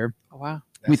every year. Oh, wow.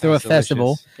 We throw a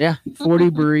festival. Yeah. 40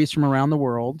 breweries from around the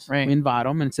world. Right. We invite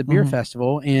them, and it's a beer Mhm.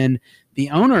 festival. And the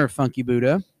owner of Funky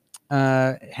Buddha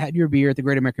had your beer at the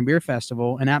Great American Beer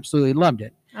Festival and absolutely loved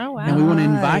it. Oh wow. And we want to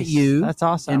invite Nice. you That's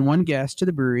awesome. and one guest to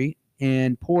the brewery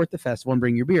and pour at the festival and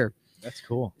bring your beer." That's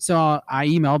cool. So I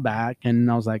emailed back and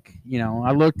I was like,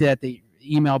 I looked at the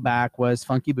email back was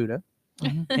Funky Buddha.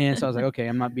 Mhm. And so I was like, okay,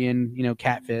 I'm not being,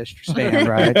 catfished or spam,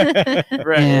 right?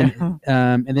 Right.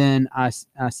 And then I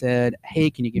said, hey,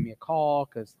 can you give me a call?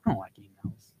 Because I don't like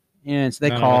emails. And so they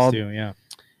None of us called do, yeah.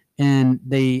 and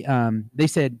they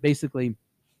said basically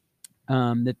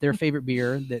that their favorite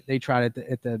beer that they tried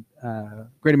at the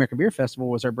Great American Beer Festival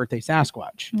was our birthday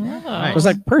Sasquatch. Oh. It was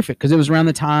like perfect because it was around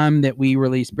the time that we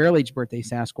released Barrel Aged Birthday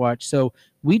Sasquatch. So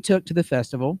we took to the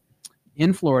festival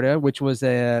in Florida, which was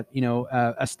a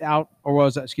stout, or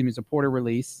was excuse me, it's a porter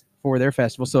release for their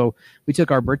festival. So we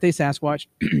took our birthday Sasquatch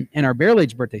and our Barrel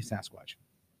Aged Birthday Sasquatch.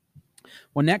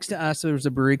 Well, next to us there was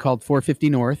a brewery called 450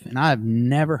 North, and I've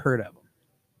never heard of them,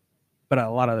 but a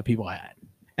lot of other people had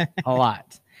a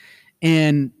lot.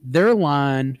 And their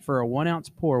line for a 1 ounce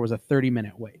pour was a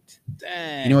 30-minute wait.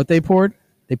 Dang. You know what they poured?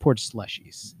 They poured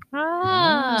slushies.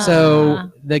 Ah.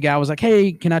 So the guy was like,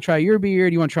 "Hey, can I try your beer?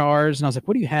 Do you want to try ours?" And I was like,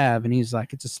 "What do you have?" And he's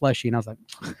like, "It's a slushy." And I was like,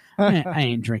 I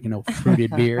ain't drinking no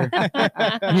fruited beer.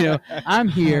 I'm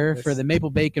here for the maple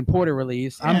bacon porter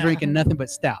release. I'm Yeah. drinking nothing but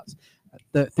stouts.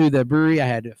 Through the brewery, I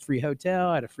had a free hotel,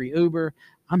 I had a free Uber.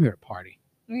 I'm here to party.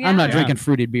 I'm not Yeah. drinking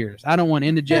fruited beers. I don't want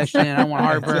indigestion. I don't want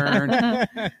heartburn.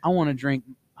 I want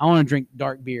to drink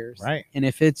dark beers. Right. And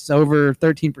if it's over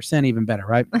 13%, even better,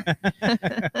 right?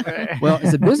 Well,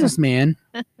 as a businessman,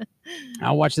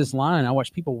 I watch this line. I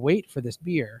watch people wait for this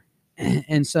beer.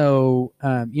 And so,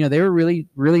 they were really,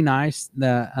 really nice.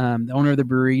 The owner of the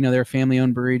brewery, they're a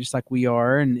family-owned brewery, just like we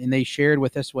are. And they shared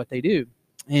with us what they do.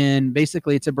 And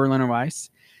basically, it's a Berliner Weiss,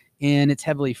 and it's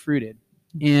heavily fruited.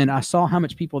 And I saw how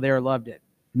much people there loved it.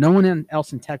 No one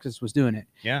else in Texas was doing it.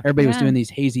 Yeah. Everybody was Yeah. doing these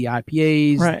hazy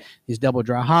IPAs, Right. these double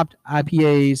dry hopped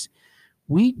IPAs.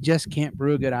 We just can't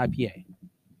brew a good IPA.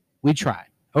 We try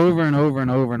over and over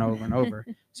and over and over and over.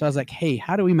 So I was like, hey,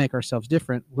 how do we make ourselves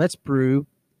different? Let's brew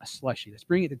a slushy. Let's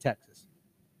bring it to Texas.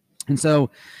 And so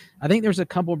I think there's a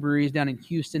couple breweries down in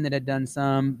Houston that had done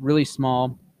some really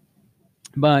small.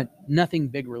 but nothing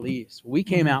big release. We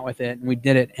came out with it and we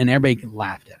did it, and everybody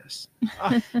laughed at us.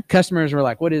 Customers were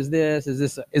like, "What is this?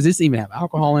 Is this even have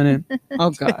alcohol in it?"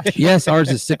 Oh gosh. Yes, ours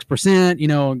is 6%. You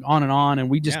know, on and on, and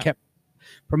we just Yeah. kept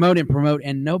promote,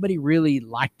 and nobody really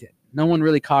liked it. No one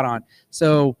really caught on.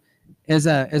 So, as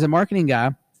a marketing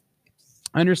guy,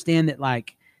 I understand that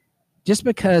like just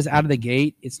because out of the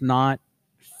gate it's not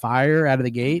fire out of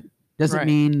the gate doesn't Right.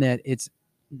 mean that it's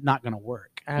not going to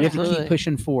work. You have to Absolutely. keep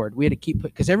pushing forward. We had to keep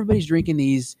because everybody's drinking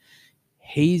these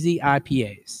hazy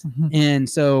IPAs, Mhm. and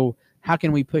so how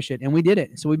can we push it? And we did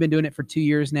it. So we've been doing it for 2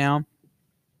 years now.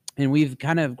 And we've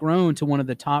kind of grown to one of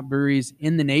the top breweries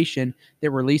in the nation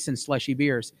that releasing slushy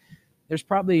beers. There's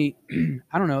probably,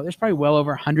 I don't know, there's probably well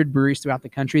over 100 breweries throughout the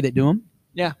country that do them.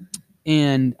 Yeah.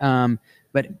 And,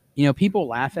 but, you know, people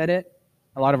laugh at it.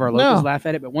 A lot of our locals No. laugh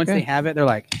at it. But once Yeah. they have it, they're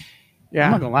like, I'm Yeah.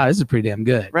 not going to lie, this is pretty damn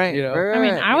good. Right. You know? right, I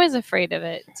mean, right. I was afraid of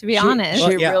it, to be She- honest. she-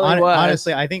 Well, yeah, really was.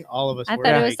 honestly, I think all of us I were.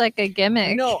 thought it was like a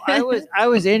gimmick. No, I was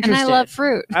and interested. I love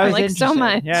fruit. I was like so interested.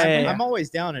 much. Yeah, yeah, yeah. I'm always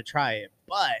down to try it,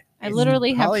 but I it's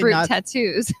literally have probably fruit not-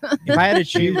 tattoos. If I had to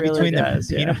choose really between does,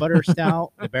 the yeah. peanut butter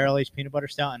stout, the barrel aged peanut butter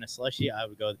stout, and a slushy, I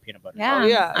would go with the peanut butter. Yeah. Oh,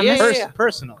 yeah. I'm Yeah, a- yeah, Stout. yeah.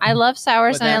 Personally, I love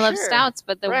sours But and I that- love Sure. stouts,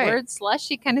 but the Right. word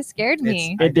slushy kind of scared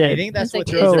me. I It did. think that's It's like,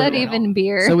 what's is really that going even on.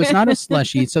 beer? So it's not a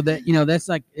slushy. So that, you know, that's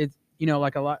like, it's, you know,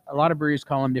 like a lot of breweries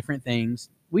call them different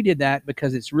things. We did that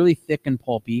because it's really thick and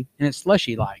pulpy and it's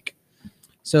slushy like.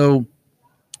 So,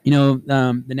 you know,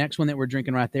 the next one that we're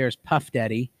drinking right there is Puff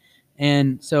Daddy.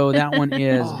 And so that one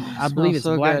is, Oh, I believe smells it's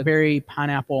so good. blackberry,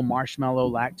 pineapple, marshmallow,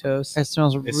 lactose. It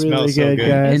smells really smells so good, good.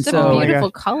 guys. And It's so- a Oh my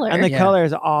beautiful color. And the Yeah. color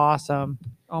is awesome.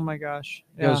 Oh my gosh.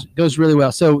 Yeah. Goes really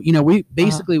well. So, you know, we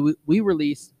basically we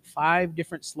release 5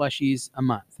 different slushies a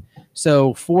month.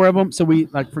 So 4 of them. So we,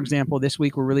 like, for example, this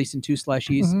week we're releasing 2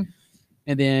 slushies. Mhm.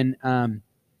 And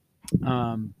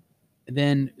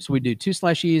then so we do 2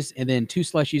 slushies and then 2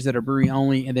 slushies that are brewery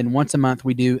only. And then once a month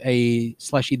we do a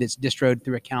slushie that's distroed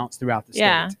through accounts throughout the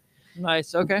Yeah. state.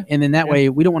 Nice. Okay. And then that Yeah. way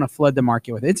we don't want to flood the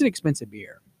market with it. It's an expensive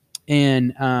beer.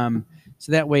 And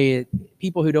so that way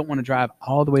people who don't want to drive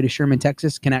all the way to Sherman,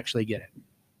 Texas can actually get it.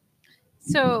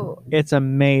 So, It's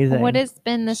amazing. what has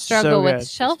been the So struggle good. with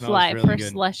shelf smells life really for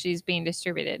good. slushies being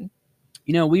distributed?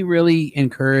 You know, we really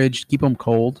encourage keep them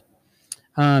cold.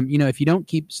 You know, if you don't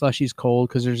keep slushies cold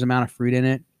because there's amount of fruit in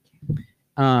it,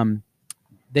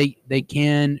 they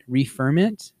can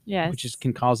re-ferment, Yes. which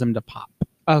can cause them to pop.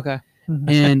 Okay.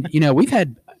 And you know, we've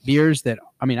had beers that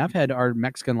I've had our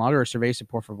Mexican lager or Cerveza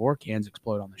Por Favor cans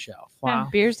explode on the shelf. Yeah, Wow.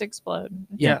 beers explode.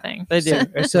 It's Yeah. a thing. They do.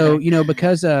 So you know,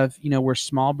 because of we're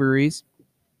small breweries,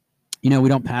 you know, we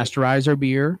don't pasteurize our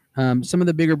beer. Some of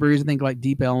the bigger breweries, I think, like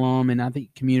Deep Ellum, and I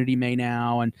think Community may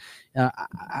now, and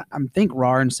I think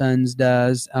Raw and Sons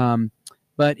does.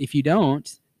 But if you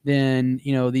don't, then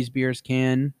you know these beers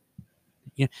can.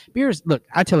 You know, beers. Look,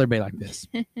 I tell everybody like this: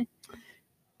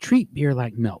 treat beer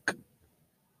like milk.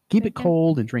 Keep it Okay.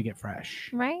 cold and drink it fresh.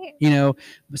 Right? You know,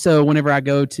 so whenever I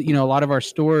go to, you know, a lot of our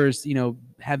stores, you know,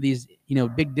 have these, you know,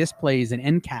 big displays and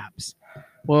end caps.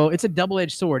 Well, it's a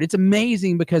double-edged sword. It's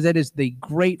amazing because that is the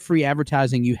great free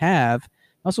advertising you have.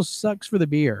 Also sucks for the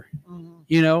beer,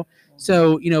 you know?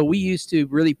 So, you know, we used to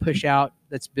really push out,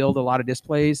 let's build a lot of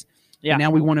displays. Yeah. And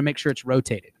now we want to make sure it's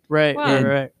rotated Right. Well- Right.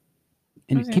 Right.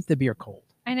 and Okay. keep the beer cold.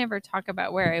 I never talk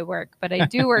about where I work, but I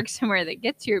do work somewhere that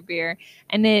gets your beer,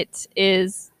 and it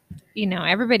is, you know,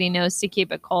 everybody knows to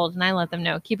keep it cold, and I let them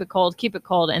know keep it cold,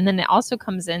 and then it also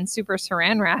comes in super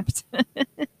saran wrapped.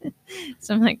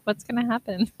 So I'm like, what's gonna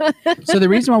happen? So the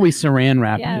reason why we saran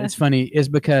wrap Yeah. it, it's funny, is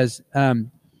because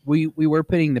we were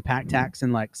putting the pack tax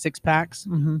in like 6-packs.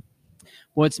 Mm-hmm.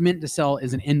 Well, it's meant to sell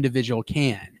as an individual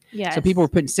can. Yeah. So people were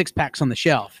putting 6-packs on the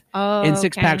shelf, oh, and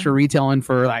 6-packs were retailing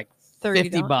for like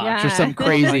 $30. $50 or something Oh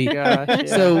crazy. my gosh. Yeah.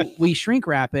 So we shrink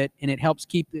wrap it, and it helps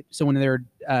keep it. So when they're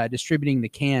distributing the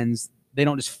cans, they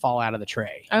don't just fall out of the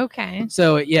tray. Okay.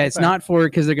 So yeah, it's Okay. not for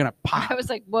because they're gonna I pop. was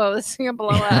like, whoa, this is gonna blow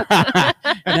up.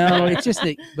 No, it's just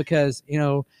that because you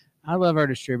know I love our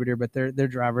distributor, but their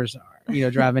drivers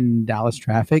are driving Dallas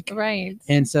traffic, Right.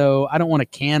 and so I don't want a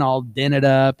can all dented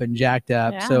up and jacked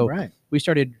up. Yeah. So Right. we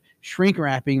started shrink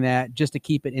wrapping that just to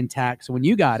keep it intact. So when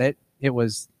you got it,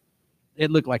 it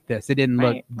looked like this. It didn't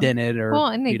look Right. dented or. Well,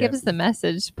 and it beat up. gives the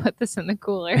message, put this in the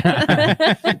cooler.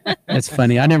 That's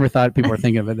funny. I never thought people were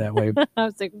thinking of it that way. I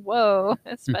was like, whoa,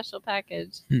 a special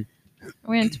package. Hmm. Are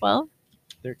we on 12?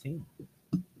 13.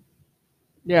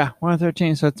 Yeah.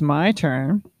 113. So it's my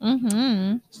turn.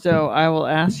 Mm-hmm. So I will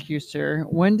ask you, sir,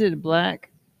 when did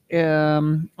Black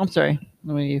I'm sorry,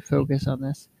 let me focus on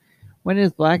this. When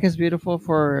is Black is Beautiful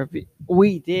for a review?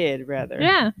 We did, rather.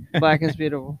 Yeah. Black is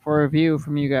Beautiful for a review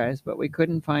from you guys, but we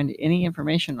couldn't find any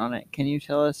information on it. Can you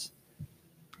tell us?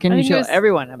 Can I you think it tell was-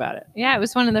 everyone about it? Yeah, it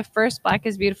was one of the first Black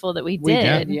is Beautiful that we We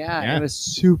did. Yeah, Yeah. it was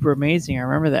super amazing. I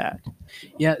remember that.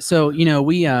 Yeah, so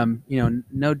we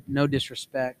no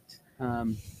disrespect,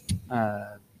 gone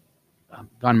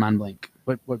mind blank.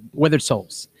 What Withered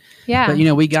Souls. Yeah. But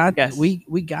we got Yes. we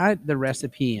got the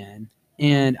recipe in,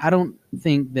 and I don't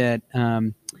think that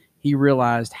he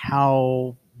realized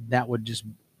how that would just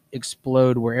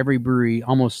explode, where every brewery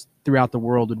almost throughout the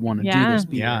world would want to do Yeah. this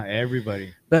beer. Yeah,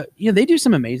 everybody. But they do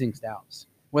some amazing stouts.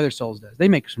 Weather Souls does. They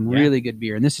make some Yeah. really good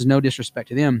beer, and this is no disrespect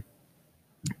to them.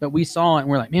 But we saw it and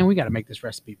we're like, man, we got to make this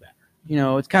recipe better.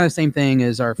 It's kind of the same thing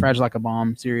as our Fragile Like a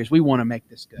Bomb series. We want to make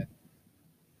this good.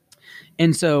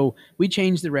 And so we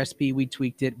changed the recipe, we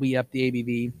tweaked it, we upped the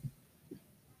ABV.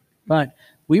 But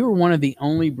we were one of the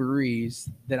only breweries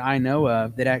that I know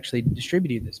of that actually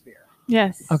distributed this beer.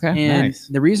 Yes. Okay. And Nice.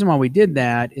 the reason why we did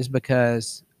that is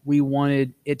because we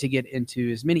wanted it to get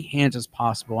into as many hands as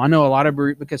possible. I know a lot of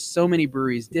breweries, because so many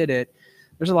breweries did it,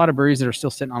 there's a lot of breweries that are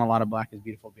still sitting on a lot of Black is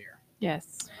Beautiful beer.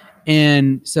 Yes.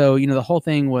 And so, the whole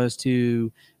thing was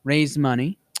to raise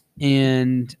money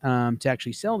and to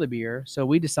actually sell the beer. So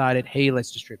we decided, hey,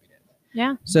 let's distribute it.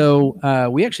 Yeah. So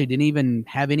we actually didn't even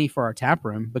have any for our tap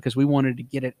room because we wanted to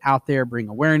get it out there, bring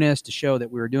awareness to show that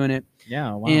we were doing it.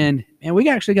 Yeah. Wow. And we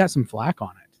actually got some flack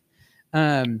on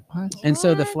it. What? And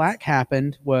so the What? flack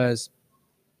happened was,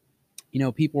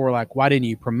 people were like, why didn't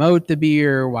you promote the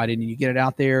beer? Why didn't you get it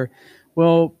out there?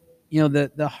 Well,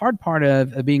 the hard part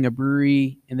of being a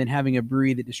brewery and then having a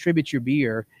brewery that distributes your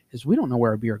beer is we don't know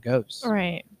where our beer goes.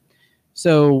 Right.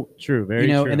 So, True. Very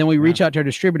true. and then we Yeah. reach out to our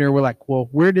distributor. We're like, well,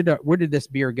 where did this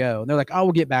beer go? And they're like, oh,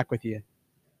 we'll get back with you.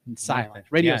 And silence, Nothing.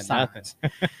 radio Yeah, silence.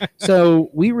 So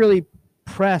we really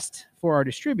pressed for our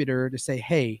distributor to say,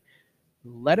 hey,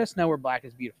 let us know where Black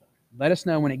is Beautiful. Let us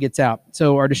know when it gets out.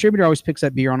 So our distributor always picks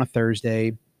up beer on a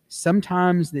Thursday.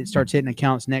 Sometimes it starts hitting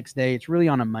accounts next day. It's really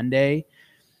on a Monday.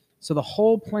 So the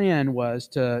whole plan was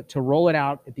to roll it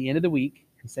out at the end of the week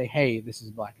and say, hey, this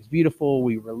is Black is Beautiful.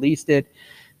 We released it.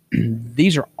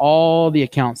 These are all the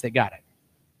accounts that got it.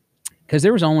 Because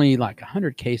there was only like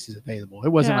 100 cases available. It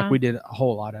wasn't Yeah. like we did a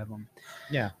whole lot of them.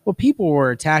 Yeah. Well, people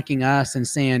were attacking us and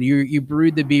saying, you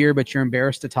brewed the beer, but you're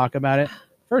embarrassed to talk about it.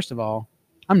 First of all,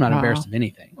 I'm not Wow. embarrassed of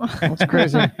anything. That's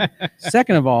crazy.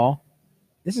 Second of all,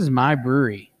 this is my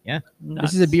brewery.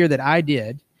 This is a Nuts. beer that I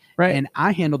did. Right. And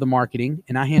I handle the marketing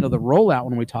and I handle the rollout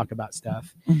when we talk about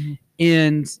stuff. Mhm.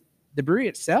 And the brewery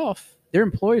itself, their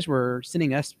employees were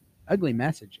sending us ugly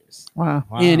messages. Wow.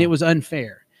 Wow. And it was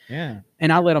unfair. Yeah.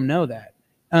 And I let them know that.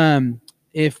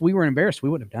 If we were embarrassed, we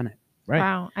wouldn't have done it. Right.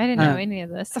 Wow. I didn't know Uh, any of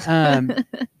this. And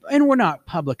we're not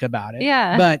public about it.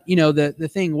 Yeah. But the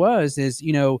thing is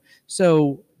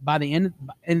so by the end,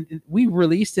 and we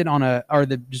released it on our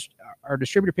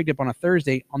distributor picked up on a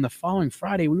Thursday. On the following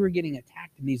Friday, we were getting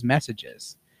attacked in these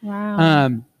messages.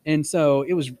 Wow. And so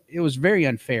it was very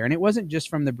unfair. And it wasn't just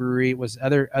from the brewery; it was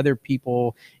other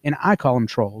people, and I call them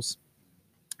trolls,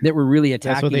 that were really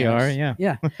attacking. That's what they us. are. Yeah.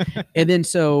 Yeah. And then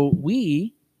so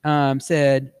we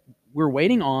said we're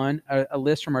waiting on a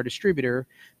list from our distributor,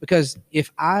 because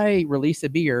if I release a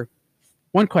beer,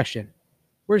 one question,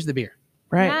 where's the beer?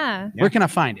 Right. Yeah. Yeah. Where can I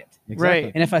find it?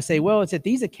 Exactly. And if I say, well, it's at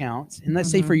these accounts, and let's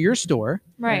say Mhm. for your store,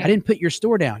 Right. I didn't put your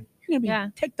store down, you're going to be Yeah.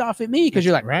 ticked off at me because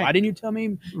you're like, Right. why didn't you tell me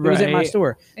it was at my Right.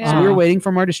 store? Yeah. So we were waiting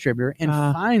from our distributor, and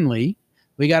Uh. finally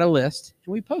we got a list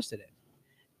and we posted it.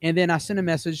 And then I sent a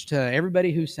message to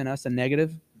everybody who sent us a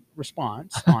negative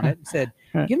response on it and said,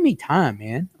 Right. give me time,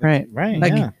 man. Right. Right.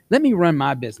 Like, yeah. let me run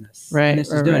my business. Right, And this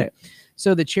is right, doing right. it.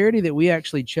 So the charity that we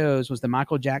actually chose was the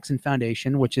Michael Jackson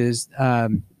Foundation, which is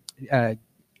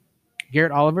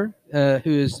Garrett Oliver,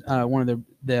 who is one of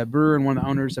the brewer and one of the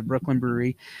owners of Brooklyn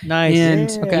Brewery. Nice. And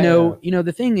Yeah.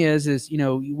 the thing is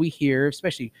we hear,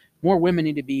 especially, more women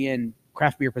need to be in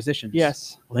craft beer positions.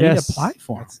 Yes. Well, they need Yes. to apply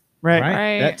for them. Right.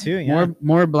 Right. That too. Yeah.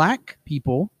 More black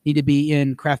people need to be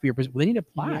in craft beer positions. Well, they need to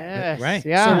apply. Yes. Right.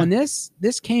 Yeah. So when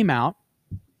this came out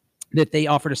that they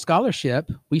offered a scholarship,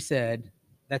 we said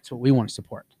that's what we want to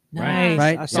support. Nice.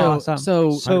 Right. That's so awesome.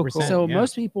 so So 100%, cool. so yeah.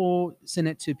 most people send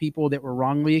it to people that were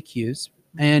wrongly accused,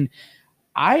 and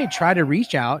I tried to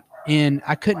reach out and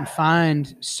I couldn't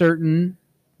find certain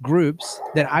groups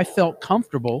that I felt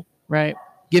comfortable Right.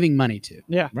 giving money to.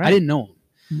 Yeah. Right. I didn't know them.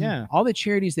 Yeah. All the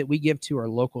charities that we give to are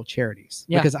local charities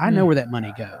Yeah. because I know where that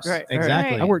money goes. Right.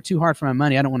 Exactly. I work too hard for my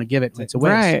money. I don't want to give it. It's a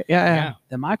waste. Right. Yeah. Yeah. Yeah.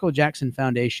 The Michael Jackson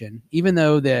Foundation, even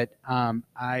though that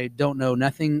I don't know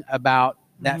nothing about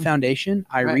that Mhm. foundation.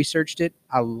 I Right. researched it.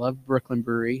 I love Brooklyn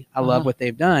Brewery. I love Uh-huh. what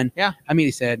they've done. Yeah. I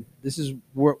immediately said, this is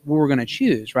what we're going to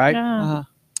choose, right? Yeah. Uh-huh.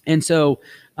 And so,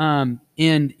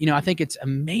 and you know, I think it's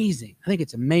amazing. I think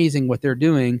it's amazing what they're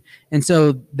doing. And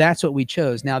so that's what we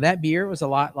chose. Now that beer was a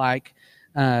lot like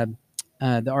the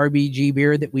RBG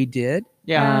beer that we did.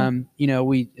 Yeah. You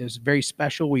know, it was very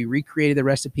special. We recreated the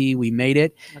recipe. We made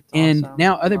it. That's And awesome.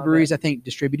 now other Love breweries, it. I think,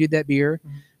 distributed that beer.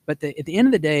 Mhm. But at the end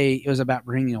of the day, it was about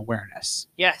bringing awareness.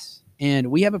 Yes.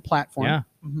 And we have a platform. Yeah.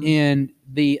 Mhm. And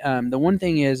the one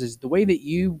thing is the way that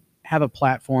you have a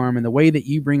platform and the way that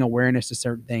you bring awareness to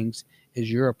certain things is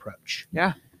your approach.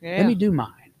 Yeah. Let me do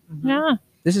mine. Mhm. Yeah.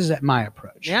 This is my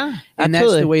approach. Yeah. And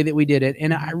absolutely. that's the way that we did it.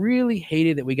 And I really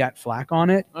hated that we got flack on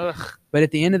it. Ugh. But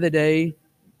at the end of the day,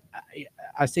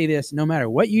 I say this: no matter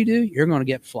what you do, you're going to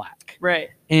get flack. Right.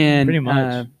 And Pretty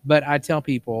much. but I tell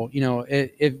people, you know,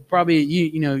 if probably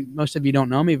you know, most of you don't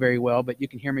know me very well, but you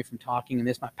can hear me from talking, and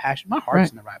this my passion, my heart's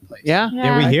Right. in the right place. Yeah.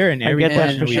 Yeah, we hear it in I every get that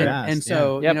question for we sure. ask. And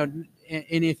so Yep. you know,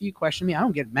 and if you question me, I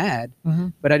don't get mad,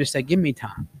 Mhm. but I just say, give me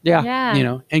time. Yeah. Yeah. You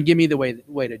know, and give me the way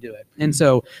to do it. And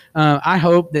so I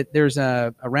hope that there's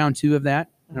a round 2 of that,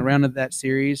 a round of that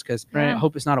series, because Yeah. I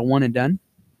hope it's not a one and done.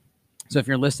 So if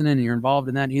you're listening and you're involved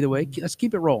in that either way, let's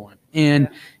keep it rolling. And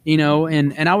you know,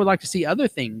 and I would like to see other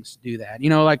things do that. You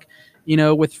know, like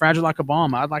with Fragile Like a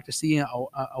Bomb, I'd like to see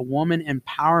a woman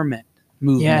empowerment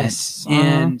movement. Yes.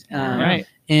 And Right.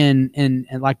 and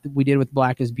like we did with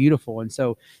Black is Beautiful. And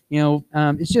so, you know,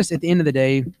 it's just at the end of the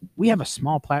day, we have a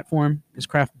small platform as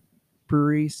craft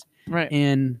breweries, Right.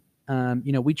 and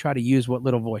you know, we try to use what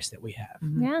little voice that we have.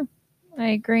 Mhm. Yeah,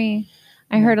 I agree.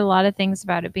 I heard a lot of things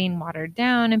about it being watered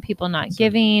down and people not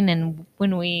giving. And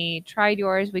when we tried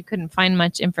yours, we couldn't find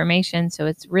much information. So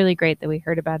it's really great that we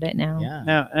heard about it now. Yeah.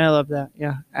 No, and I love that.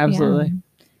 Yeah. Absolutely.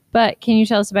 Yeah. But can you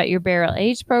tell us about your barrel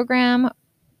age program?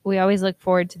 We always look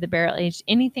forward to the barrel aged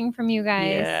anything from you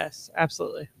guys. Yes.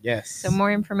 Absolutely. Yes. So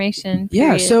more information. Yeah.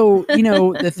 period. So, you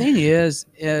know, the thing is,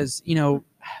 you know,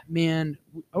 man,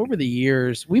 over the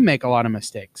years, we make a lot of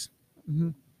mistakes.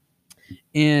 Mhm.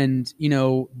 And, you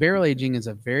know, barrel aging is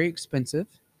a very expensive.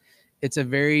 It's a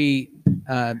very,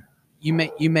 you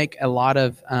make a lot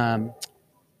of,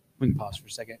 we can pause for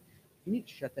a second. You need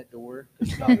to shut that door. 'Cause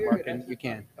the dog barking. You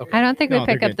can. Okay. I don't think No, we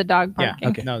pick they're up good. the dog Yeah. barking.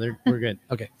 Okay. No, we're good.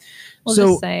 We'll So-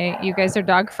 just say you guys are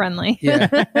dog friendly.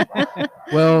 Yeah.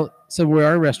 Well, so we're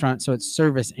our restaurant, so it's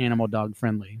service animal dog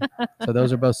friendly. So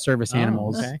those are both service Oh,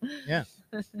 animals. okay. Yeah.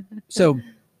 So,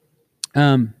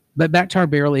 but back to our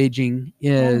barrel aging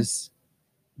is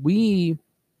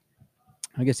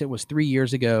I guess it was 3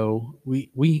 years ago,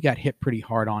 we got hit pretty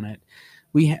hard on it.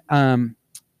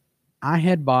 I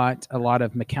had bought a lot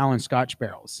of Macallan Scotch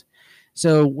barrels.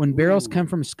 So when barrels come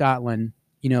from Scotland,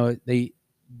 you know,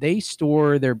 they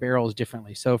store their barrels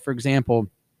differently. So for example,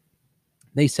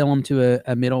 they sell them to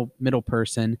a middle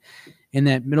person, and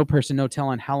that middle person no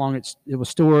telling how long it was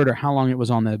stored or how long it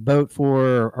was on the boat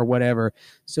for or whatever.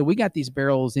 So we got these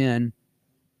barrels in.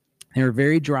 They were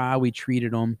very dry. We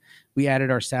treated them. We added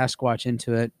our Sasquatch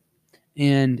into it,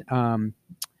 and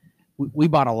we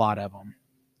bought a lot of them.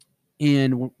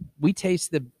 And we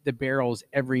taste the barrels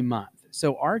every month.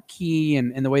 So our key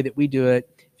and the way that we do it,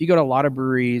 if you go to a lot of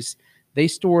breweries, they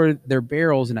store their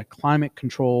barrels in a climate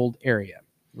controlled area.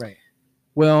 Right.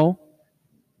 Well,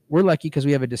 we're lucky because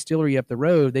we have a distillery up the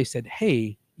road. They said,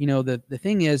 hey, you know, the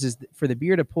thing is for the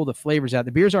beer to pull the flavors out,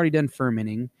 the beer's already done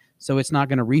fermenting, so it's not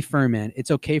going to re-ferment.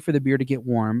 It's okay for the beer to get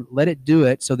warm. Let it do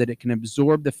it so that it can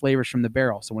absorb the flavors from the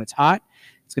barrel. So when it's hot,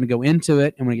 it's going to go into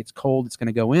it, and when it gets cold, it's going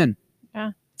to go in.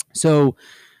 Yeah. So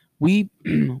we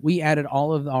added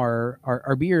all of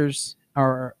our beers,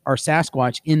 our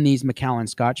Sasquatch in these Macallan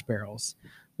Scotch barrels.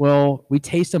 Well, we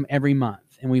taste them every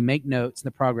month, and we make notes in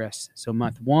the progress. So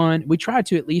month 1, we try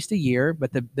to at least a year,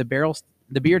 but the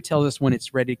beer tells us when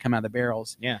it's ready to come out of the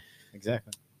barrels. Yeah.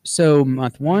 Exactly. So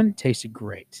month 1 tasted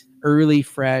great, early,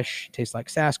 fresh, tastes like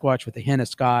Sasquatch with a hint of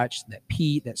Scotch, that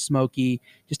peat, that smoky,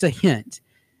 just a hint.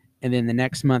 And then the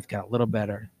next month got a little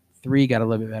better. 3 got a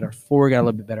little bit better. 4 got a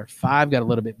little bit better. 5 got a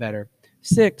little bit better.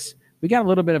 6, we got a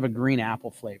little bit of a green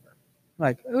apple flavor.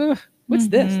 Like, what's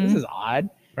this? This is odd.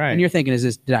 Right. And you're thinking,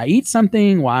 did I eat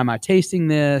something? Why am I tasting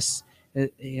this?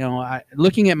 You know,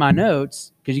 looking at my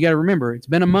notes, because you got to remember, it's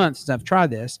been a month since I've tried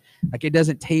this. Like, it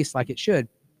doesn't taste like it should.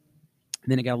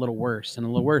 And then it got a little worse and a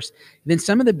little worse. And then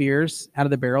some of the beers out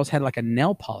of the barrels had like a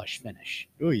nail polish finish.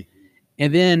 Ooh.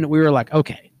 And then we were like,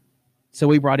 okay. So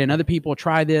we brought in other people,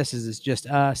 try this. Is this just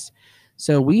us?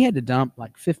 So we had to dump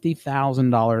like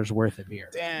 $50,000 worth of beer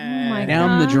Oh my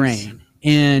down the gosh. drain.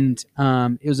 and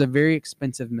it was a very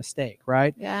expensive mistake,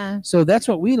 right? Yeah. So that's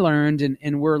what we learned,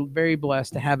 and we're very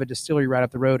blessed to have a distillery right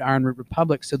up the road, Iron Root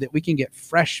Republic, so that we can get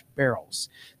fresh barrels.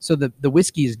 So the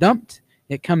whiskey is dumped,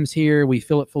 it comes here, we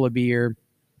fill it full of beer,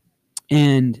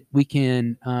 and we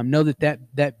can know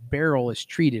that barrel is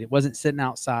treated. It wasn't sitting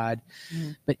outside,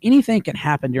 but anything can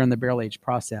happen during the barrel age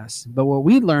process. But what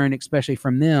we learned, especially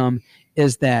from them,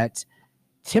 is that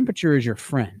temperature is your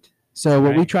friend. So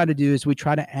what we try to do is we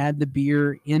try to add the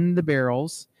beer in the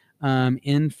barrels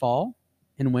in fall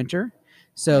and winter,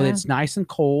 so it's nice and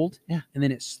cold, and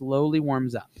then it slowly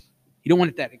warms up. You don't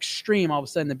want it that extreme. All of a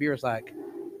sudden, the beer is like,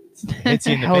 Hits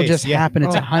you in the hell face. just happened.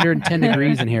 It's 110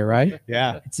 degrees in here, right?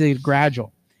 Yeah. It's a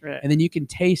gradual, Right. and then you can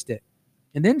taste it.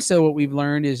 And then so what we've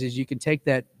learned is you can take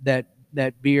that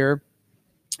beer,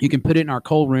 you can put it in our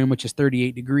cold room, which is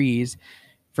 38 degrees,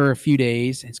 for a few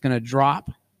days. It's going to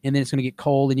drop, and then it's going to get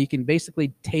cold, and you can basically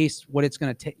taste what it's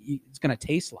going to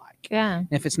taste like. Yeah. And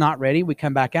if it's not ready, we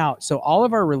come back out. So all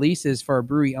of our releases for our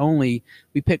brewery only,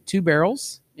 we pick 2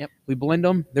 barrels. Yep. We blend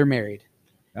them. They're married.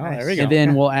 Oh, there we go. And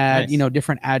then we'll add, Nice.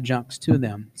 different adjuncts to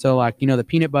them. So like, the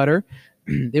peanut butter,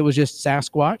 it was just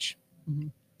Sasquatch.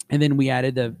 Mhm. And then we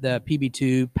added the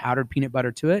PB2 powdered peanut butter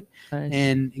to it, Nice.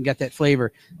 and got that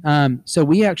flavor. So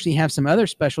we actually have some other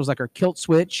specials like our Kilt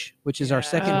Switch, which is our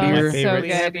second Oh, beer. my So favorite.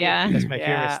 good. Yeah. That's my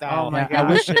favorite style. Oh my I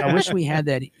wish gosh. I wish we had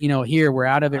that. Here we're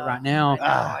out of it right now.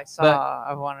 I saw.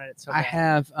 I wanted it so I bad.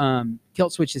 have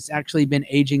Kilt Switch that's actually been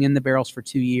aging in the barrels for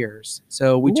 2 years.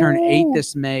 So we turn 8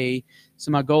 this May. So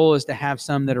my goal is to have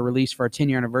some that are released for our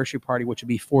 10-year anniversary party, which will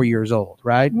be 4 years old,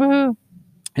 right? Woohoo.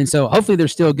 And so hopefully they're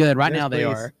still good. Right Yes, now they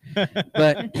please. are.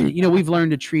 But we've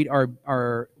learned to treat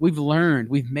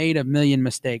we've made a million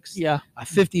mistakes. Yeah. A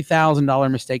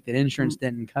 $50,000 mistake that insurance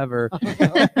didn't cover.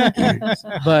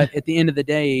 But at the end of the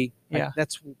day,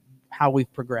 that's how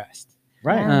we've progressed.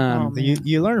 Right. Um, So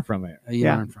you learn from it. You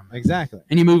Yeah. learn from it. Exactly.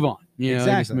 And you move on. You just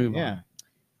Exactly. move Yeah. on.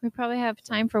 We probably have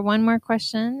time for one more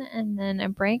question and then a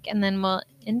break, and then we'll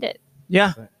end it.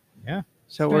 Yeah. Yeah.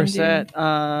 So we're Splendid.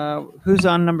 set. Who's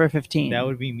on number 15? That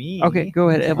would be me. Okay, go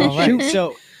ahead, Evan. All right.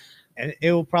 So and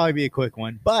it will probably be a quick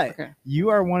one, but Okay. you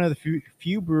are one of the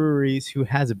few breweries who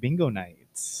has a bingo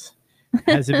nights.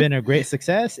 Has it been a great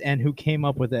success, and who came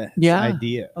up with that Yeah.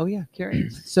 idea? Oh yeah,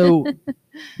 curious. So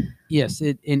yes,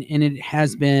 it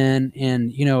has been,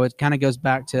 and it kind of goes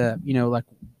back to like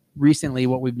recently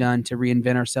what we've done to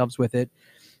reinvent ourselves with it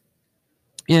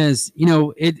is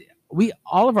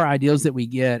all of our ideas that we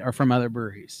get are from other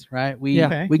breweries, right? We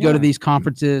Yeah. we go Yeah. to these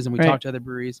conferences and we Right. talk to other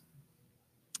breweries.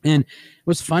 And it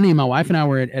was funny. My wife and I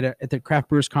were at the Craft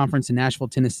Brewers Conference in Nashville,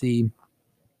 Tennessee,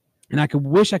 and I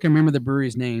wish I could remember the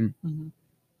brewery's name. Mhm.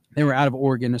 They were out of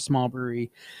Oregon, a small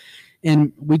brewery.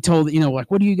 And we told,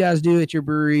 like, what do you guys do at your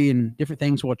brewery and different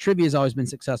things? Well, trivia has always been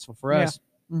successful for Yeah. us.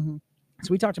 Mm-hmm.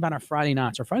 So we talked about our Friday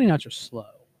nights. Our Friday nights are slow.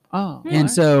 Oh. And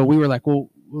so we were like, well,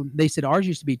 they said ours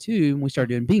used to be 2, and we started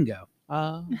doing bingo.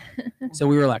 So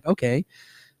we were like, okay.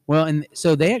 Well, and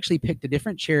so they actually picked a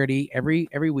different charity every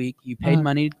week. You paid Uh-huh.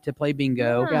 money to play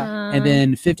bingo, Ah, and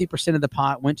then 50% of the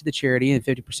pot went to the charity, and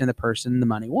 50% of the person the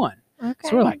money won. okay.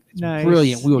 So we're like, it's Nice.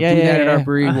 brilliant. We will Yeah, do yeah, that at our yeah.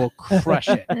 brewery. We'll crush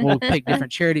it. We'll pick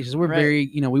different charities because we're Right.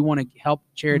 very, we want to help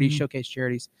charities, Mhm. showcase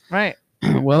charities. Right.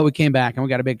 Well, we came back and we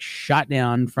got a big shot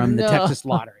down from the No. Texas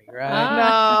Lottery, right?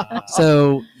 Ah. No.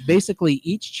 So basically,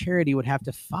 each charity would have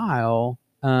to file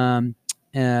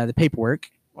the paperwork,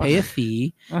 pay a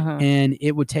fee, Uh-huh. and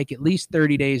it would take at least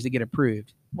 30 days to get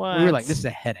approved. What? We were like, this is a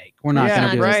headache. We're not Yeah, going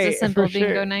Not to do just it. right. a simple for sure.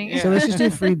 bingo night. Yeah. So let's just do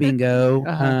free bingo.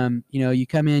 Uh-huh. You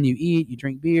come in, you eat, you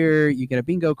drink beer, you get a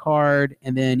bingo card,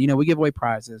 and then we give away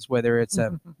prizes, whether it's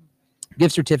a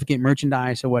gift certificate,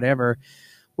 merchandise, or whatever.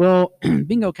 Well,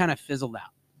 bingo kind of fizzled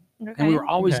out, Okay. and we were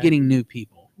always Okay. getting new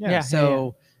people. Yeah.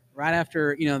 So right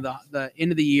after the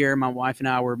end of the year, my wife and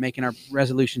I were making our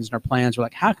resolutions and our plans. We're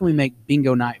like, how can we make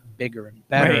bingo night bigger and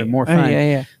better and more fun?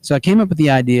 Yeah. So I came up with the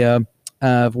idea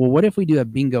of, well, what if we do a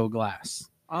bingo glass?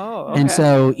 Oh. And okay.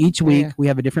 so each week Yeah. we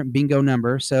have a different bingo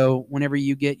number. So whenever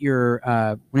you get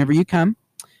whenever you come,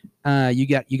 you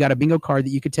got a bingo card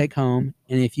that you could take home,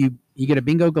 and if you get a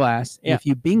bingo glass, and Yeah. if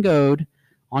you bingoed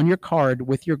on your card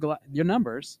with your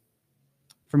numbers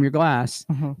from your glass,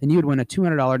 Mhm. then you would win a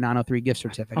 $200 903 gift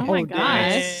certificate. Oh my Oh, gosh.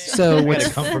 dang. So Way what's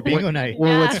to come for bingo night.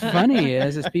 well, what's Yeah. funny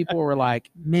is people were like,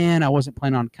 man, I wasn't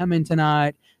planning on coming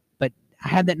tonight, but I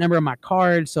had that number on my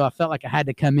card, so I felt like I had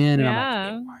to come in, and I'm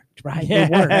Yeah. like, it worked, right? Yeah,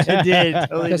 It worked. it did.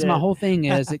 Totally Because my did. whole thing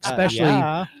is, especially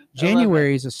Yeah.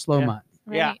 January is a slow Yeah. month.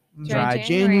 Yeah. Right. Dry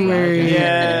January. January.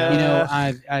 Yeah. You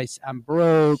know, I'm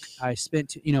broke. I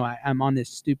spent, you know, I'm on this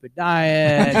stupid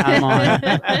diet. I'm on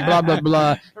blah blah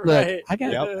blah. Look, Right. I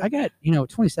got, you know,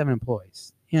 27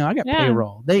 employees. You know, I got Yeah.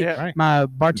 payroll. They, Yeah. Right. my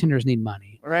bartenders need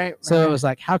money. Right. So it was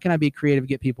like, how can I be creative,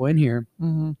 get people in here?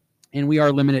 Mhm. And we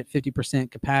are limited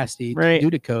 50% capacity Right. due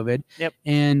to COVID. Yep.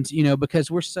 And you know,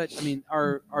 because we're such, I mean,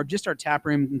 our just our tap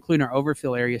room, including our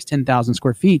overfill area, is 10,000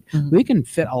 square feet. Mhm. We can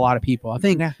fit a lot of people. I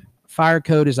think Yeah. fire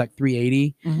code is like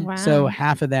 380. Mhm. Wow. So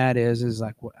half of that is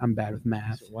like I'm bad with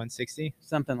math, 160.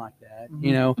 something like that, Mhm.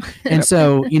 you know. And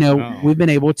so you know, Oh. we've been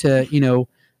able to you know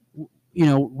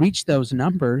reach those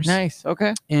numbers. Nice.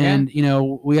 Okay. And you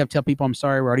know, we have to tell people, I'm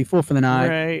sorry, we're already full for the night.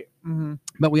 Right. Mhm.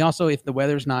 But we also, if the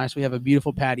weather's nice, we have a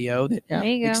beautiful patio that Yeah. There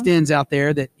you go. extends out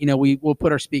there that, you know, we'll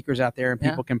put our speakers out there and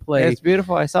Yeah. people can play. It's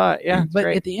beautiful. I saw it. Yeah. It's But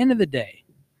great. at the end of the day,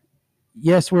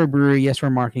 yes, we're a brewery, yes, we're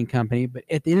a marketing company, but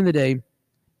at the end of the day,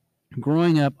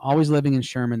 growing up, always living in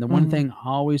Sherman, the one Mhm. thing I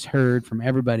always heard from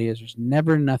everybody is there's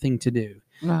never nothing to do.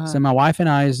 Uh-huh. So my wife and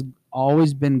I's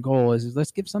always been goal is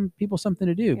let's give some people something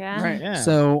to do. Yeah. Right. Yeah.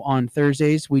 So on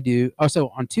Thursdays we do,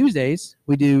 on Tuesdays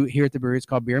we do here at the brewery, it's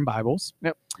called Beer and Bibles.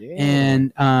 yeah.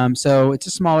 And so it's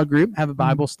a smaller group, have a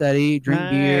Bible study, drink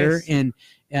beer, Nice.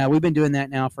 and we've been doing that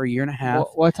now for a year and a half.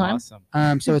 What time?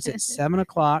 Awesome. So it's at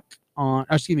 7:00 on.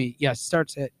 Oh, excuse me. Yeah, it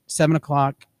starts at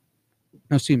 7:00.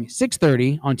 No, excuse me,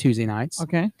 6:30 on Tuesday nights.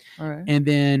 Okay. All right. And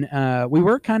then we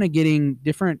were kind of getting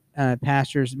different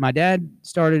pastors. My dad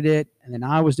started it, and then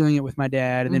I was doing it with my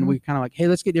dad, and then Mhm. we kind of like, hey,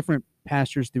 let's get different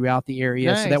pastors throughout the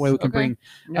area, so that way Nice. we can Okay. bring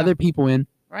Yeah. other people in.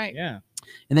 Right. Yeah.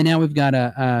 And then now we've got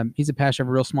he's a pastor of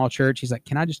a real small church. He's like,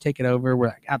 can I just take it over? We're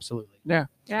like, absolutely. Yeah.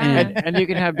 And you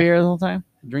can have beer the whole time.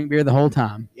 Drink beer the whole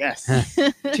time. Yes.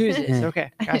 Tuesdays. Yeah. Okay.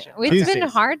 Gotcha. It's been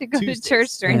Tuesdays. hard to go to Tuesdays.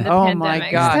 church during the Oh pandemic.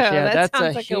 my gosh! so Yeah, that that's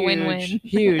sounds a like huge, a win-win.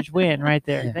 huge win right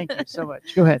there. Yeah. Thank you so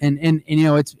much. Go ahead. And you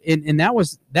know, it's and that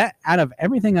was that out of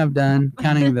everything I've done,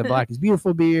 counting the Black is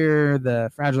Beautiful beer,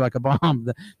 the Fragile Like a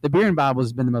Bomb, the Beer and Bible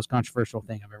has been the most controversial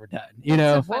thing I've ever done. You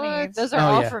know, So funny. What? Those are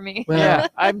Oh, all yeah. for me. Well, Yeah,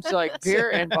 I'm so like beer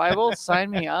and Bible.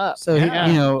 Sign me up. so Yeah.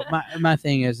 you know, my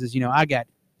thing is you know, I got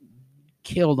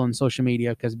killed on social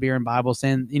media because beer and Bible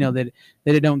saying, you know, that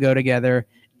it don't go together,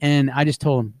 and I just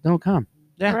told them, don't come.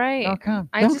 Yeah. Right. Don't come.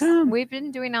 Don't come. We've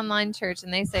been doing online church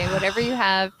and they say whatever you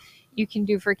have you can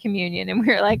do for communion, and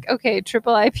we're like, okay,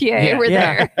 triple IPA, Yeah. we're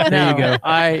Yeah. there. There you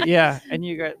go. And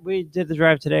you got. We did the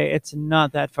drive today. It's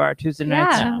not that far. Tuesday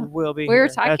nights Yeah. will be. We were here.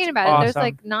 talking That's about it. There's awesome.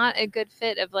 like not a good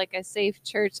fit of like a safe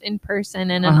church in person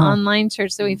and an Uh-huh. online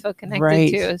church that we feel connected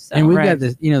Right. to. So And we've Right. got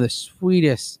the you know the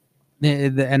sweetest.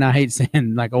 And I hate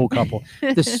saying like old couple.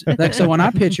 This, like, so when I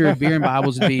picture beer and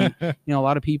Bibles to be, you know, a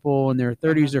lot of people in their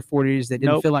 30s or 40s that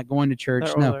didn't Nope. feel like going to church.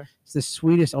 They're No, older. it's the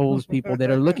sweetest oldest people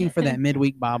that are looking for that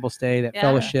midweek Bible stay, that Yeah.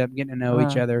 fellowship, getting to know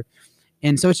each Uh-huh. other.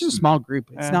 And so it's just a small group.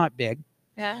 It's Yeah. not big.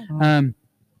 yeah.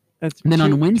 That's And then two- on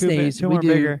two Wednesdays two we more do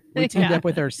bigger. we teamed Yeah. up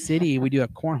with our city. We do a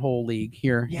cornhole league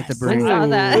here at the Yes. brewery. I saw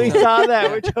that. We saw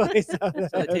that. We totally saw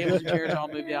that. So the tables and chairs all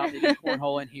moved out. They do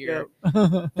cornhole in here.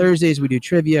 Yep. Thursdays we do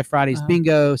trivia. Fridays Uh-huh.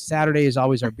 bingo. Saturday is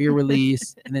always our beer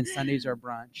release, and then Sundays our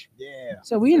brunch. Yeah.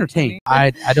 So we entertain.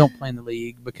 I don't play in the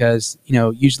league because you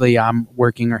know usually I'm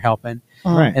working or helping,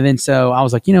 Right. and then so I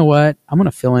was like, you know what, I'm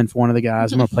gonna fill in for one of the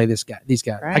guys. I'm gonna play these guys.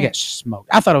 I Right. got smoked.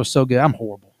 I thought it was so good. I'm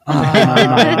horrible. I'm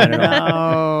not good at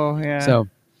all. No. Yeah. So,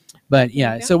 but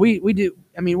yeah, Yeah. so we do.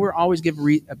 I mean, we're always give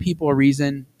people a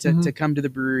reason to, Mhm. to come to the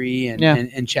brewery and, Yeah.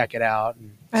 and check it out.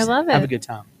 And I love Have a it. good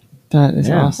time. that is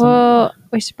Yeah. awesome. Well,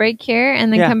 we should break here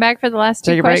and then Yeah. come back for the last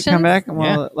Take two a break, questions. come back, and we'll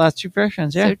Yeah. last two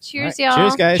questions. Yeah. So cheers, Right. y'all.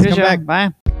 Cheers, guys. Cheers, Come y'all. back.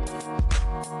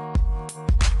 Bye.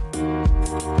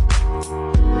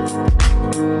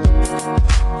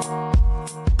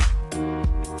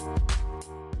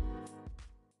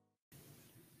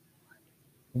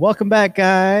 Welcome back,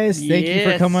 guys. Thank you for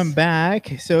Yes. coming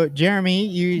back. So, Jeremy,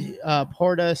 you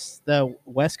poured us the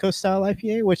West Coast style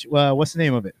IPA. Which what's the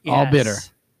name of it? All bitter.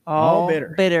 All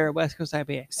bitter. bitter West Coast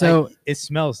IPA. So Like, it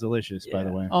smells delicious, by the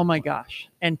Yeah. way. Oh my gosh.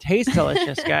 And tastes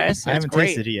delicious, guys. I That's haven't great.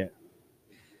 tasted it yet.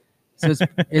 so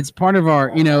it's part of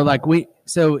our, you know, like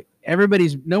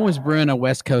no one's brewing a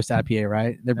West Coast IPA,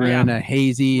 right? They're brewing a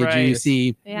hazy, a Right.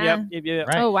 juicy. Yeah. Yep.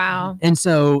 Right. Oh wow. And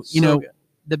so, you So know, good.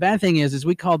 the bad thing is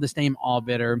we called this name All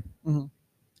Bitter Mhm.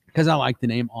 because I like the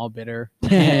name All Bitter.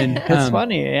 And It's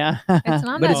funny, yeah. It's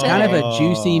not but that it's kind of bitter. a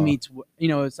juicy meets, you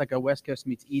know, it's like a West Coast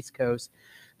meets East Coast,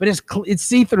 but it's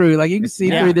see through. Like you can see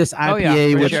Yeah. through this Oh IPA,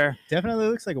 yeah, for which, sure. Definitely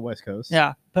looks like a West Coast.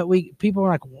 Yeah. but people are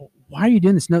like, well, why are you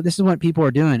doing this? No, this is what people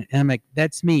are doing. And I'm like,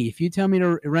 that's me. If you tell me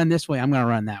to run this way, I'm going to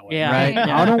run that way. Yeah. Right.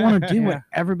 Yeah. I don't want to do Yeah. what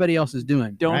everybody else is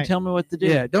doing. Don't Right. tell me what to do.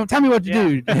 Yeah. Don't tell me what to Yeah.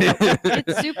 do.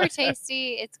 It's super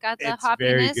tasty. It's got the It's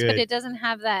very hoppiness, but good. it doesn't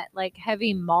have that like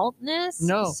heavy maltness.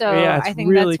 No. So Yeah, it's I think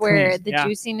really that's where clean. the Yeah.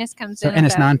 juiciness comes So, in. and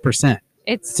with it's that. 9%.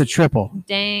 It's It's a triple.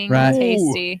 dang Right.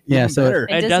 tasty. Yeah. Even So better.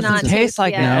 It It does doesn't not taste taste-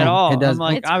 like yeah. that at No, all. it doesn't.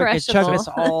 I'm like, It's I could chug this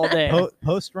crushable. all day.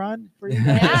 Post run for you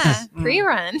Yeah, guys?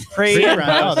 pre-run. Pre-run.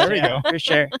 Oh, there we Yeah, go. for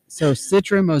sure. So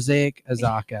Citra, Mosaic,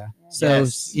 Azaka. So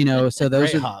Yes. so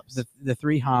those Great are hops. the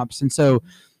 3 hops. And so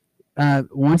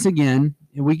once again,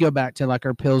 we go back to like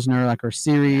our Pilsner, like our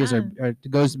series, or it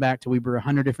goes back to we brew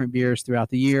 100 different beers throughout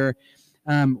the year.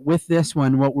 With this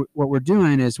one, what we're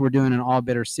doing is we're doing an all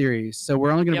bitter series. So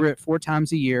we're only going to Yep. brew it 4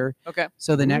 times a year. Okay.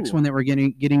 So the next Ooh. one that we're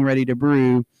getting ready to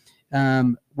brew,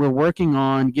 we're working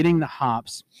on getting the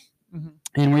hops, Mhm.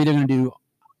 and we're either going to do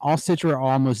all Citra or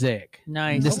all Mosaic.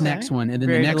 Nice. This Okay. next one, and then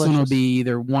Very the next one will delicious. be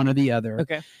either one or the other.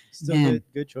 Okay. Still And-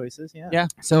 good choices. Yeah. Yeah.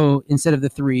 So instead of the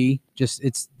 3,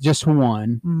 it's just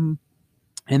one, Mhm.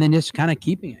 and then just kind of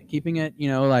keeping it.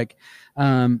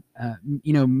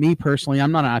 Me personally,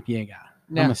 I'm not an IPA guy.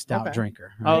 Yeah. I'm a stout Okay.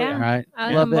 drinker. Oh, yeah. Right. I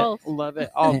like Love them it. both. Love it.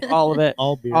 All of it.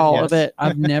 All beer. All yes. of it.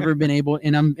 I've never been able,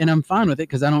 and I'm fine with it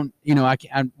because I don't,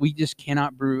 we just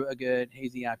cannot brew a good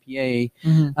hazy IPA.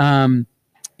 Mhm.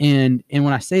 And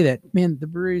when I say that, man, the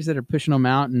breweries that are pushing them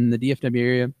out in the DFW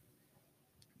area,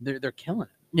 they're killing it.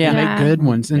 Yeah. They Yeah. make good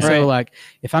ones, and Right. so like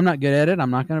if I'm not good at it,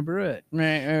 I'm not going to brew it. Right.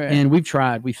 And we've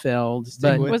tried, we failed, Stick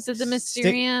but with- Was it the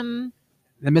Mysterium?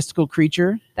 the mystical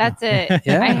creature. That's it.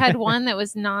 Yeah. I had one that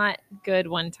was not good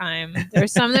one time. There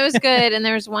was some that was good, and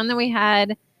there was one that we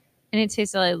had, and it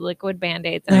tasted like liquid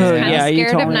Band-Aids. And I was Oh, kind of yeah, you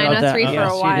scared told of me about that. 903 for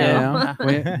Yes, a you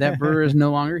while. Yeah, that brewer is no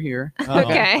longer here.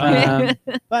 Okay. Um,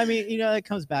 But I mean, it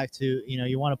comes back to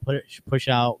you want to push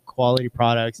out quality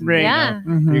products. And, Right. Yeah.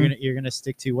 Mhm. You're gonna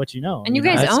stick to what you know. And you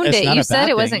know, guys it's- owned it's it. not You a said bad it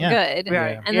thing, wasn't yeah. good.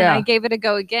 Right. And then Yeah. I gave it a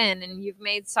go again, and you've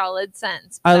made solid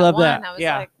sense. I That love one, that. I was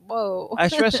Yeah. like, whoa.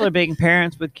 Especially being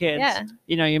parents with kids. Yeah.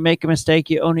 You make a mistake,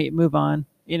 you own it, you move on.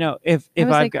 If I was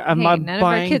like, I'm hey, buying none of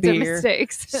our kids are beer,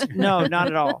 mistakes. no, not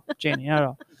at all, Janie, not at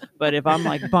all. But if I'm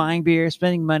like buying beer,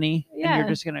 spending money, and Yeah. you're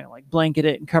just gonna like blanket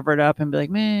it and cover it up and be like,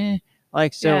 meh,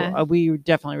 Yeah. we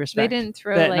definitely They respect. didn't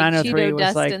throw that like 903 Cheeto was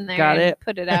dust like, in there got and it.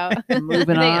 put it out.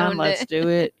 Moving They on, owned let's it. do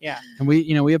it. Yeah. and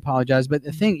we apologize, but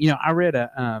the thing, I read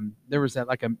there was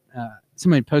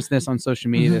somebody posted this on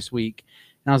social media Mhm. this week,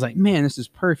 and I was like, man, this is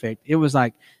perfect. It was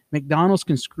like McDonald's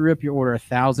can screw up your order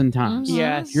 1,000 times. Mhm.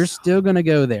 Yes. You're still going to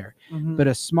go there, Mhm. but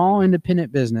a small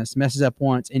independent business messes up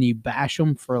once and you bash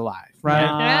them for life, right?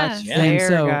 Nah, it's Yeah. fair, And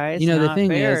so, guys. the not thing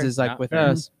fair. is like Not with fair.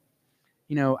 us,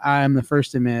 I'm the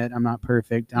first to admit I'm not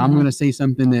perfect. I'm Mhm. going to say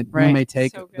something that you Right. may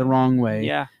take So the good. wrong way,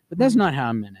 Yeah. but that's not how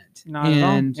I meant it. Not at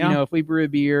all. And Yeah. if we brew a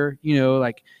beer,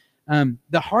 the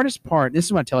hardest part. This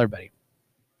is what I tell everybody.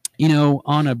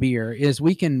 On a beer is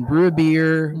we can brew a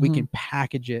beer, we Mhm. can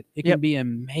package it. It Yep. can be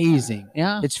amazing.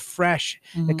 Yeah. It's fresh.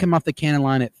 It Mhm. come off the cannon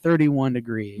line at 31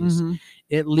 degrees. Mhm.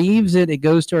 It leaves it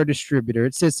goes to our distributor.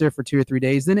 It sits there for 2 or 3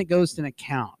 days. Then it goes to an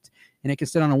account, and it can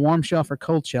sit on a warm shelf or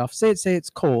cold shelf. Say it's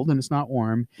cold and it's not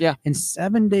warm. Yeah. And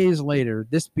 7 days later,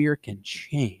 this beer can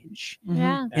change. Mhm.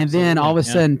 Yeah. And then all of a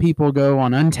Absolutely, sudden, people go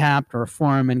on Untapped or a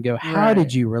forum and go, "How Right.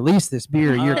 did you release this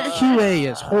beer? Your QA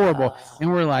is horrible." And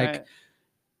we're like, Right.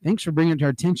 "Thanks for bringing it to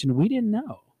our attention. We didn't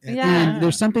know." Yeah. And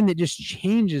there's something that just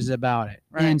changes about it.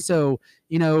 Right. And so,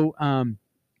 the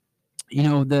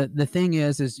thing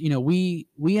is we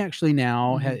actually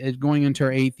now is going into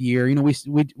our 8th year. We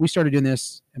started doing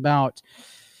this about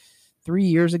 3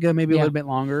 years ago, maybe a Yeah. little bit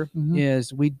longer. Mhm.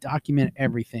 Is we document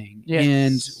everything Yes.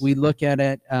 and we look at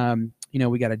it.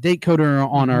 We got a date coder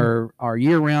on Mhm. our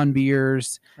year-round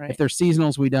beers. Right. If they're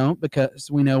seasonals, we don't,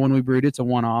 because we know when we brewed it's a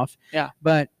one-off. Yeah.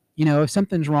 But if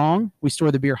something's wrong, we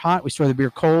store the beer hot, we store the beer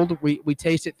cold, we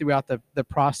taste it throughout the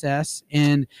process,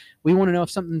 and we want to know if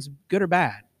something's good or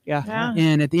bad. Yeah. Yeah.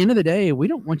 And at the end of the day, we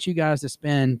don't want you guys to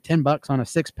spend $10 on a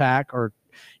 6-pack or,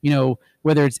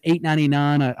 whether it's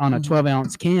 $8.99 on a Mhm.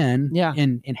 12-ounce can, Yeah.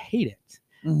 and hate it.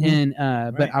 Mhm. And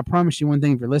but Right. I promise you one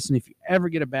thing, if you're listening, if you ever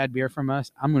get a bad beer from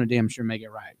us, I'm going to damn sure make it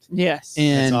right. Yes.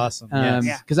 And That's awesome. because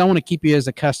Yes. I want to keep you as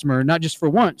a customer, not just for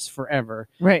once, forever.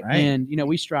 right. Right. And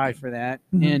we strive for that,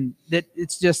 Mhm. and that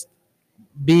it's just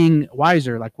being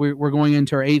wiser. Like we're going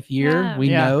into our 8th year. Yeah. We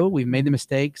Yeah. know we've made the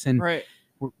mistakes, and Right.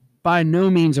 by no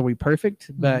means are we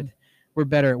perfect, but we're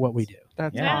better at what we do.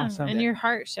 That's Yeah. Yeah. awesome. And your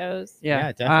heart shows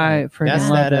yeah. definitely. I freaking That's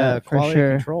love that that for quality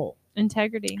sure. control.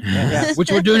 integrity. Yeah.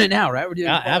 Which we're doing it now, right? We're doing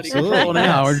Yeah, quality absolutely. control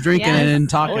now. We're drinking Yes. and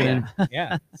talking. Oh, yeah. and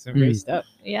Yeah, some great Mm. stuff.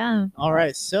 Yeah. All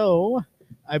right, so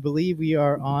I believe we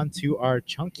are on to our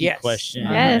chunky Yes. question.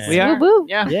 Yes. We are. Woo woo.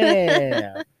 Yeah.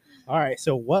 Yeah. All right.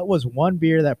 So, what was one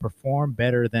beer that performed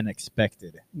better than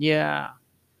expected? Yeah.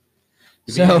 Could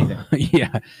be So anything.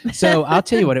 yeah, so I'll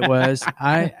tell you what it was.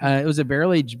 It was a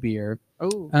barrel aged beer.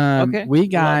 Oh. Okay. We Love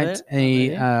got it.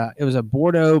 it was a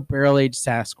Bordeaux barrel aged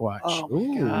Sasquatch. Oh my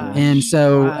Ooh. gosh. And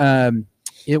so Wow.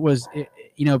 it was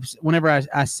whenever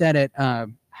I said it,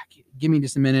 give me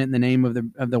just a minute and the name of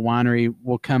the winery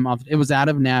will come off. It was out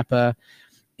of Napa,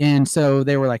 and so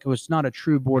they were like, it was not a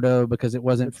true Bordeaux because it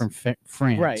wasn't from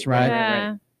France, right?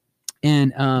 Yeah.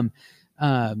 And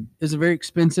it was a very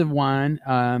expensive wine.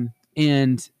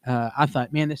 And I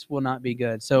thought, man, this will not be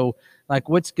good. So like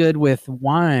what's good with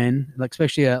wine, like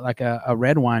especially a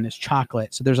red wine, is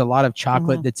chocolate. So there's a lot of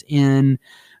chocolate that's in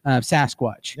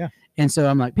Sasquatch. Yeah. And so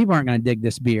I'm like, people aren't going to dig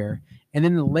this beer. And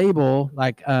then the label,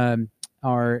 like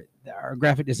our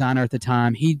graphic designer at the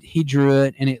time, he drew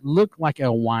it and it looked like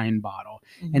a wine bottle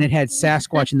and it had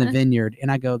Sasquatch in the vineyard.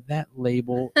 And I go, that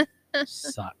label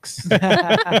sucks.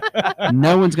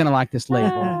 No one's going to like this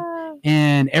label.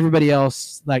 And everybody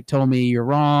else like told me, you're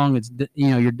wrong. It's,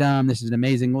 you're dumb. This is an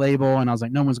amazing label. And I was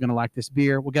like, no one's going to like this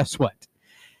beer. Well, guess what?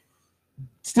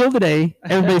 Still today,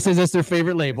 everybody says that's their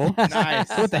favorite label. Nice.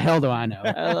 What the hell do I know?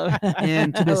 I love it.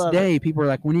 And to I this love day, people are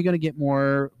like, when are you going to get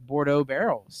more Bordeaux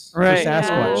barrels Right. for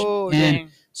Sasquatch? Oh, and dang.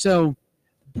 so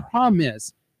the problem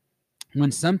is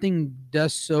when something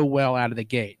does so well out of the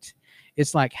gate,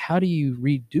 it's like, how do you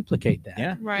reduplicate that?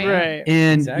 Yeah. Right. Right.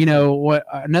 And Exactly. what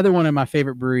another one of my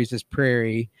favorite breweries is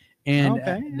Prairie, and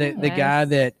Okay. the guy Yes.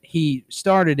 that he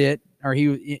started it, or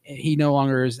he no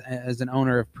longer is as an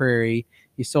owner of Prairie.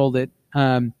 He sold it.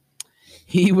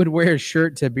 He would wear a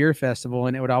shirt to a beer festival,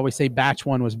 and it would always say batch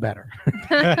one was better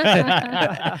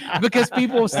because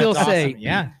people still That's say, awesome.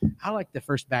 Yeah. I like the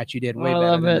first batch you did way I better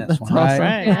love than it. this That's one. Right? awesome.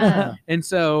 Right. Yeah. And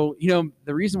so,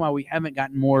 the reason why we haven't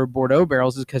gotten more Bordeaux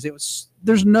barrels is because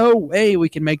there's no way we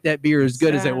can make that beer as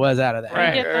good as it was out of that.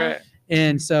 Right. get that. Right.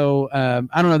 And so,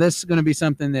 I don't know, this is going to be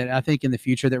something that I think in the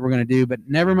future that we're going to do, but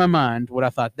never in my mind would I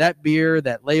thought that beer,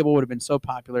 that label would have been so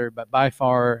popular, but by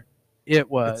far it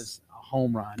was a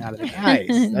home run out of the gate. Nice.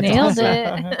 That's Nailed awesome.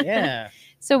 it. Yeah.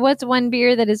 So, what's one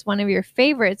beer that is one of your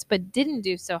favorites but didn't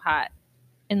do so hot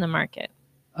in the market?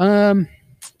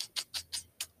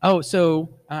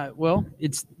 Well,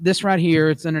 it's this right here.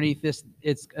 It's underneath this.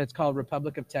 It's called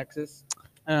Republic of Texas.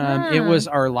 It was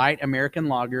our light American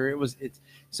lager.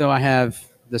 So I have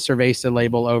the Cerveza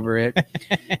label over it,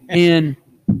 and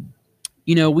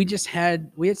we had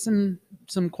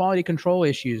some quality control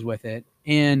issues with it,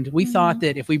 and we thought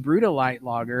that if we brewed a light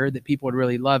lager, that people would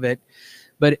really love it,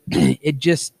 but it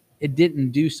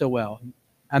didn't do so well.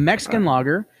 A Mexican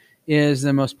lager is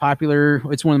the most popular.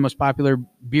 It's one of the most popular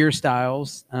beer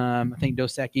styles. I think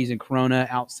Dos Equis and Corona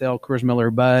outsell Coors Miller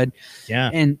Bud. Yeah.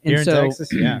 And Here in so Texas,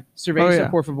 yeah. Cerveza Oh, yeah.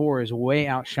 Por Favor is way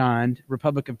outshined.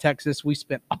 Republic of Texas, we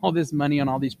spent all this money on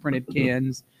all these printed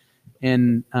cans,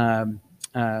 and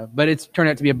but it's turned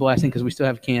out to be a blessing because we still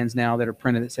have cans now that are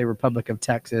printed that say Republic of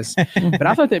Texas. But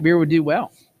I thought that beer would do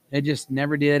well. It just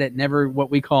never did. It never, what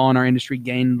we call in our industry,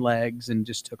 gained legs and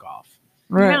just took off.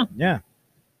 Right. Yeah. Yeah.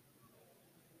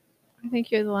 I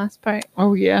think you're the last part.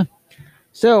 Oh yeah.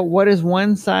 So, what is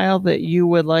one style that you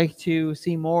would like to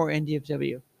see more in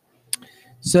DFW?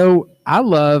 So I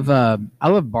love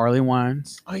barley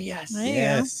wines. Oh yes. There you go.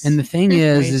 Yes. And the thing Me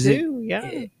is too.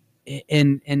 Yeah.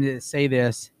 and to say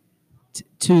this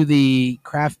to the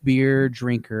craft beer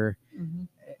drinker, Mhm.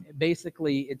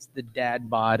 basically it's the dad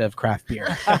bod of craft beer.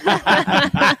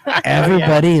 Yeah.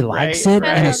 Everybody Right, likes it in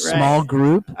right, a right. small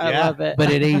group, I Yeah. love it.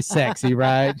 but it ain't sexy,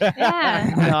 right?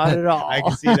 Yeah. Not at all. I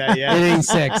can see that. Yeah. It ain't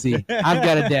sexy. I've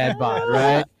got a dad bod,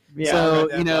 right? Yeah. So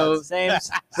same.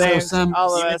 so Same. some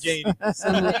all of Even us.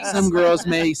 Janie. some girls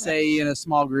may say in a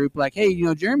small group like, hey,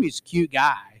 Jeremy's a cute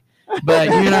guy, but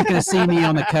you're not going to see me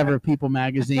on the cover of People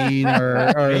magazine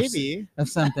or Maybe. of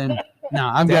something. No,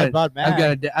 I've Dad got bod mag.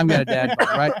 I've got a dad bod,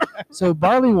 right? So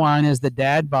barley wine is the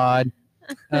dad bod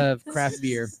of craft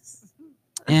beer,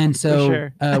 and so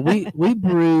For sure. we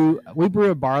brew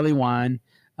a barley wine,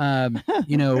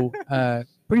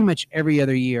 pretty much every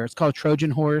other year. It's called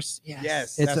Trojan Horse.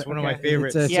 Yes. It's That's one of my okay.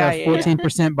 favorites. It's Yeah, a yeah,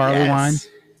 14% barley Yes.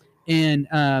 wine.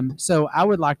 And so I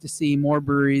would like to see more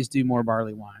breweries do more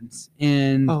barley wines.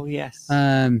 And Oh yes.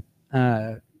 and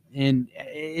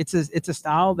it's a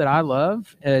style that I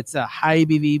love. It's a high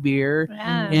ABV beer,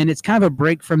 Yeah. and it's kind of a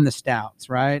break from the stouts,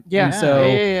 right? yeah. And so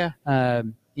yeah.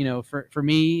 for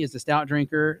me as a stout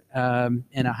drinker and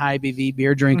a high ABV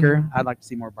beer drinker, I'd like to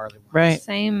see more barley wines. Right.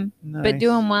 Same, but Nice. do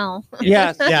them well.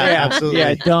 Yes. Yeah, absolutely.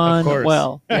 Yeah, done Of course.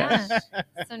 well. Yeah.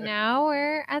 So now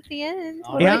we're at the end.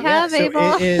 What Yeah. do we have, so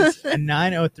Abel? it is a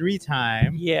 9:03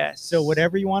 time. Yes. So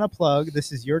whatever you want to plug,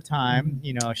 this is your time.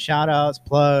 Shout outs,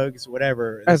 plugs,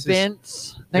 whatever. This is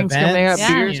Events, things coming out,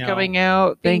 events, beers coming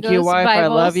out. Thank you, Bingos, wife. I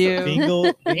love Bibles. you.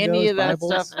 bingo, Any of that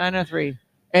Bibles. stuff. 903.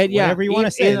 And yeah, Whatever you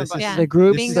wanna say, this is- Yeah. the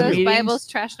groups, this is the Bingos, meetings. Bibles,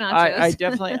 trash nachos. I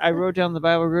definitely I wrote down the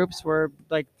Bible groups. We're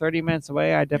like 30 minutes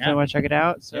away. I definitely Yeah. want to check it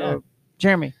out. So, Yeah.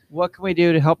 Jeremy, what can we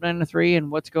do to help 903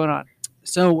 and what's going on?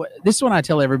 So this is what I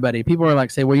tell everybody. People are like,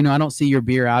 say, well, I don't see your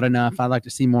beer out enough. I'd like to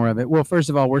see more of it. Well, first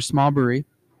of all, we're a small brewery.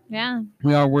 Yeah.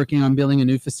 We are working on building a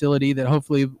new facility that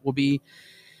hopefully will be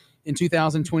in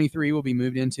 2023 will be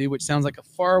moved into, which sounds like a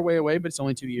far way away, but it's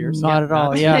only 2 years. Not at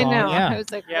all. Not Yeah. I know. Yeah. I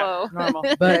was like, Yeah. whoa. Normal.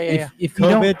 But Yeah, yeah, if you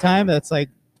don't, COVID time, that's like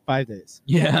 5 days.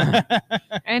 yeah,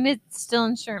 And it's still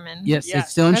in Sherman. yes, Yeah.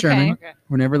 it's still in Okay. Sherman. Okay.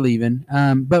 We're never leaving.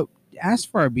 But ask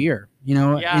for our beer.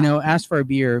 Yeah. Ask for our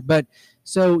beer. But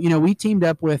so we teamed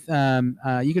up with.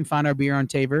 You can find our beer on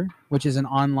Taver, which is an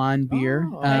online beer.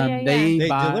 Oh, yeah. They They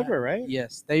buy, deliver, right?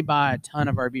 Yes, they buy a ton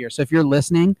of our beer. So if you're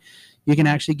listening, you can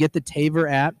actually get the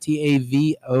Taver app,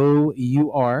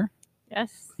 TAVOUR.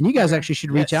 Yes. And you guys Okay. actually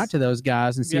should reach Yes. out to those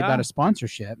guys and see Yeah. about a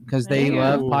sponsorship because There they you go.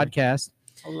 love Ooh. podcasts.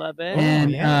 I love it.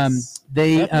 And yes.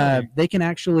 they Definitely. can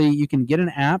actually you can get an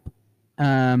app.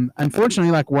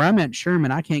 Unfortunately, like where I'm at in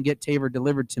Sherman, I can't get Taver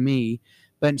delivered to me,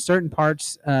 but in certain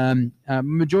parts,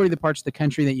 majority of the parts of the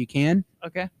country that you can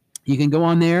go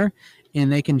on there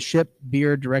and they can ship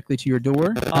beer directly to your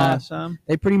door. Awesome.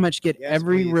 They pretty much get Yes,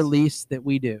 every please. release that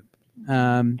we do.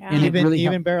 And it even really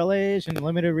even barrel age and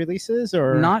limited releases,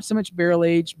 or not so much barrel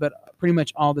aged, but pretty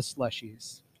much all the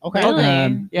slushies. okay.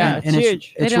 Really? Yeah, it's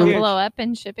huge. They It's don't really, blow up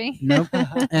in shipping. nope.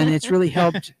 And it's really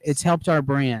helped. It's helped our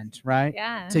brand, right,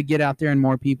 Yeah. to get out there and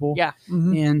more people. Yeah.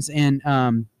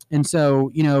 Mhm. And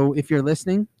so if you're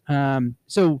listening,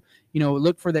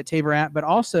 look for that Taver app. But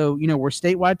also, we're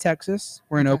statewide Texas.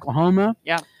 We're in Okay. Oklahoma.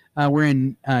 Yeah. We're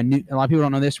in a lot of people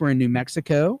don't know this. We're in New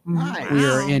Mexico. Nice. We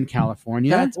are Wow. in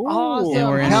California. That's Ooh. awesome. and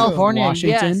we're in California,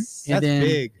 Washington. yes. And That's then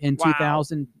big. in Wow.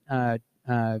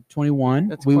 2021,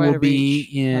 That's we quite will a be reach.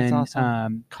 That's in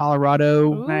awesome.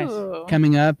 Colorado Nice. Ooh.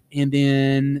 coming up, and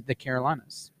then the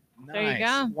Carolinas. There you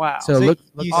Nice. go. Wow. So So look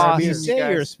you, awesome, you you say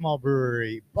you're a guys. small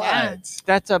brewery, but Yeah.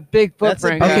 That's a big That's a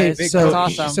footprint, big- Okay, guys. big so That's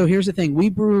awesome. so here's the thing: we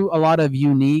brew a lot of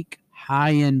unique,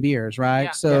 high-end beers, right?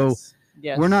 Yeah. So yes.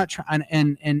 Yes. we're not trying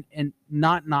and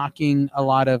not knocking a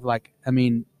lot of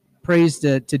praise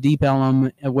to Deep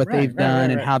Ellum and what Right, they've right, done right,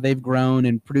 and right. how they've grown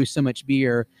and produced so much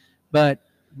beer, but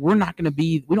we're not going to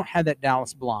be. We don't have that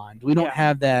Dallas Blonde. We don't Yeah.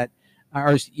 have that.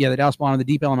 The Dallas Blonde or the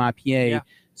Deep Ellum IPA. Yeah.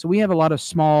 So we have a lot of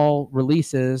small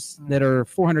releases that are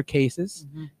 400 cases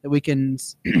Mhm. that we can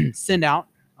send out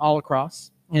all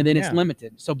across, and then it's Yeah.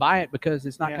 limited. So buy it because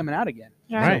it's not Yeah. coming out again.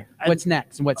 Right. I- What's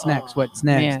next? And what's next? Oh, What's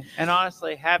next? Man, and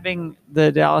honestly, having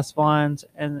the Dallas Blondes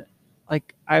and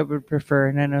I would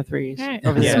prefer 903s Right.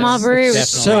 over the Yes. Small brewery with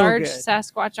Definitely. So large good.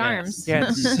 Sasquatch Yes. arms.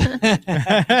 Yes.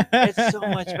 It's so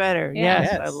much better. Yeah.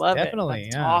 Yes, I Yes, love definitely, it.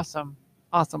 That's yeah. awesome.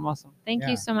 Awesome. Thank Yeah.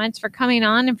 you so much for coming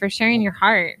on and for sharing your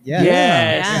heart. Yes.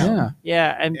 Yes. Yeah.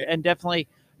 Yeah, and definitely,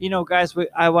 guys,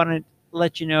 I want to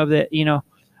let you know that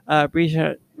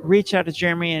reach out to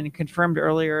Jeremy and confirmed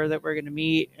earlier that we're going to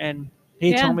meet, and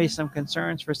he Yeah. told me some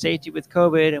concerns for safety with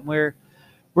COVID, and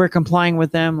we're complying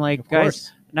with them. Like Of guys,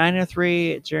 course.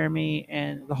 903, Jeremy,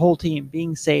 and the whole team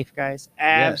being safe, guys,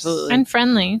 absolutely, And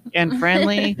friendly. and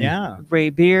friendly. Yeah.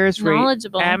 Great beers, great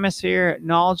Knowledgeable. atmosphere,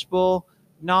 knowledgeable,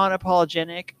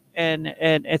 non-apologetic, and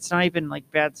it's not even like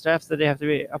bad stuff that they have to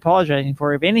be apologizing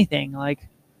for. If anything, like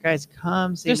guys,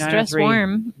 come see Just dress 903.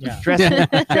 warm. Yeah.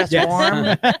 Dress Yes.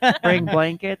 warm, bring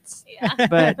blankets. Yeah.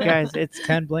 But guys, it's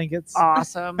 10 blankets.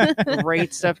 awesome.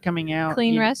 Great stuff coming out.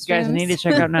 Clean You guys need to restrooms.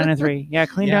 check out 903. Yeah,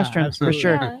 clean Yeah, restrooms for absolutely.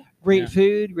 sure. Yeah. Great Yeah.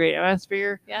 food, great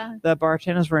atmosphere. Yeah. The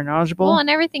bartenders were knowledgeable. Well,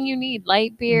 and everything you need.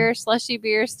 Light beer, slushy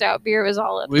beer, stout beer was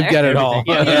all up We've there. got it all.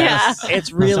 Everything. Yeah.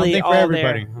 It's really Something for all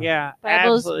everybody. there. Yeah,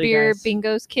 Bibles, absolutely, beer, guys.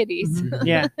 bingos, kitties. Mhm.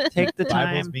 Yeah, take the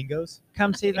Bibles, time. bingos.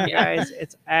 Come see them, guys.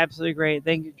 It's absolutely great.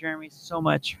 Thank you, Jeremy, so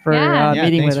much for Yeah. Yeah,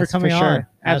 meeting thanks with for us. coming for on. sure.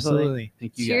 Absolutely. Absolutely.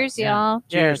 Thank you. Cheers, Yeah. y'all.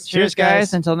 Cheers. Cheers, guys.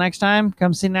 guys. Until next time,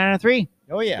 come see 903.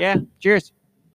 Oh, yeah. Yeah. Cheers.